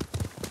tatate.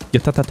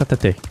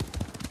 Yatatatate.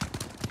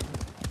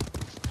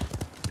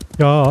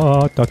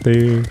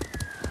 Yatate.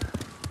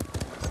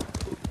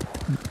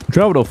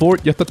 Travel to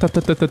Fort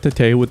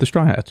Yatatatate with the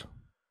straw hats.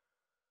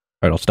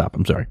 Alright, I'll stop.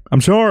 I'm sorry. I'm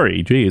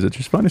sorry. Jeez, it's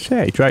just fun to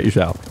say. Try it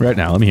yourself. Right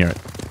now, let me hear it.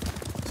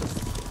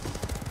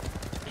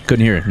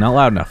 Couldn't hear it. Not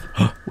loud enough.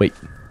 Wait.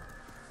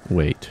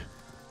 Wait.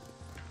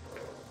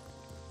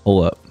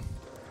 Hold up.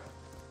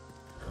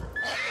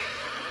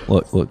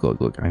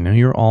 Look. I know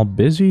you're all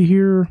busy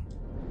here.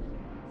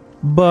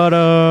 But,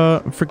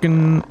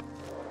 freaking...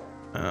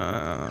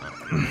 the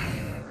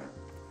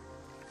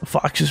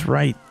fox is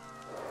right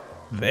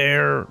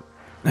there.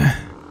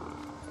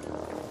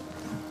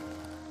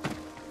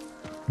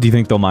 Do you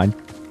think they'll mind?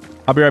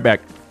 I'll be right back.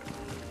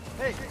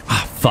 Hey.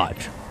 Ah,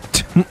 fudge.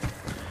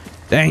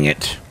 Dang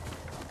it.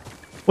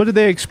 What did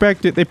they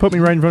expect? They put me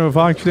right in front of a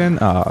fox then?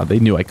 They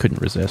knew I couldn't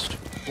resist.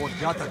 Fort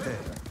Yatate.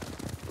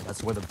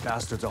 That's where the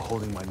bastards are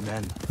holding my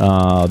men.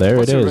 There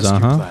What's it your is, rescue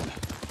plan?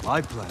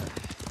 My plan?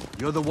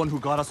 You're the one who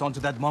got us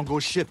onto that Mongol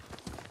ship.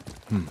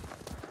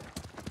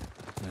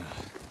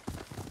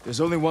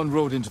 There's only one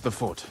road into the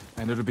fort,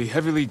 and it'll be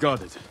heavily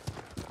guarded.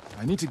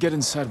 I need to get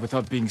inside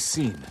without being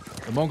seen.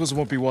 The Mongols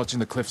won't be watching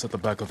the cliffs at the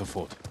back of the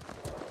fort.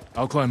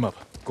 I'll climb up,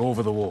 go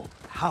over the wall.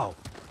 How?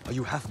 Are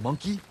you half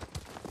monkey?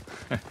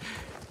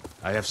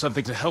 I have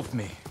something to help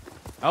me.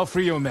 I'll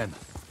free your men.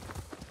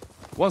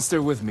 Once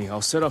they're with me,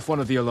 I'll set off one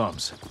of the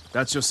alarms.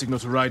 That's your signal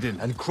to ride in.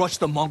 And crush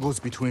the Mongols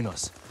between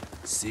us.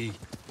 See?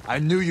 I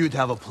knew you'd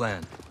have a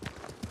plan.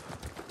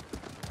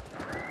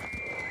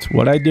 It's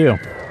what I do.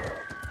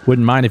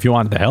 Wouldn't mind if you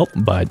wanted to help,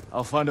 but...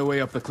 I'll find a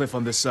way up the cliff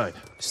on this side.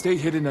 Stay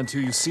hidden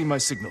until you see my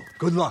signal.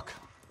 Good luck.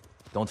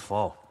 Don't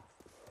fall.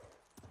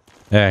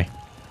 Hey.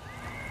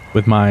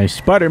 With my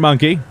spider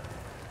monkey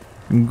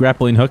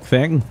grappling hook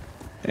thing,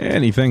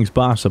 anything's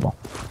possible.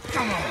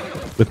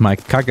 With my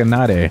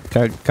kaganade,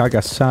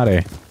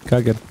 kagasare,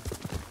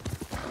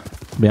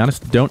 to be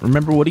honest, don't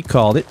remember what he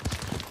called it,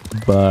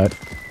 but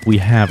we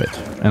have it,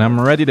 and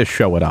I'm ready to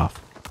show it off.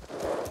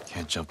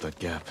 Can't jump that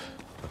gap.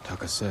 But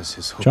Taka says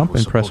his hook Jump will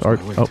and press support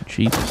R. my weight. Oh,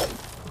 Jesus.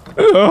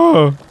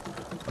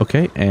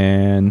 Okay,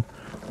 and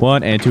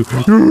 1 and 2.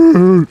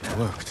 It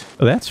worked.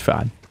 Oh, that's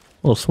fun.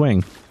 A little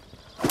swing.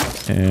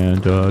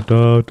 And da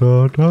da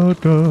da da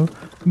da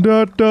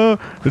da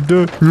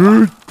da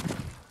da.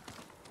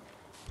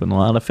 Putting a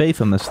lot of faith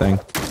in this thing.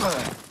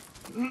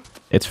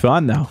 It's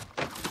fun though.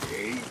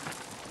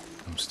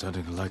 I'm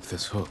starting to like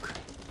this hook.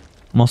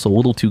 I'm also a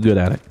little too good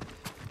at it.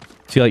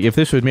 See, like if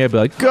this was me, I'd be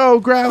like, go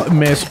grab it,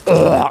 miss,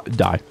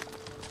 die.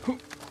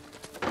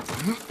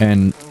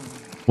 And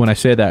when I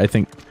say that, I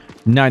think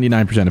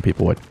 99% of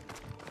people would.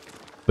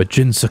 But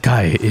Jin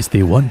Sakai is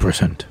the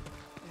 1%.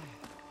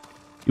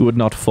 You would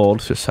not fall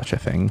to such a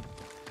thing.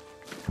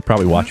 You're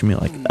probably watching me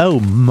like, oh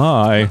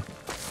my,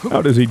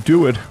 how does he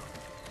do it?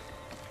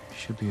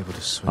 Should be able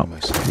to swing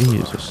myself.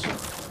 Jesus.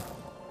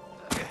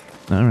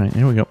 Alright,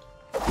 here we go.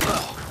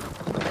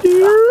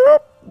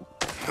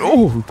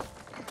 Oh!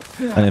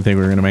 I didn't think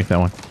we were going to make that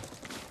one.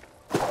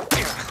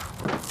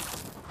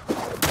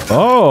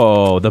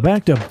 Oh, the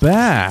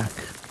back-to-back.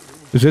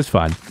 This is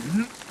fun.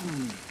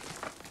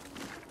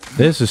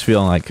 This is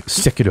feeling like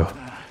Sekiro.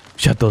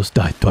 Shadows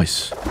die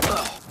twice.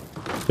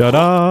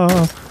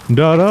 Da-da!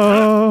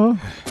 Da-da!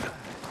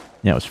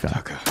 Yeah, it was fun.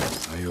 Taka,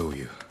 I owe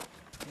you.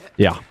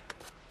 Yeah.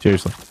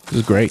 Seriously. This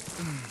is great.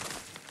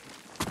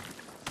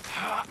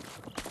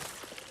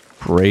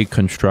 Great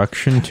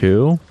construction,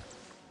 too.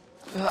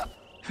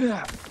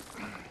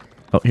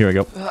 Oh, here we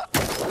go.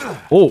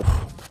 Oh!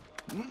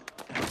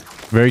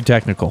 Very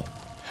technical.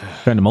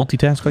 Trying to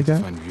multitask like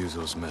that? Find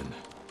Ryuzo's men.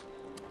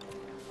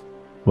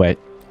 Wait.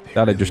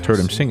 Thought I just heard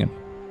him singing.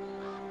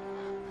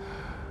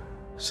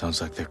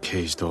 Sounds like they're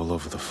caged all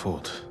over the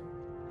fort.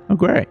 Oh,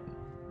 great.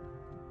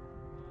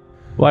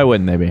 Why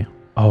wouldn't they be?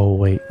 Oh,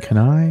 wait. Can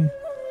I?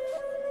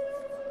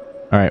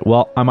 Alright,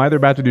 well, I'm either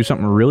about to do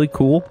something really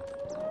cool,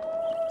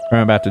 or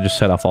I'm about to just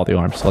set off all the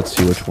alarms. Let's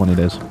see which one it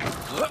is.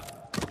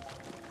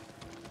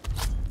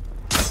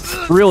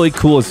 Really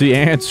cool is the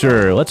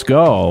answer. Let's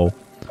go.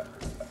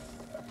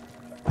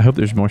 I hope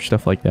there's more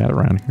stuff like that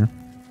around here.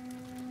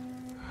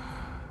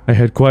 I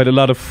had quite a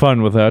lot of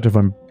fun with that, if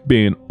I'm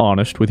being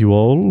honest with you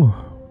all.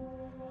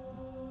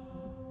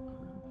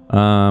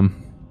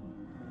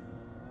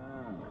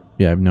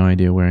 Yeah, I have no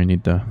idea where I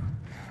need to...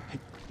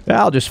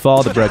 I'll just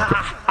follow the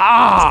breadcrumb.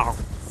 Ah!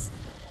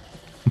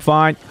 I'm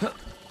fine.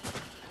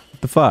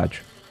 The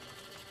fudge.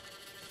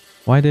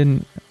 Why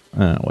didn't...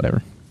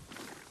 whatever.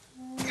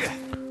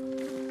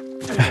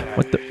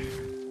 What the...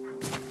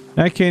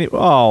 I can't...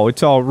 Oh,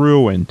 it's all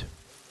ruined.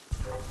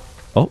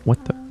 Oh,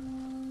 what the...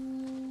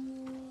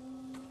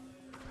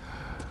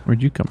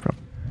 Where'd you come from?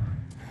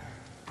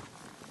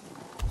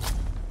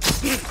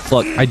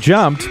 Look, I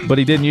jumped, but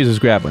he didn't use his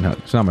grappling hook.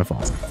 It's not my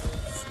fault.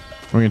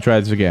 We're gonna try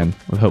this again,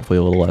 with hopefully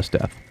a little less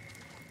death.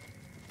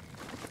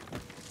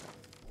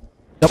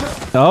 Yep.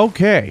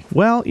 Okay.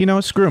 Well, you know,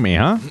 screw me,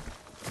 huh?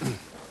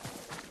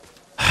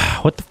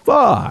 What the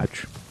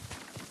fudge?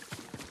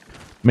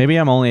 Maybe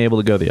I'm only able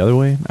to go the other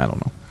way? I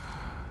don't know.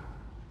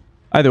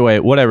 Either way,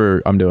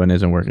 whatever I'm doing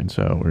isn't working,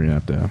 so we're gonna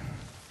have to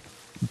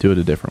do it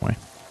a different way.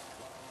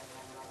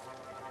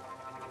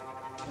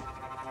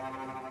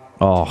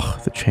 Oh,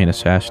 the chain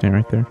assassin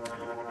right there.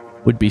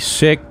 Would be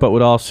sick, but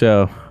would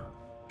also...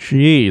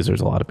 Jeez,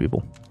 there's a lot of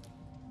people.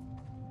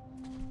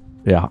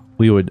 Yeah,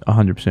 we would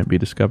 100% be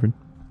discovered.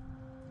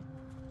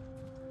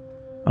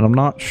 And I'm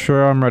not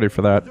sure I'm ready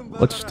for that.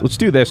 Let's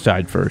do this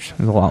side first.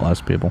 There's a lot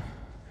less people.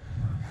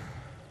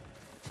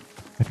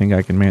 I think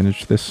I can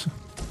manage this.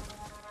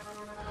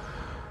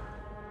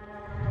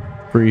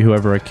 Free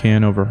whoever I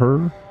can over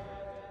her.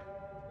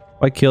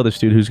 If I kill this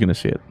dude, who's gonna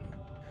see it?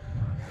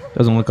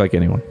 Doesn't look like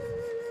anyone.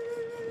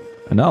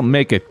 And I'll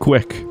make it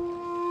quick.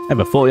 I have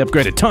a fully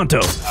upgraded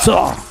Tonto.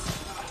 So,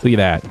 look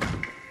at that.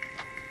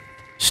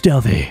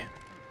 Stealthy.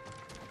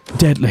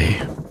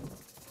 Deadly.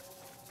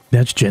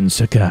 That's Jin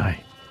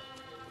Sakai.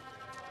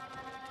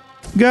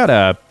 Got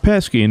a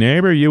pesky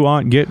neighbor you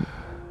want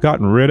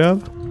gotten rid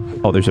of?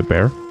 Oh, there's a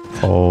bear.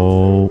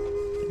 Oh,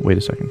 wait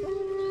a second.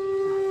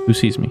 Who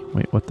sees me?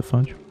 Wait, what the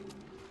fudge?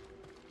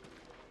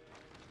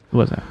 Who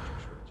was that?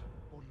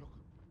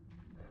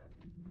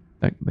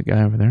 The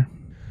guy over there?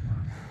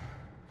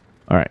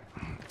 Alright,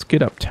 let's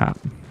get up top.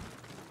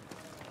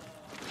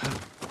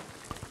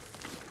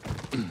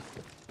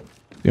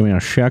 Give me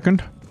a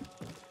second.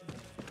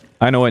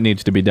 I know what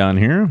needs to be done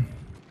here.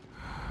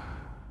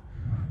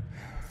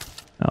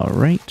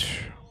 Alright.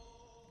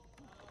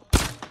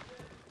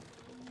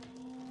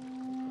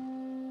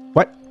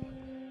 What?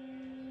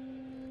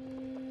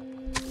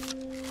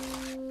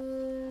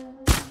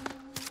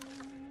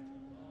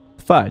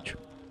 Fudge.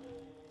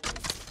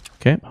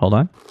 Okay, hold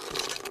on.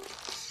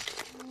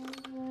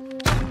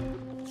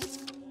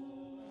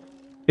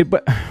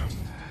 But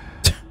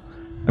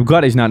I'm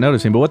glad he's not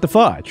noticing, but what the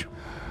fudge?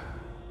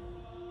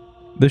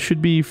 This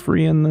should be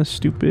free in the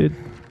stupid...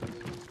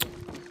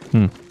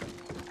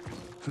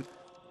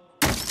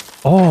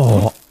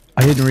 Oh,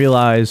 I didn't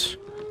realize...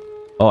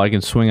 Oh, I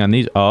can swing on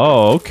these.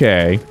 Oh,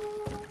 okay.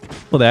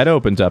 Well, that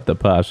opens up the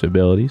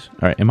possibilities.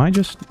 All right, am I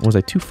just... Was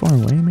I too far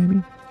away,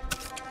 maybe?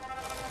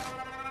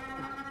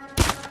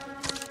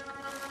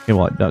 Okay,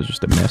 well, that was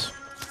just a miss.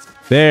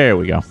 There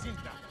we go.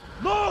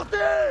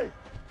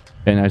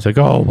 And I was like,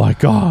 oh my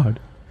god.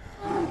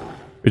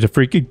 There's a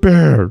freaking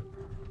bear.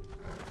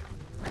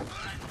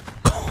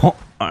 Oh,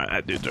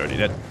 that dude's already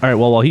dead. Alright,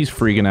 well, while he's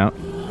freaking out,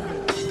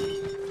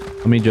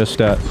 let me just,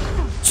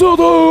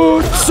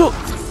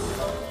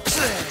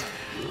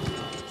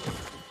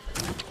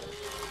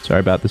 Sorry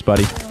about this,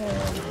 buddy.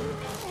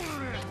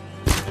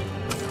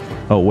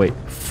 Oh, wait.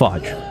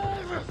 Fudge.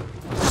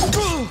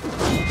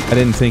 I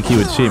didn't think he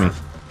would see me.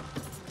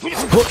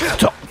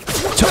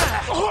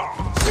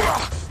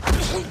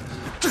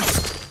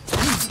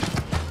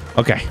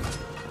 Okay.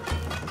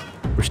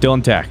 We're still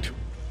intact.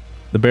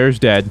 The bear's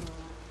dead.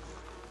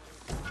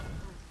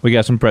 We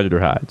got some predator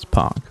hides.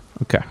 Pong.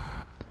 Okay.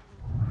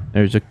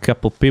 There's a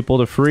couple people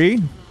to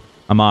free.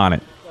 I'm on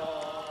it.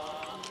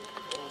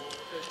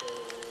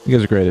 You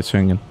guys are great at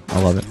singing.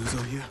 I love it.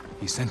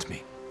 He sent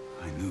me.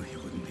 I knew he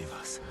wouldn't leave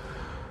us.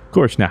 Of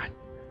course not.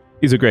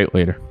 He's a great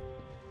leader.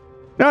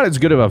 Not as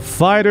good of a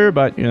fighter,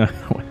 but, you know,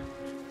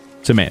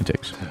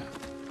 semantics.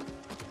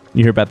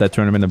 You hear about that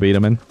tournament I beat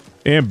him in?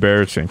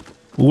 Embarrassing.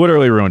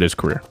 Literally ruined his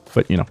career.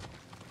 But, you know.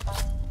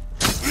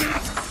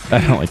 I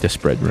don't like to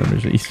spread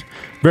rumors. He's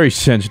very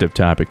sensitive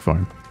topic for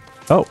him.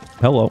 Oh,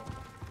 hello.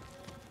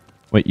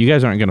 Wait, you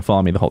guys aren't going to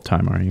follow me the whole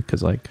time, are you?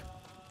 Because, like...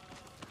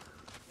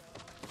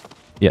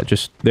 Yeah,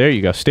 just... There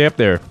you go. Stay up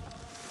there.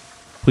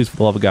 Please, for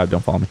the love of God,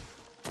 don't follow me.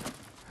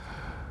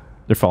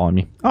 They're following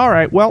me.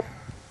 Alright, well...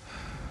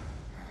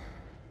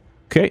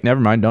 Okay, never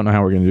mind. Don't know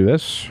how we're going to do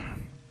this.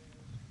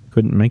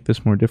 Couldn't make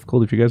this more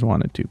difficult if you guys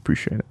wanted to.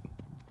 Appreciate it.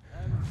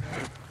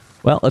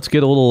 Well, let's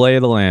get a little lay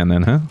of the land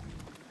then, huh?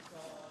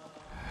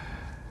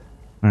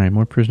 Alright,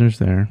 more prisoners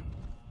there.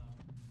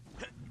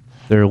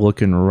 They're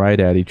looking right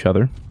at each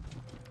other.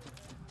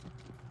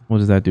 What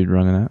is that dude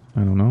running at? I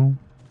don't know.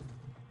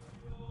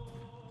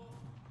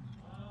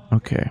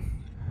 Okay.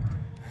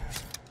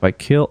 If I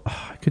kill...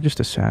 Oh, I could just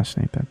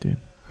assassinate that dude.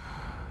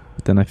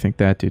 But then I think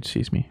that dude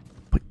sees me.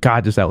 But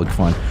God, does that look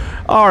fun.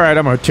 Alright,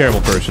 I'm a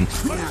terrible person.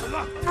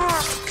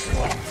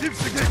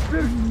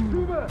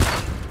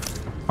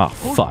 Oh,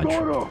 fudge.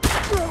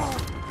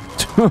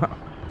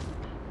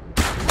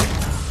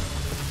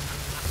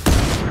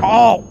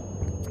 Oh,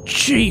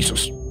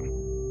 Jesus.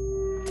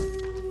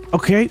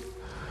 Okay.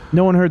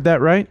 No one heard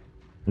that, right?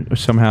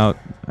 Somehow,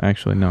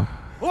 actually, no.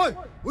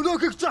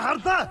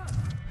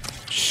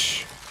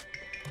 Shh.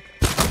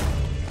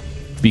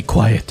 Be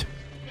quiet.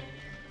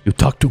 You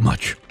talk too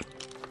much.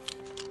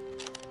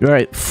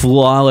 Alright,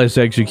 flawless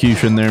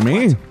execution there,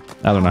 me.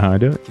 I don't know how I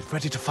do it. Get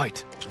ready to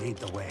fight. Lead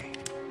the way.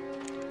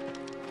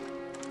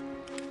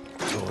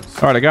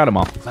 Alright, I got them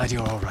all. Glad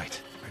you're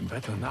alright. I'm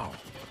better now.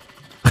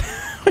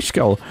 Let's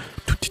go.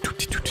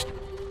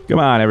 Come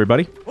on,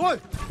 everybody.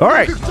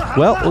 Alright.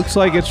 Well, looks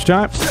like it's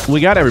time. We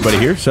got everybody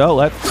here, so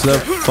let's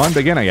fun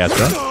begin, I guess,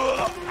 right?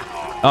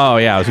 Oh,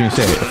 yeah, I was gonna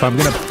say, if I'm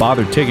gonna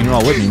bother taking you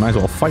all with me, might as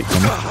well fight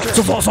them.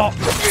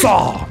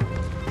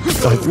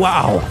 Like,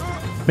 wow.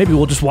 Maybe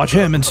we'll just watch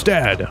him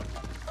instead.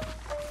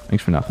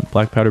 Thanks for nothing.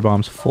 Black powder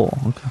bomb's full.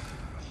 Okay.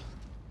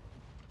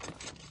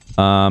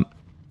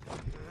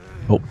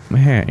 Oh,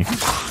 hey.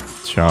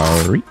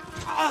 Sorry.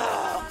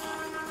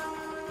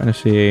 Trying to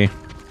see.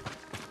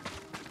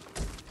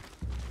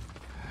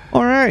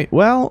 Alright,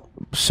 well,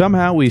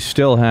 somehow we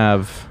still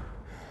have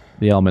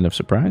the element of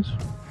surprise.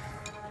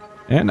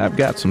 And I've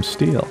got some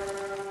steel.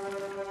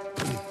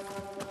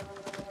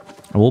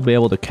 I will be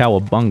able to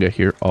cowabunga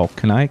here. Oh,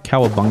 can I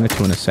cowabunga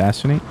to an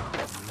assassinate?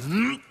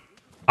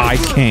 I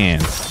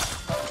can.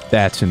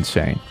 That's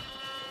insane.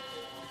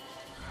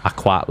 I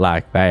quite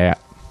like that.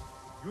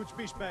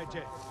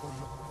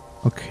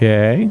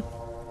 Okay.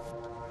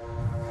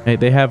 Hey,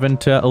 they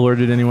haven't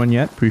alerted anyone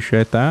yet.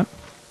 Appreciate that.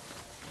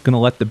 Gonna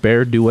let the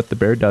bear do what the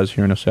bear does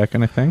here in a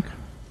second, I think.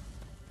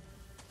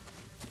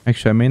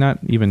 Actually, I may not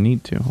even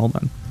need to. Hold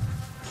on.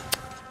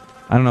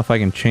 I don't know if I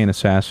can chain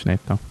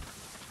assassinate, though.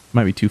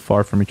 Might be too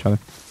far from each other.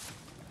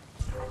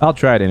 I'll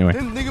try it anyway.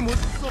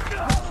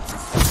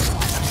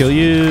 Kill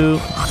you.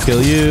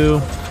 Kill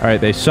you. Alright,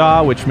 they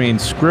saw, which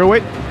means screw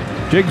it.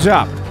 Jig's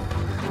up.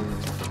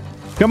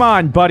 Come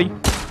on, buddy.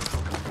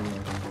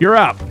 You're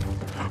up.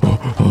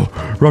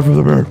 Run from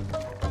the bear.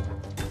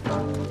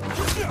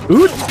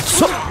 Ooh,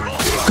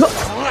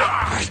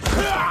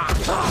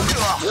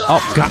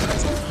 oh, God.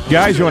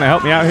 Guys, you want to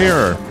help me out here?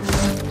 Or?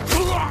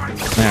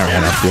 There, I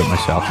have to do it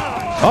myself.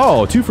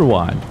 Oh, 2 for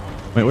 1.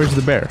 Wait, where's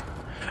the bear?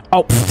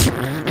 Oh.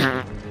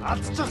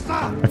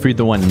 I freed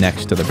the one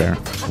next to the bear.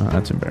 Oh,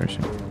 that's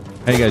embarrassing.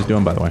 How you guys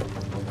doing, by the way?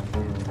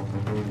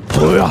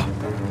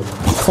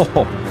 Oh,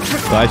 well,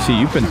 I see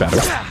you've been better.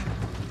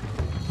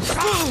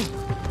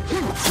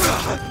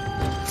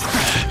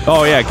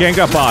 Oh yeah, gang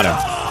up on him.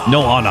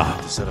 No honor.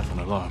 Set up an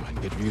alarm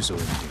and get Ryuzo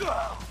in.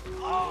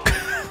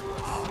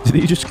 Did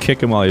he just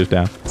kick him while he was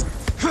down?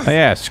 Oh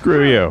yeah,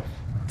 screw you.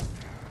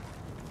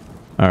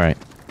 Alright.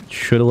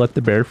 Should have let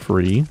the bear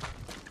free.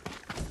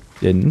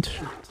 Didn't.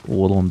 A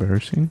little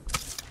embarrassing.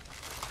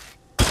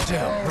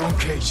 Damn, wrong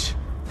cage.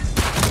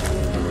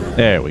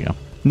 There we go.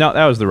 No,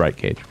 that was the right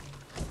cage.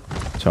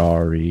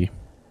 Sorry.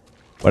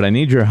 But I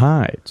need your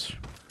hides.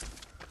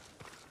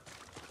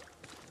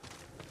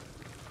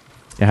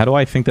 Yeah, how do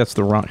I think that's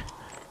the wrong...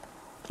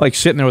 Like,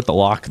 sitting there with the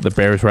lock, the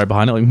bear's right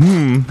behind it,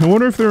 like, I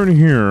wonder if they're in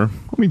here.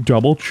 Let me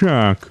double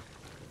check.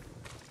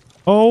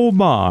 Oh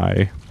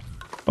my.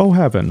 Oh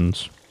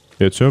heavens.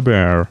 It's a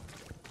bear.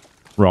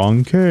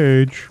 Wrong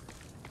cage.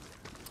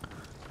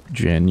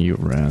 Jen, you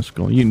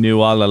rascal. You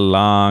knew all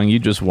along. You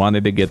just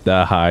wanted to get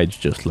the hides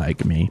just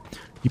like me.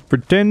 You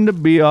pretend to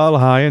be all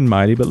high and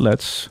mighty, but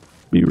let's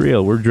be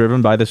real. We're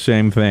driven by the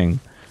same thing.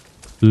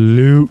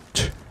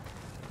 Loot.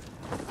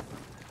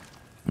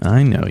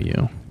 I know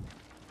you.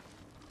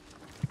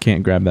 I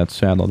can't grab that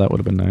saddle. That would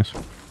have been nice.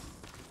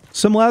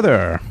 Some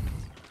leather.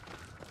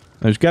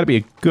 There's got to be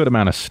a good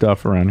amount of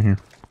stuff around here.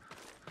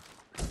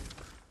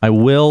 I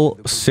will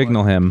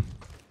signal him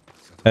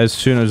as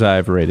soon as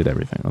I've raided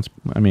everything.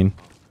 I mean,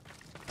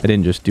 I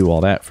didn't just do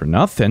all that for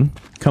nothing.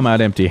 Come out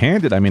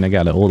empty-handed. I mean, I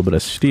got a little bit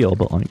of steel,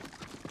 but like,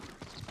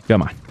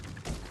 come on.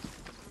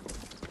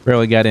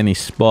 Barely got any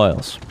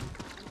spoils.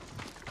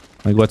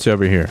 Like, what's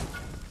over here?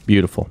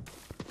 Beautiful.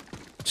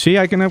 See,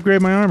 I can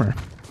upgrade my armor.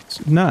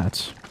 It's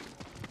nuts.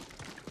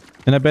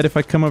 And I bet if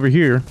I come over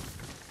here...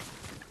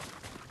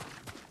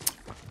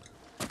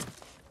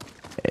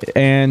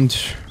 And...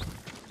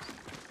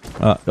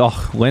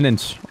 oh,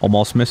 linens.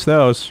 Almost missed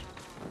those.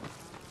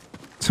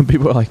 Some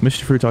people are like,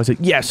 Mr. Fruit Talk's like,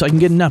 yes, I can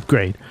get an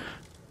upgrade.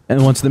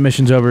 And once the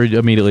mission's over, it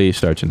immediately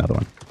starts another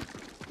one.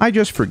 I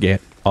just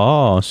forget.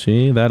 Oh,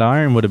 see? That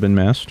iron would have been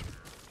missed.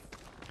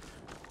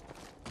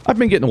 I've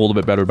been getting a little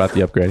bit better about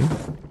the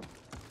upgrading.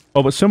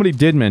 Oh, but somebody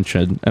did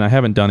mention, and I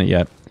haven't done it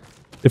yet,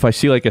 if I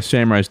see like a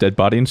samurai's dead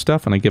body and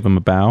stuff, and I give him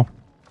a bow,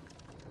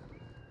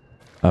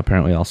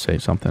 apparently I'll say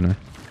something or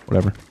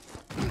whatever.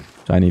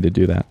 So I need to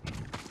do that.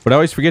 But I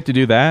always forget to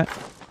do that,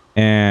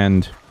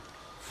 and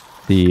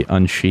the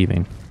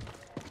unsheathing.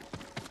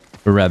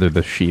 Or rather,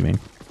 the sheathing.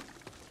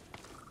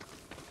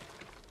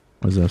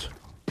 What is this?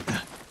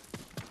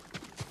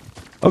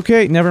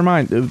 Okay, never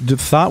mind.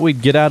 Thought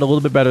we'd get out a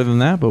little bit better than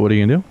that, but what are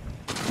you gonna do?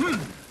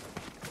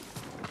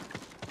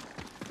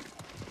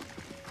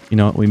 You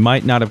know, we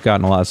might not have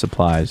gotten a lot of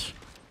supplies,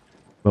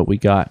 but we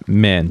got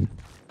men.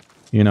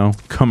 You know,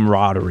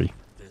 camaraderie.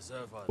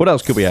 What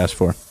else could we ask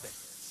for?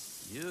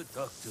 You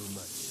talk too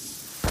much.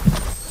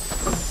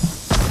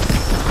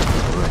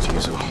 All right,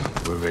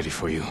 Yuzo. We're ready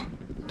for you.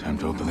 Time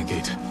to open the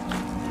gate.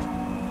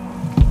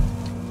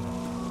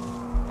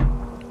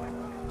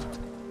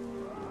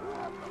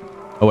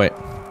 Oh, wait.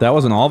 That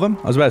wasn't all of them?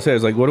 I was about to say, I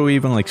was like, what are we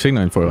even, like,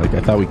 signaling for? Like,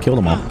 I thought we killed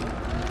them all.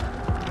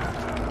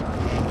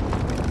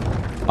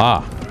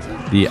 Ah.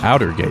 The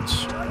outer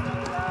gates.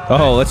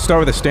 Oh, let's start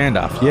with a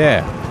standoff.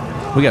 Yeah.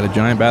 We got a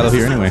giant battle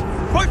here anyway.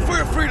 Fight for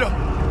your freedom!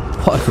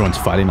 While everyone's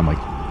fighting, I'm like,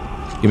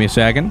 give me a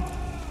second.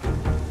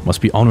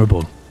 Must be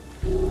honorable.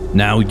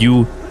 Now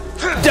you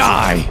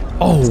die!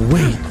 Oh,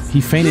 wait. He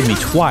fainted me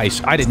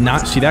twice. I did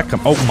not see that come.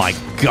 Oh my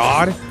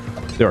god.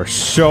 There are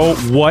so...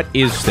 What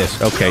is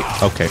this? Okay,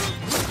 okay.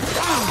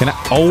 Can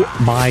I... Oh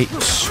my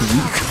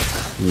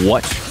sweet...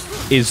 What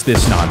is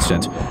this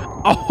nonsense?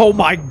 Oh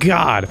my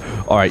god!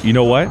 Alright, you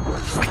know what?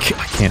 I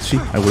can't see.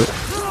 I will.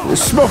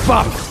 Smoke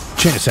bomb!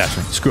 Chain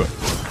assassin. Screw it.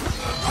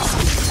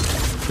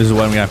 This is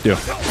what I'm gonna have to do.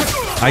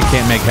 I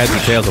can't make heads or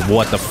tails of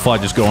what the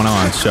fudge is going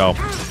on, so...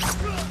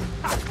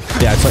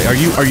 Yeah, it's like, are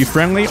you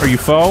friendly? Are you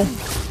foe?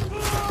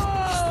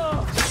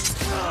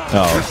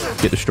 Oh,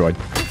 get destroyed.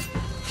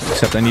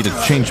 Except I need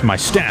to change my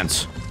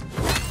stance.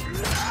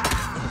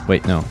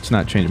 Wait, no, it's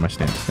not changing my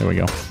stance. There we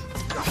go.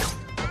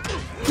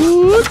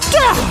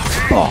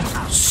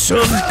 Oh,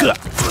 so good.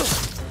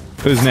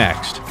 Who's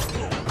next?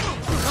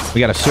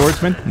 We got a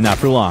swordsman? Not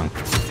for long.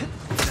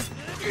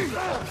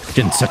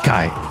 Jin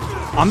Sakai.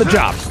 On the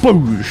job.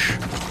 Boosh.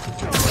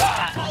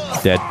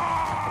 Dead.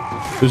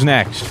 Who's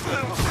next?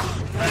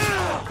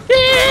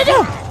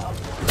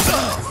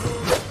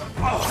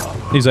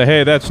 He's like,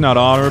 hey, that's not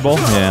honorable.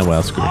 Yeah,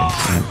 well, screw it.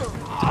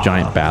 It's a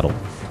giant battle.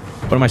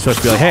 What am I supposed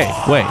to be like?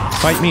 Hey, wait,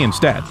 fight me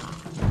instead.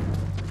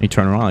 He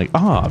turned around like,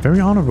 ah, very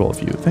honorable of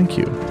you. Thank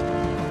you.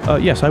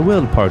 Yes, I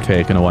will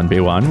partake in a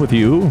 1v1 with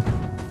you,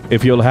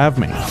 if you'll have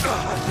me.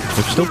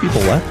 There's still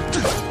people left.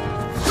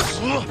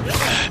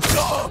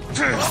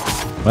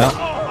 Well,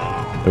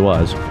 there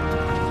was.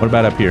 What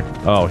about up here?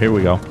 Oh, here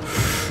we go.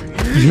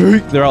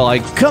 They're all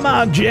like, come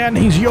on, Jen,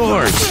 he's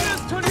yours.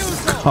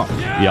 Oh,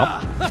 yep.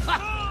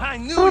 I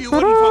knew you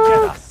wouldn't forget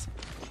us.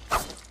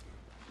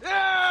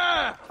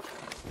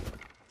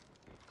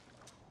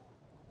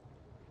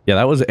 Yeah,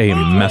 that was a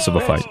mess of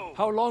a fight.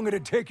 How long did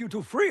it take you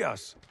to free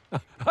us?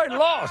 I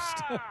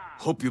lost.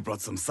 Hope you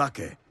brought some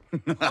sake.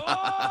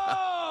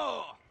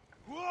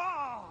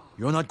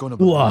 You're not gonna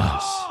believe Whoa.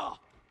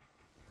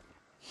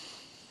 this.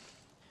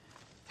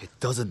 It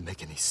doesn't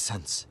make any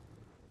sense.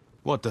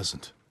 What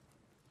doesn't?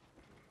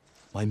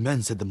 My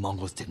men said the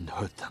Mongols didn't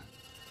hurt them.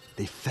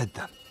 They fed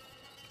them.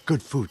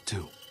 Good food,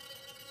 too.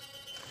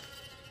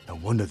 No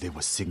wonder they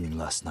were singing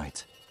last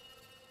night.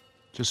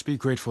 Just be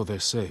grateful they're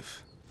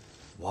safe.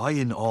 Why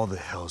in all the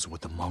hells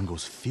would the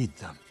Mongols feed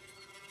them?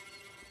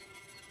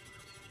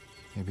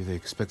 Maybe they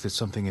expected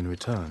something in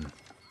return.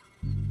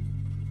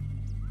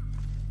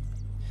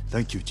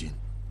 Thank you, Jin.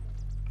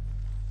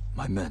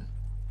 My men.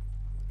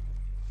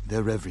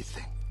 They're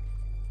everything.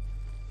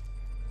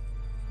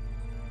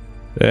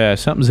 Yeah,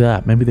 something's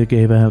up. Maybe they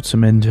gave out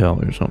some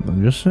intel or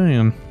something. Just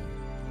saying.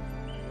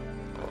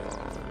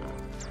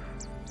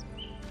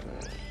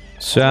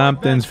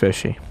 Something's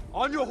fishy.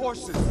 On your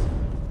horses.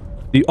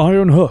 The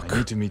Iron Hook. I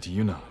need to meet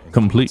Yuna.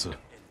 Complete.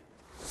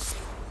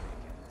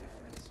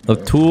 The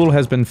tool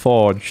has been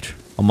forged.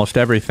 Almost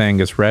everything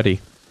is ready.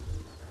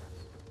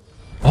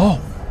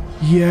 Oh,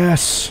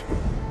 yes.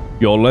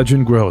 Your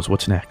legend grows.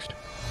 What's next?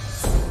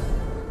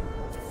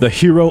 The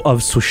hero of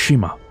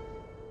Tsushima.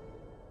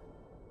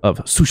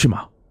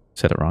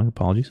 Said it wrong.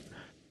 Apologies.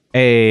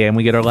 Hey, and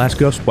we get our last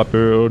ghost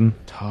weapon.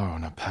 Tar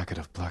on a packet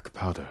of black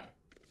powder.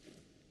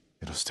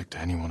 It'll stick to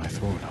anyone I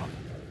throw it on.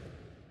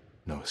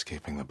 No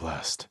escaping the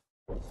blast.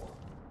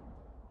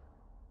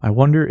 I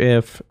wonder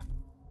if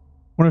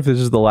this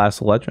is the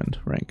last legend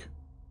rank.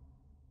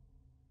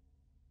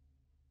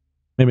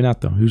 Maybe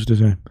not though. Who's to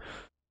say?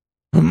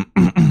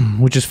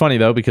 Which is funny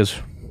though because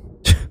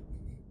you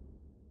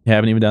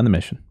haven't even done the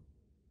mission.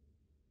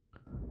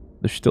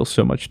 There's still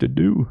so much to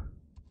do.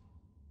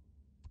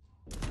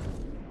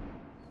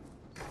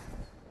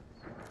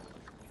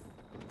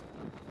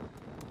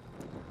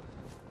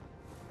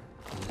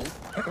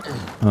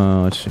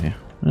 Let's see.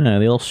 Yeah,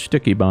 the old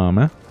sticky bomb,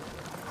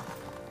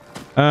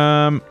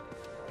 huh?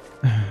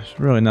 There's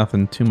really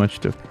nothing too much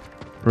to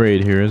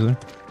raid here, is there?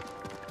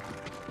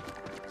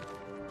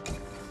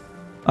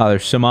 Oh,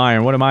 there's some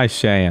iron. What am I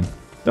saying?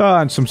 Oh,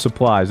 and some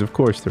supplies. Of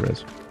course there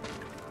is.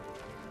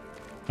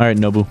 Alright,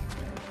 Nobu.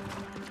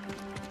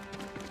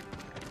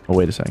 Oh,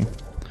 wait a second.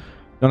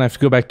 Don't I have to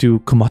go back to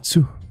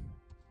Komatsu?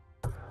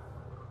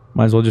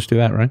 Might as well just do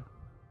that, right?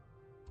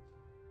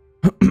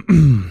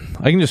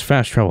 I can just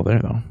fast travel there,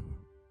 though.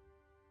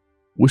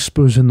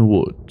 Whispers in the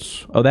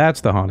Woods. Oh,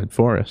 that's the haunted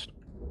forest.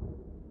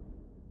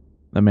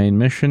 The main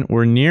mission.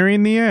 We're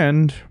nearing the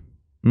end.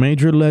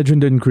 Major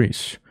legend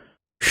increase.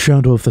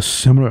 Shadow of the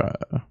Samurai.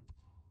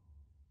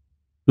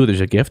 Ooh,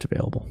 there's a gift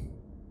available.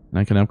 And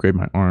I can upgrade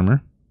my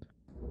armor.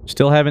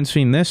 Still haven't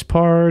seen this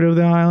part of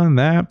the island,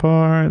 that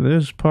part,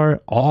 this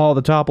part, all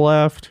the top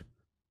left.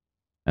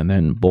 And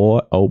then,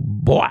 boy, oh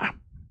boy.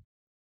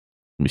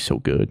 It'll be so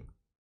good.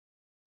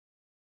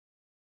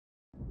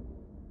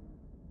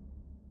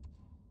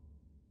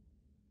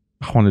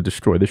 I want to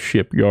destroy the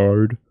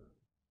shipyard.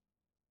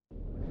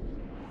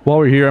 While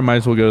we're here, I might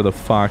as well go to the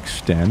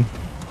Fox Den.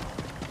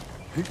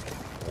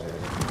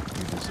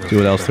 See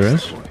what else there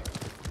is.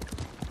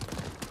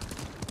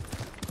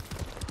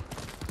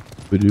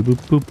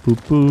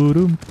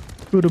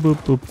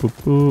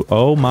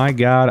 Oh my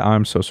god,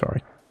 I'm so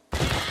sorry.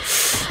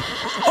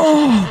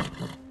 Oh!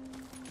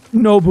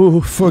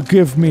 Nobu,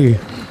 forgive me.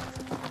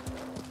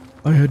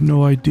 I had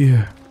no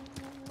idea.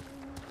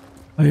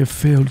 I have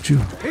failed you.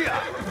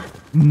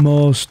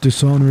 Most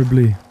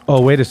dishonorably.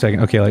 Oh, wait a second.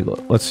 Okay, like,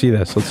 let's see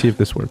this. Let's see if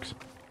this works.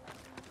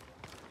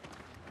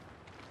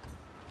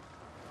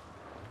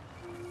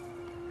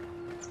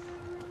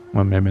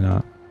 Well, maybe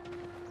not.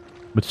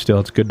 But still,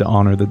 it's good to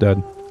honor the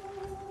dead.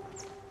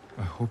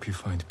 I hope you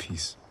find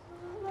peace.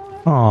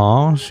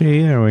 Aw,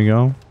 see, there we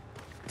go.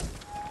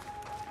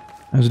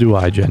 As do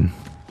I, Jen.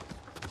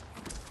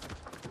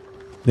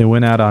 They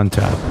went out on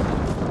top.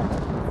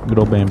 Good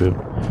old bamboo.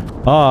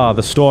 Ah,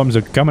 the storms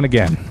are coming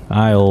again.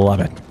 I love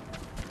it.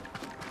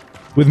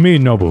 With me,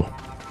 Nobu.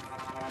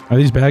 Are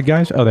these bad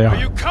guys? Oh, they are. Are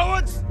you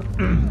cowards?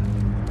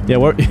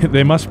 Yeah,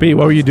 they must be.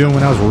 What were you doing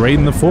when I was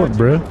raiding the fort,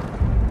 bro?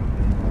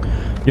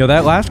 Yo,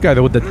 that last guy,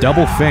 though, with the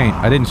double feint,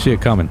 I didn't see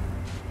it coming.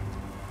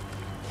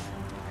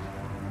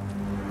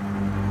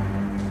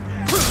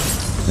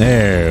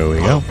 There we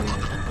go.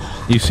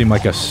 You seem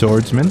like a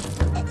swordsman.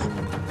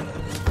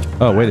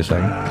 Oh, wait a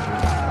second.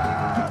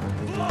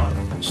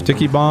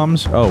 Sticky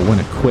bombs? Oh, when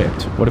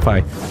equipped. What if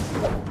I...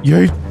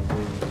 Yeet!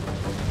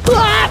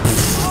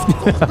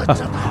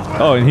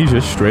 Oh, and he's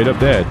just straight up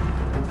dead.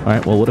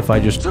 Alright, well, what if I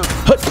just...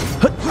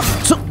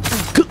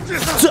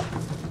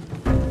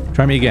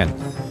 Try me again.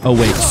 Oh,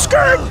 wait.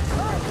 Skirt!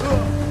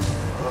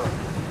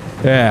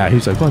 Yeah,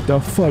 he's like, what the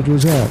fudge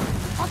was that?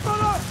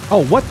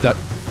 Oh, what the...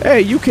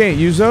 Hey, you can't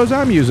use those.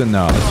 I'm using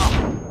those.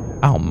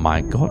 Oh,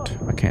 my God.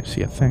 I can't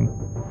see a thing.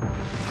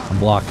 I'm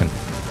blocking.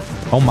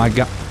 Oh, my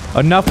God.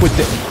 Enough with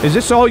this. Is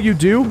this all you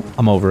do?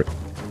 I'm over it.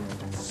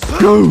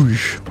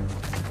 Goosh!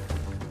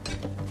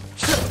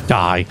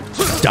 Die.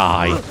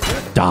 Die.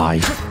 Die.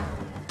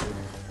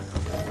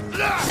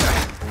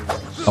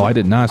 Oh, I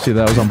did not see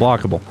that was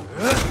unblockable.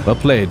 Well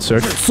played, sir.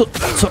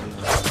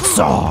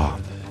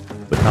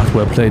 But not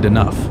well played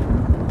enough.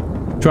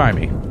 Try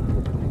me.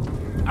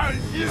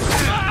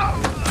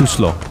 Too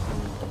slow.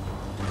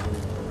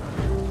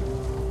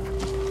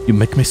 You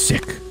make me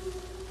sick.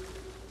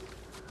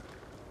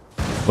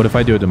 What if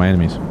I do it to my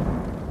enemies?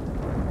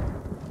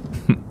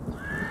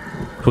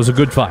 It was a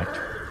good fight.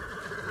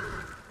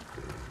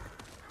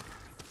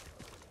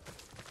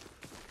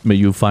 May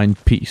you find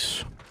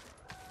peace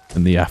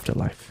in the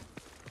afterlife.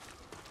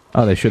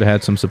 Oh, they should have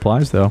had some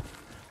supplies, though.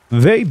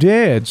 They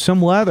did!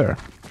 Some leather.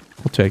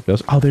 We'll take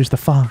those. Oh, there's the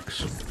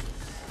fox.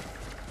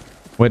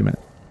 Wait a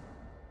minute.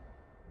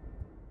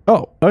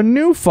 Oh, a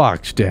new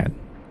fox den.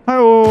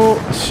 Oh,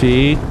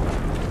 see?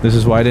 This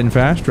is why I didn't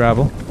fast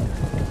travel.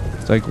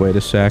 It's like, wait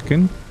a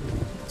second.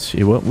 Let's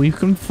see what we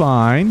can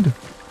find.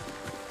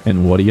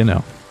 And what do you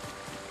know?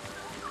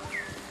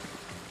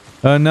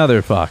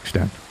 Another fox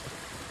den.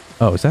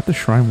 Oh, is that the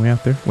shrine way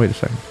out there? Wait a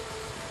second.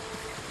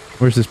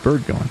 Where's this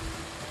bird going?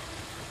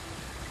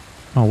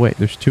 Oh wait,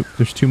 there's too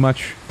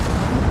much.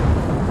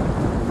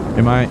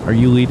 Are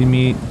you leading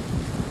me?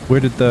 Where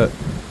did are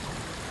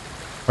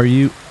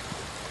you?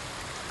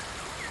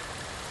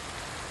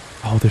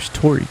 Oh, there's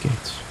Torii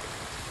gates.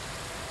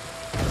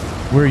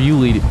 Where are you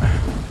leading?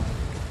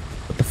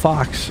 But the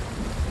fox.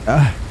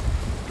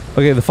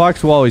 Okay, the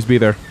fox will always be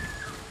there.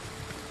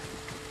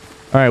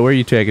 Alright, where are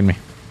you taking me?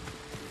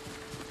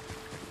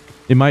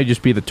 It might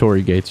just be the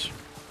Torii gates.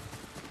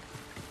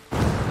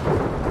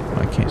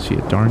 I can't see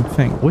a darn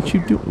thing. What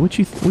you do? What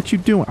you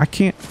doing? I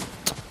can't.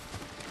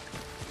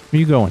 Where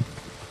you going?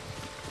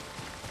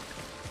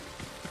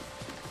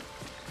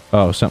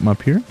 Oh, something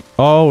up here?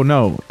 Oh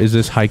no, is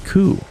this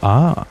haiku?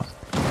 Ah,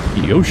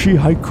 Yoshi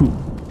haiku.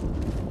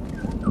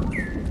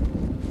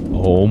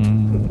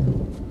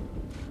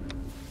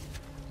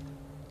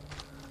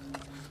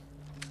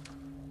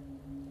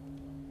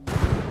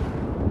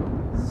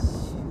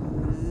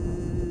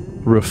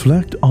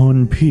 Reflect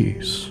on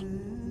peace.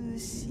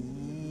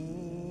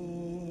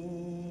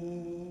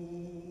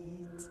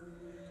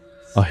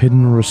 A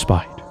hidden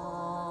respite.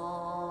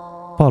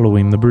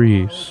 Following the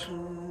breeze.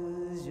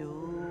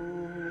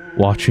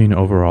 Watching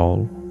over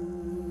all.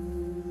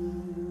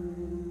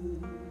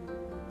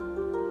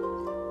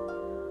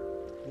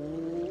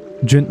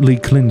 Gently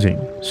cleansing,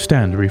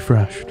 stand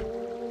refreshed.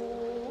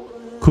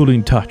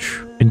 Cooling touch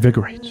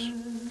invigorates.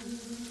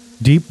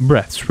 Deep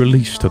breaths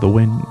release to the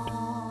wind.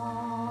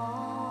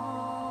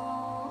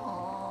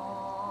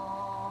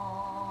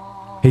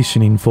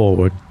 Hastening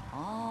forward.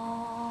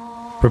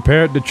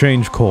 Prepared to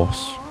change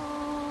course.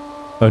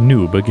 A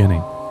new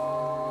beginning.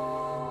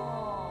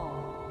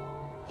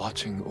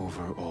 Watching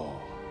over all.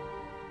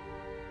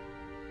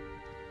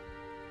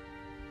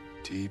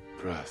 Deep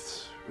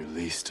breaths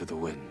released to the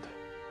wind.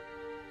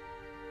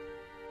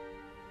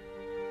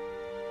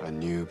 A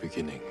new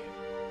beginning.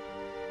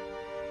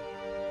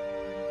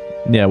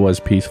 Yeah, it was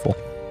peaceful.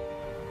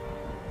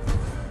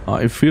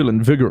 I feel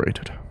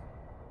invigorated.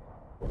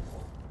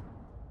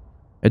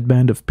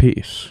 Headband of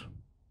peace.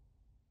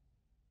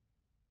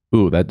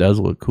 Ooh, that does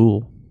look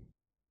cool.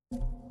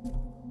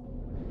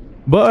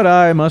 But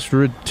I must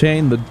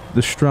retain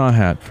the straw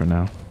hat for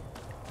now.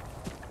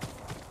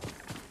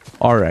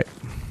 Alright.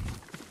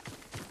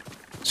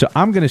 So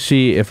I'm going to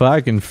see if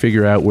I can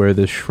figure out where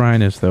this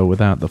shrine is, though,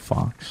 without the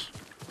fox.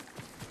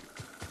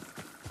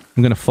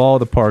 I'm going to follow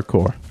the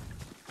parkour.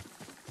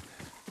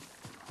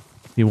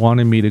 He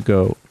wanted me to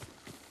go...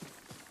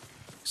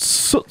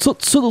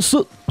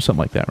 something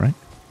like that, right?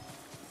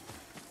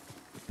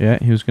 Yeah,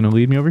 he was going to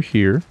lead me over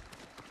here.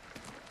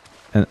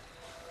 And...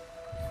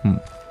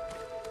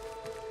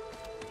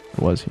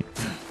 was he?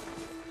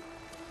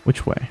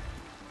 Which way?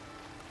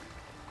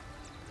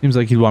 Seems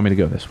like he'd want me to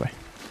go this way.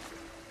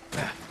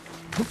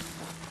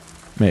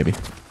 Maybe.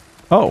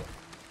 Oh.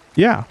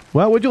 Yeah.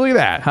 Well, would you look at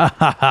that? Ha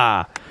ha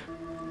ha.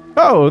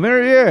 Oh,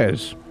 there he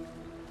is.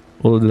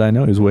 Little did I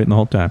know he was waiting the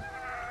whole time.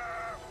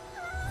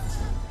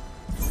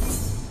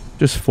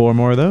 Just 4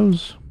 more of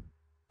those.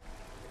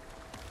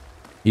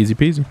 Easy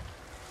peasy.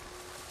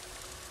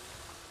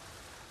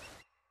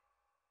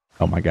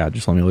 Oh my god,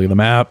 just let me look at the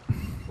map.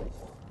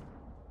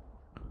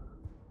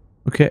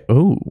 Okay.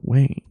 Oh,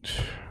 wait.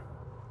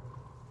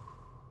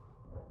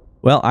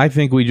 Well, I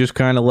think we just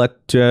kind of let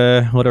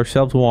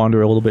ourselves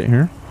wander a little bit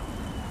here.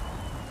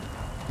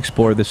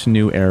 Explore this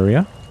new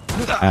area.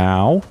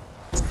 Ow.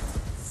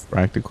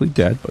 Practically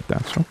dead, but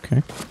that's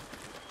okay.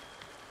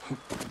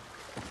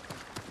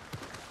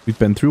 We've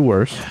been through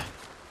worse.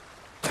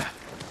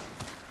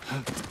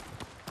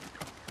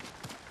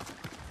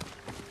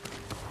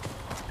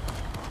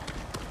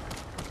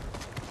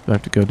 Do I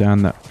have to go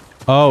down that?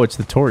 Oh, it's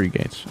the Torii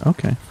gates.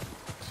 Okay.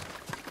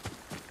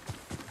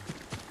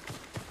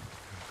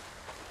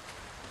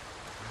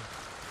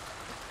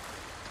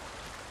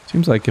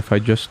 Seems like if I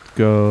just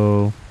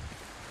go...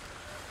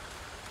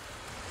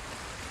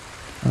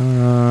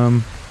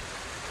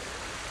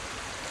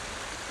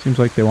 Seems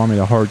like they want me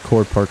to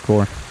hardcore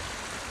parkour.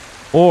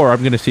 Or I'm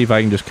going to see if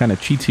I can just kind of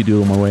cheatsy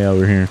doodle my way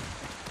over here.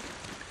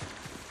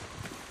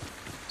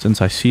 Since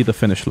I see the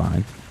finish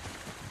line.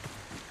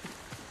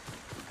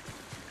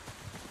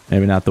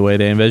 Maybe not the way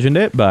they envisioned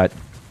it, but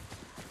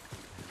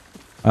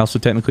I also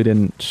technically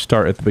didn't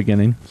start at the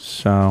beginning,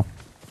 so...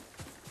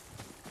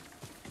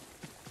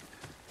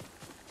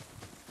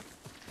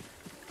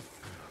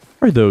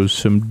 Are those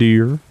some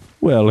deer?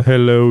 Well,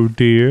 hello,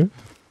 dear.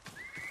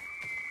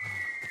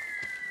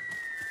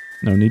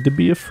 No need to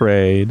be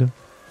afraid.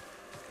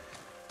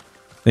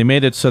 They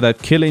made it so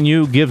that killing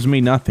you gives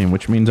me nothing,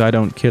 which means I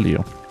don't kill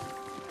you.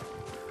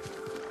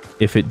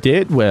 If it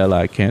did, well,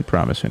 I can't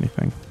promise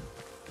anything.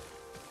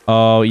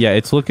 Oh, yeah,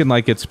 it's looking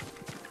like it's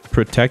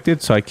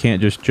protected, so I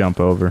can't just jump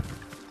over.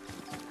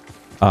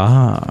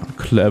 Ah,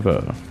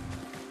 clever.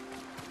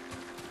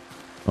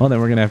 Well, then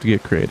we're gonna have to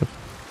get creative.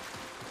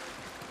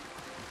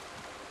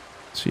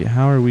 Let's see,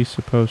 how are we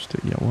supposed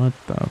to... Yeah, what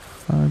the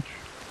fudge?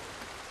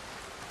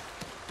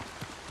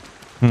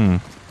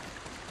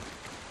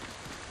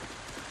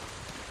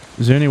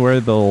 Is there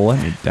anywhere they'll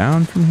let me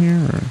down from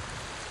here, or...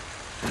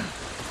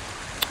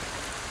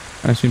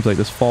 Kinda seems like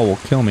this fall will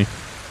kill me.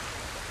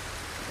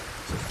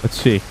 Let's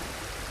see.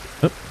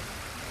 Oh.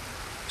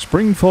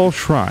 Springfall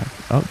Shrine.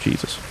 Oh,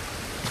 Jesus.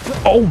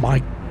 Oh,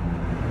 my...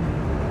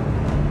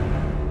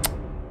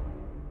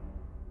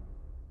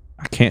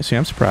 I can't say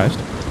I'm surprised.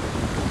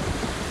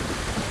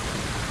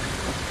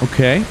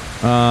 Okay.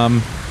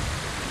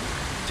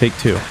 Take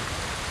two.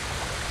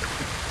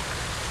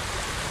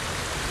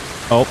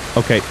 Oh,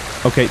 okay.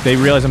 Okay, they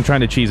realize I'm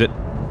trying to cheese it.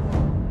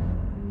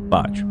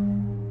 Botch.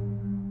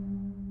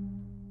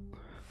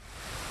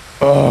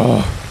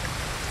 Oh.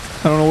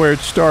 I don't know where it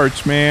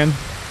starts, man.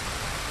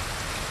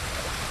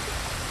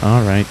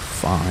 Alright,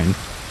 fine.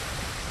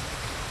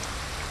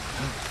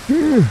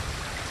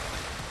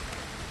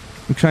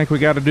 Looks like we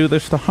gotta do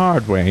this the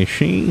hard way,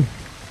 she?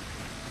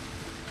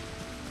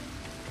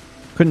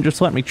 Couldn't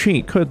just let me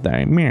cheat, could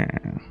they?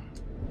 Man.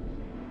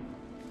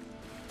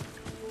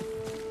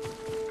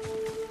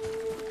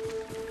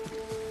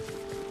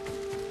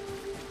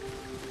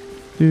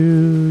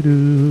 Do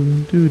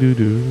do do do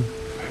do.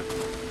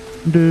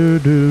 Do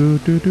do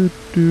do do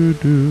do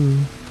do.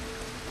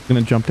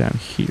 Gonna jump down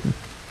here.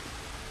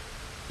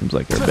 Seems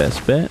like our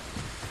best bet.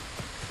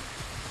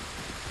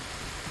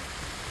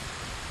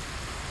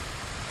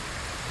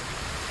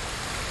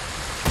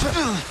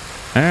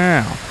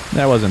 Ow,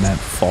 that wasn't that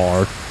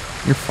far.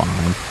 You're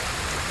fine.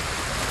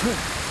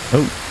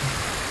 Oh.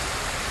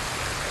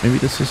 Maybe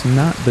this is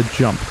not the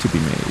jump to be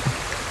made.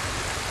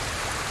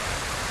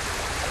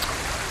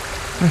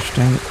 Gosh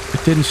dang it.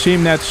 It didn't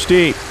seem that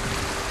steep.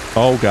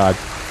 Oh god.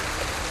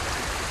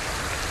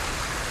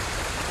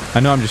 I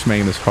know I'm just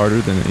making this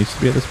harder than it needs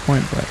to be at this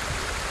point, but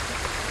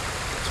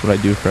that's what I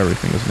do for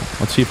everything, isn't it?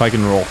 Let's see if I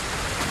can roll.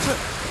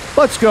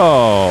 Let's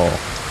go!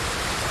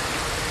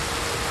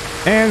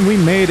 And we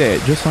made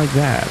it, just like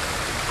that.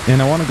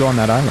 And I want to go on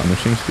that island. There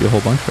seems to be a whole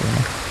bunch of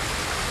them.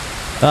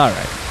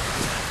 Alright.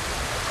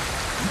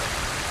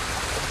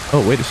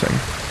 Oh, wait a second.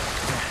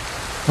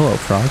 Hello,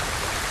 frog.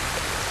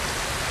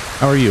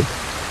 How are you?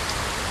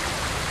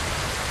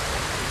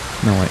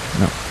 No, wait,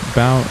 no.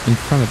 Bow in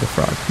front of the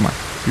frog. Come on,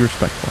 be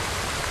respectful.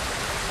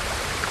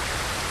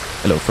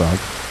 Hello, frog.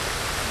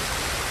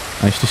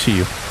 Nice to see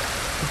you.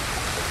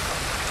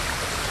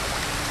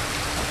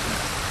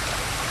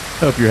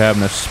 Hope you're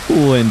having a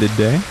splendid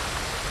day.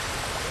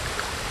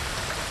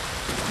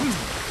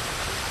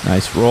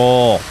 Nice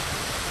roll.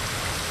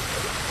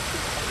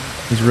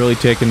 He's really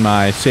taking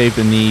my save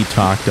the knee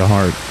talk to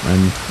heart.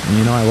 And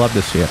you know, I love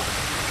to see it.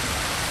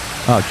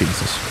 Oh,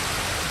 Jesus.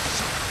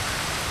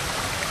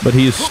 But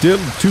he is still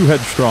too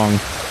headstrong.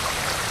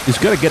 He's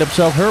got to get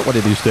himself hurt one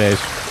of these days.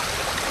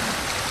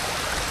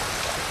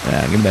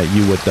 Yeah, give me that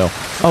U-Whip, though.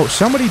 Oh,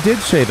 somebody did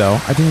say, though,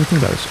 I didn't even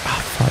think about this. Ah,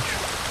 oh,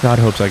 fudge. God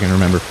hopes I can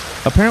remember.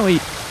 Apparently...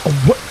 Oh,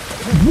 what?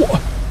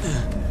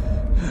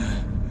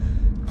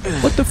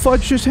 What the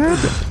fudge just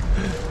happened?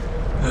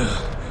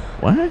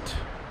 What?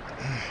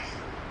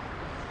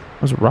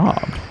 I was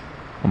robbed.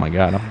 Oh my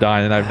god, I'm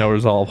dying and I have no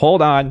resolve.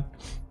 Hold on.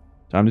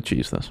 Time to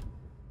cheese this.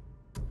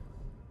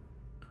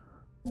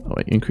 Oh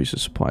wait, increase the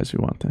supplies we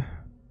want there.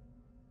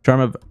 Charm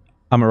of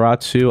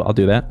Amaterasu, I'll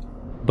do that.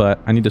 But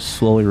I need to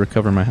slowly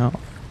recover my health.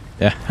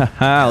 Yeah,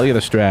 haha, look at the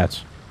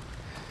strats.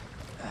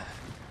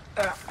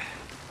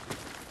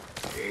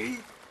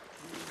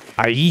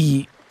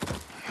 Aye.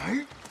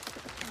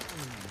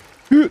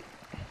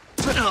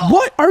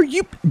 What are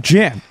you...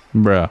 Jen.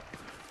 Bruh.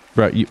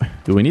 Bruh, you...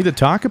 Do we need to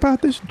talk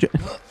about this? Jen?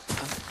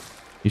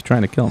 He's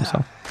trying to kill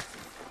himself.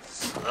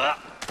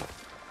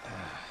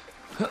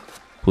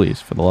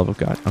 Please, for the love of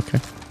God. Okay.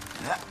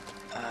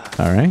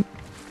 Alright.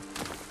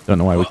 Don't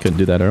know why we couldn't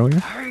do that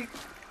earlier.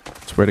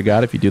 Swear to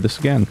God if you do this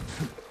again.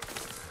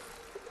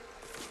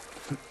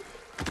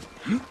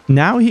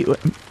 Now he...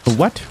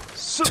 What?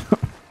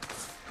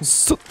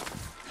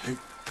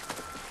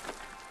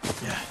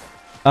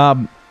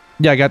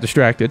 Yeah, I got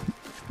distracted.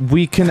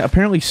 We can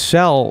apparently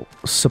sell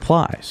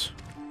supplies.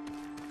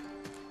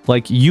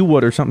 Like you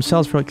would or something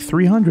sells for like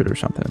 300 or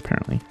something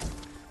apparently.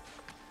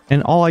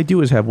 And all I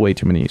do is have way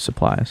too many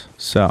supplies.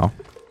 So,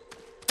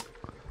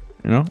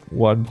 You know,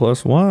 1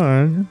 +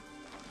 1.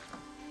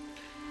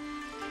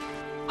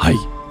 Hi.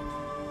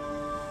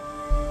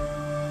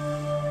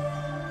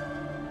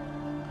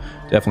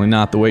 Definitely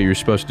not the way you're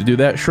supposed to do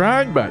that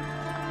shrine, but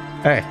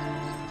hey.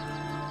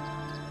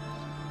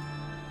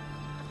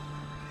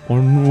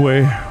 One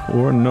way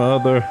or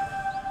another.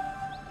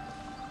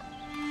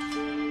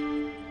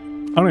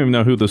 I don't even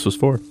know who this was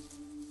for.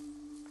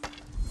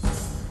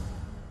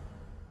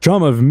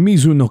 Charm of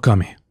Mizu no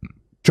Kami.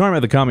 Charm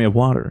of the Kami of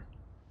Water.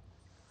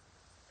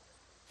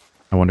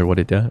 I wonder what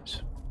it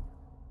does.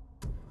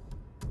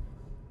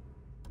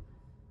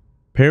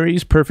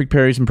 Parries, perfect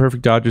parries, and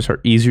perfect dodges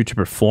are easier to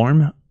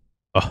perform.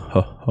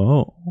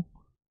 Oh.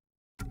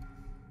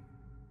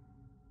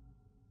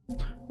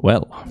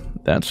 Well,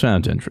 that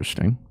sounds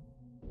interesting.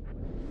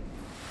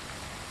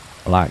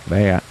 I like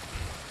that.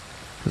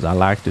 Because I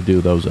like to do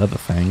those other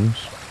things.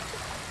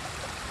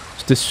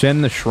 Let's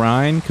descend the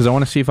shrine, because I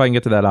want to see if I can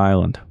get to that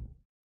island.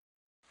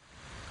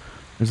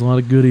 There's a lot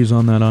of goodies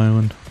on that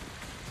island.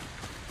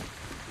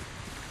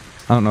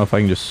 I don't know if I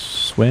can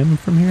just swim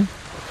from here.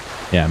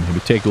 Yeah, maybe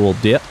take a little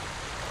dip.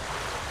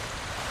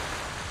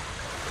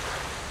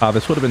 Oh,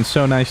 this would have been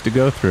so nice to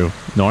go through,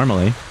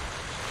 normally.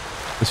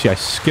 But see, I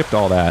skipped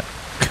all that.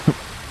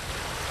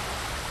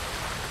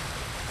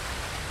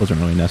 Wasn't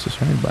really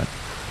necessary, but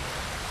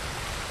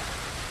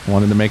I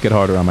wanted to make it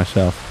harder on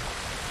myself.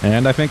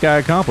 And I think I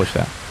accomplished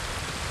that.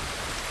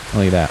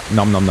 Look at that.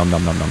 Nom nom nom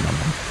nom nom nom nom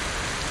nom.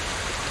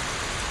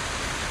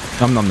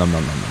 Nom nom nom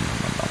nom nom nom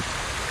nom nom.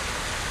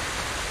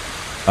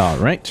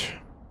 Alright.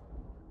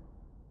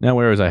 Now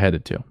where was I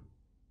headed to?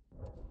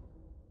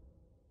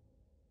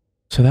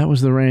 So that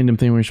was the random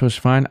thing we were supposed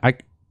to find.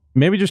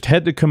 Maybe just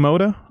head to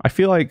Komoda? I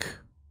feel like...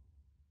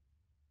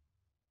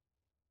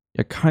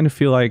 I kind of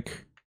feel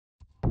like...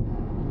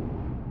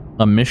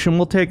 a mission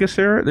will take us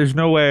there? There's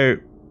no way...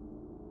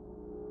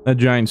 a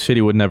giant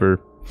city would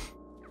never...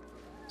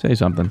 say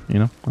something, you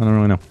know? I don't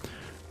really know.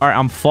 Alright,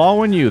 I'm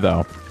following you,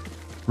 though.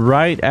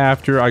 Right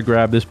after I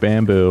grab this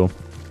bamboo.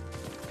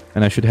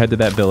 And I should head to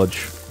that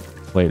village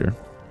later.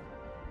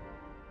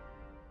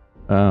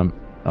 I'll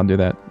do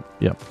that,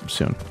 yep,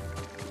 soon.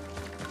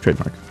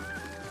 Trademark.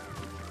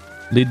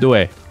 Lead the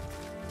way.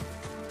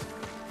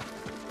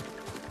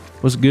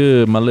 What's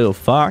good, my little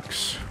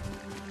fox?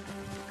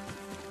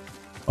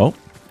 Oh,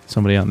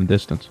 somebody out in the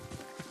distance.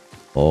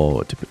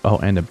 Oh,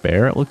 and a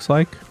bear, it looks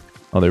like.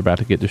 Oh, they're about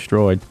to get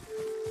destroyed.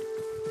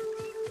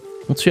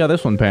 Let's see how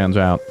this one pans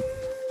out.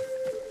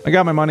 I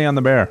got my money on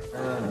the bear.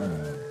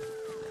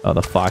 Oh,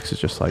 the fox is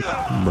just like,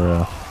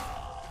 bruh.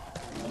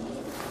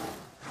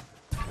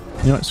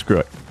 You know what? Screw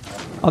it.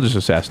 I'll just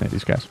assassinate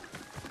these guys.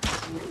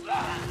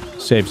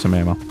 Save some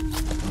ammo.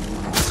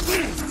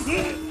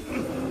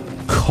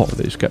 Oh,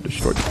 they just got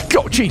destroyed.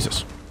 Go,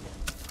 Jesus!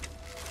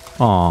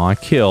 Aw, I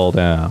killed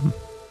him.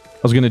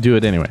 I was gonna do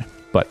it anyway,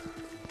 but...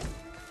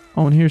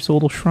 Oh, and here's the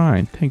little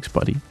shrine. Thanks,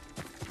 buddy.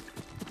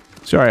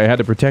 Sorry, I had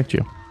to protect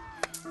you.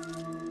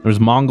 There's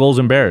Mongols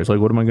and bears. Like,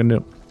 what am I gonna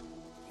do?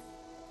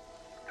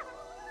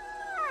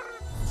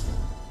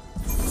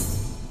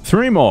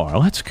 3 more.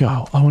 Let's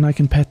go. Oh, and I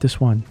can pet this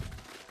one.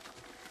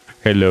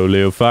 Hello,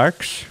 little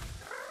fox.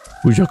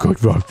 Who's your good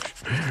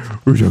fox?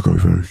 Who's your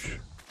good fox?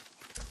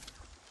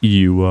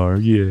 You are,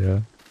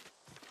 yeah.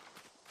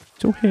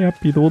 So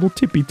happy, the little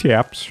tippy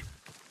taps.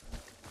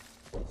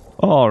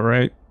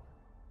 Alright.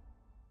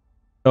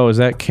 Oh, is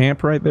that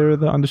camp right there,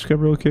 the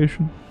undiscovered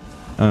location?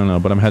 I don't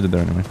know, but I'm headed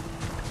there anyway.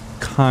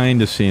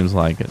 Kinda seems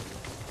like it.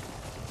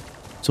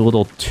 It's a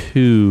little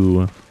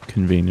too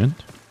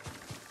convenient.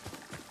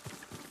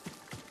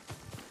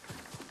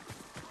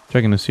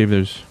 Checking to see if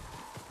there's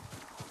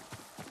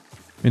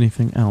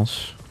anything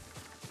else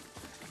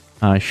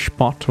I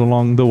spot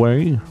along the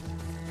way.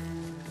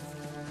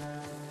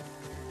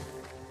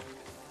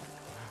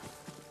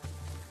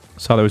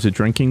 Saw there was a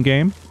drinking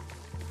game.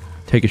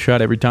 Take a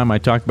shot every time I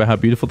talk about how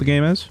beautiful the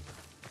game is.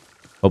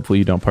 Hopefully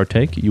you don't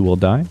partake, you will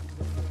die.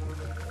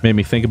 Made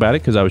me think about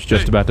it because I was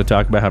just about to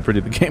talk about how pretty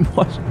the game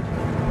was.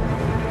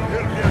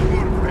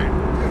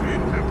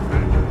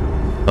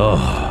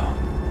 Oh,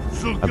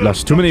 I've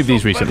lost too many of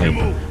these recently,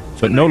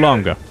 but no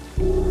longer.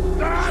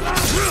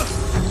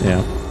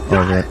 Yeah,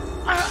 over it.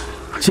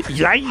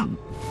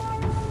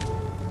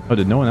 Oh,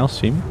 did no one else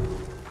see me?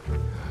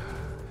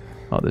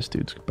 Oh, this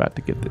dude's about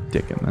to get the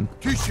dick in then.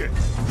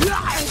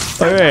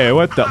 Hey,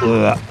 what the?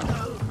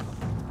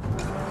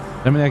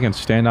 I mean, I can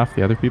stand off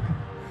the other people?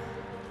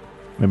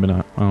 Maybe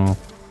not.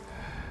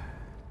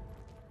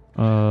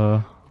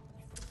 Oh.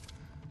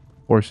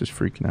 Horse is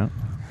freaking out.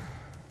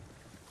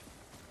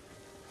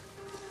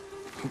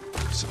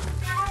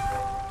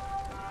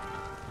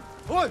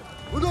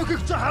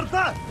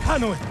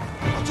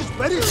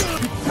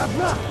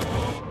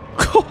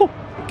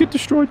 Get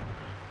destroyed.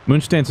 Moon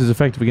stance is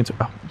effective against.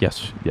 Oh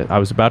yes, yeah. I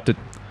was about to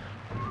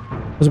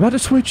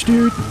switch,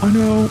 dude. I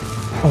know.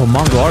 Oh,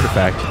 Mongol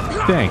artifact.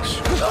 Thanks.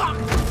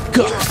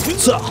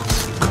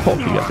 Oh,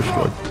 he got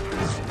destroyed.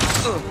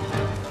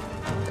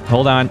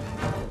 Hold on.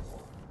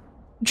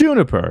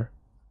 Juniper.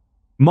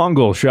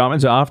 Mongol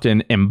shamans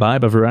often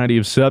imbibe a variety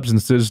of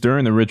substances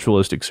during the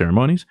ritualistic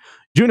ceremonies.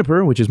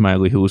 Juniper, which is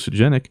mildly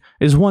hallucinogenic,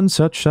 is one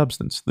such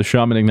substance. The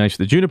shaman ignites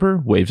the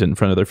juniper, waves it in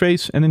front of their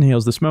face, and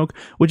inhales the smoke,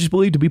 which is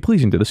believed to be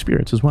pleasing to the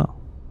spirits as well.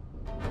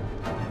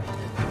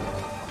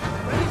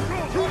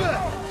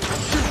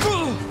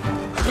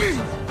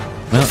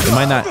 Well, it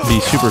might not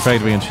be super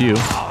effective against you.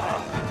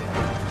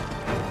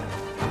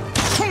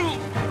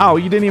 Oh,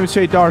 you didn't even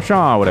say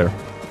Darshan or whatever.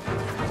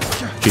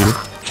 Cheater.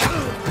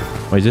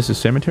 Wait, is this a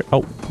cemetery?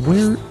 Oh,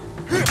 where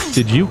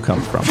did you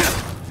come from?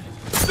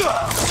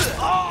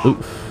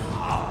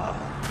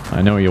 Oof.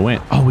 I know where you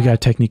went. Oh, we got a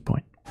technique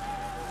point.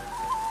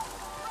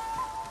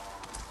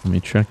 Let me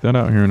check that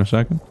out here in a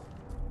second.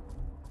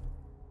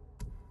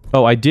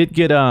 Oh, I did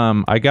get,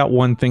 I got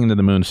one thing into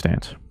the moon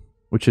stance,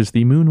 which is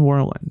the moon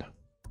whirlwind.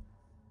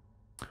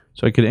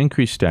 So I could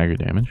increase stagger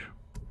damage.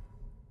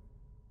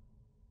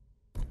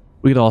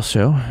 We could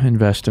also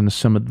invest into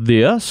some of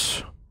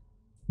this.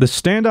 The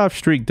standoff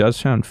streak does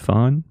sound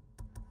fun,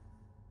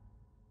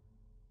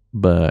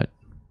 but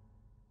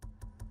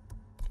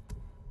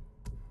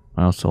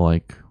I also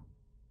like,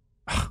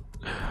 I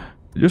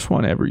just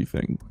want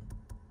everything.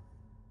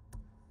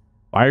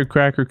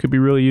 Firecracker could be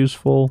really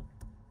useful.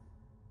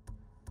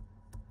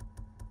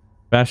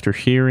 Faster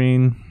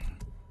hearing.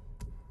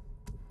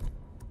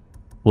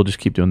 We'll just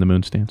keep doing the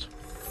moon stance.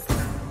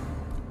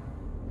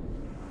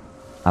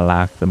 I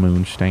like the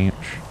moon stance.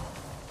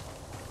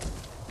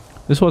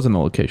 This wasn't the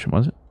location,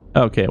 was it?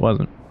 Okay, it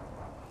wasn't.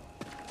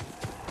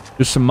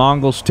 Just some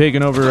Mongols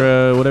taking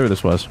over whatever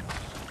this was.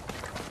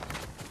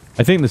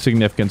 I think the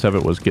significance of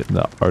it was getting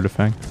the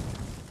artifact.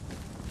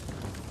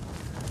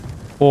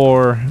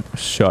 Or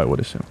so I would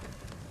assume.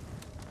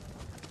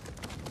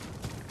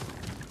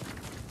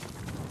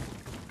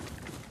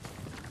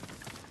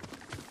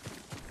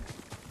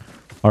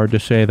 Hard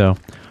to say though.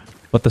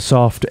 But the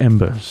soft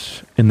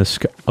embers in the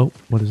sky. Oh,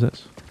 what is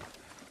this?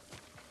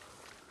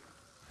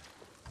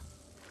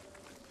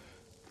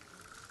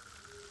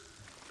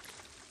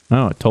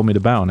 Oh, it told me to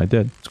bow and I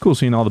did. It's cool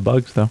seeing all the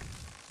bugs though.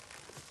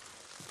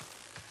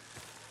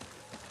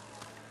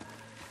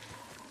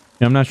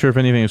 Yeah, I'm not sure if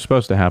anything is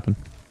supposed to happen.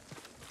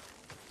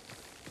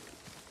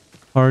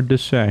 Hard to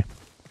say.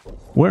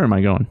 Where am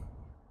I going?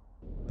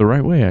 The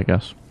right way, I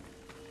guess.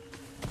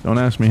 Don't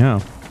ask me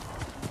how.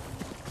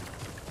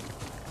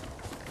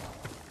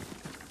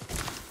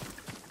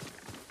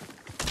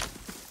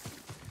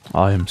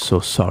 I am so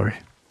sorry.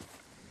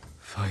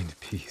 Find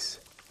peace.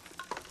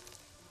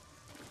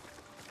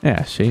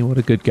 Yeah, see? What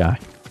a good guy.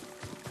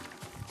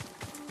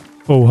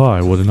 Oh,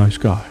 hi. What a nice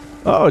guy.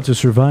 Oh, it's a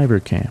survivor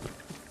camp.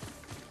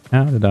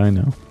 How did I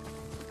know?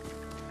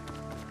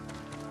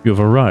 You have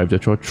arrived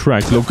at your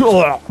track. Look.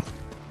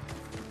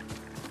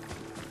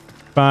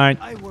 Fine.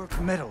 I work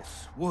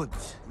metals,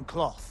 woods, and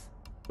cloth.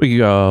 We can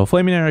go.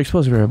 Flaming arrow,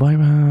 explosive arrow, black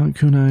bomb,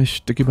 kunai,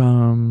 sticky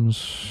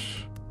bombs.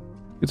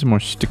 Get some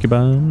more sticky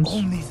bombs.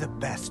 Only the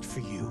best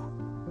for you.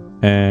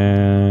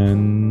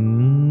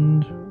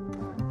 And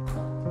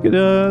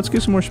let's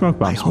get some more smoke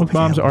bombs. Smoke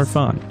bombs are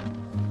fun.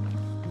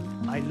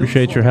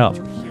 Appreciate your help.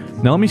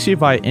 Now let me see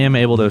if I am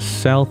able to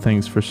sell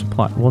things for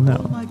supply. Well, no.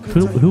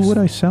 Who would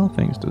I sell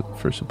things to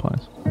for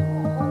supplies?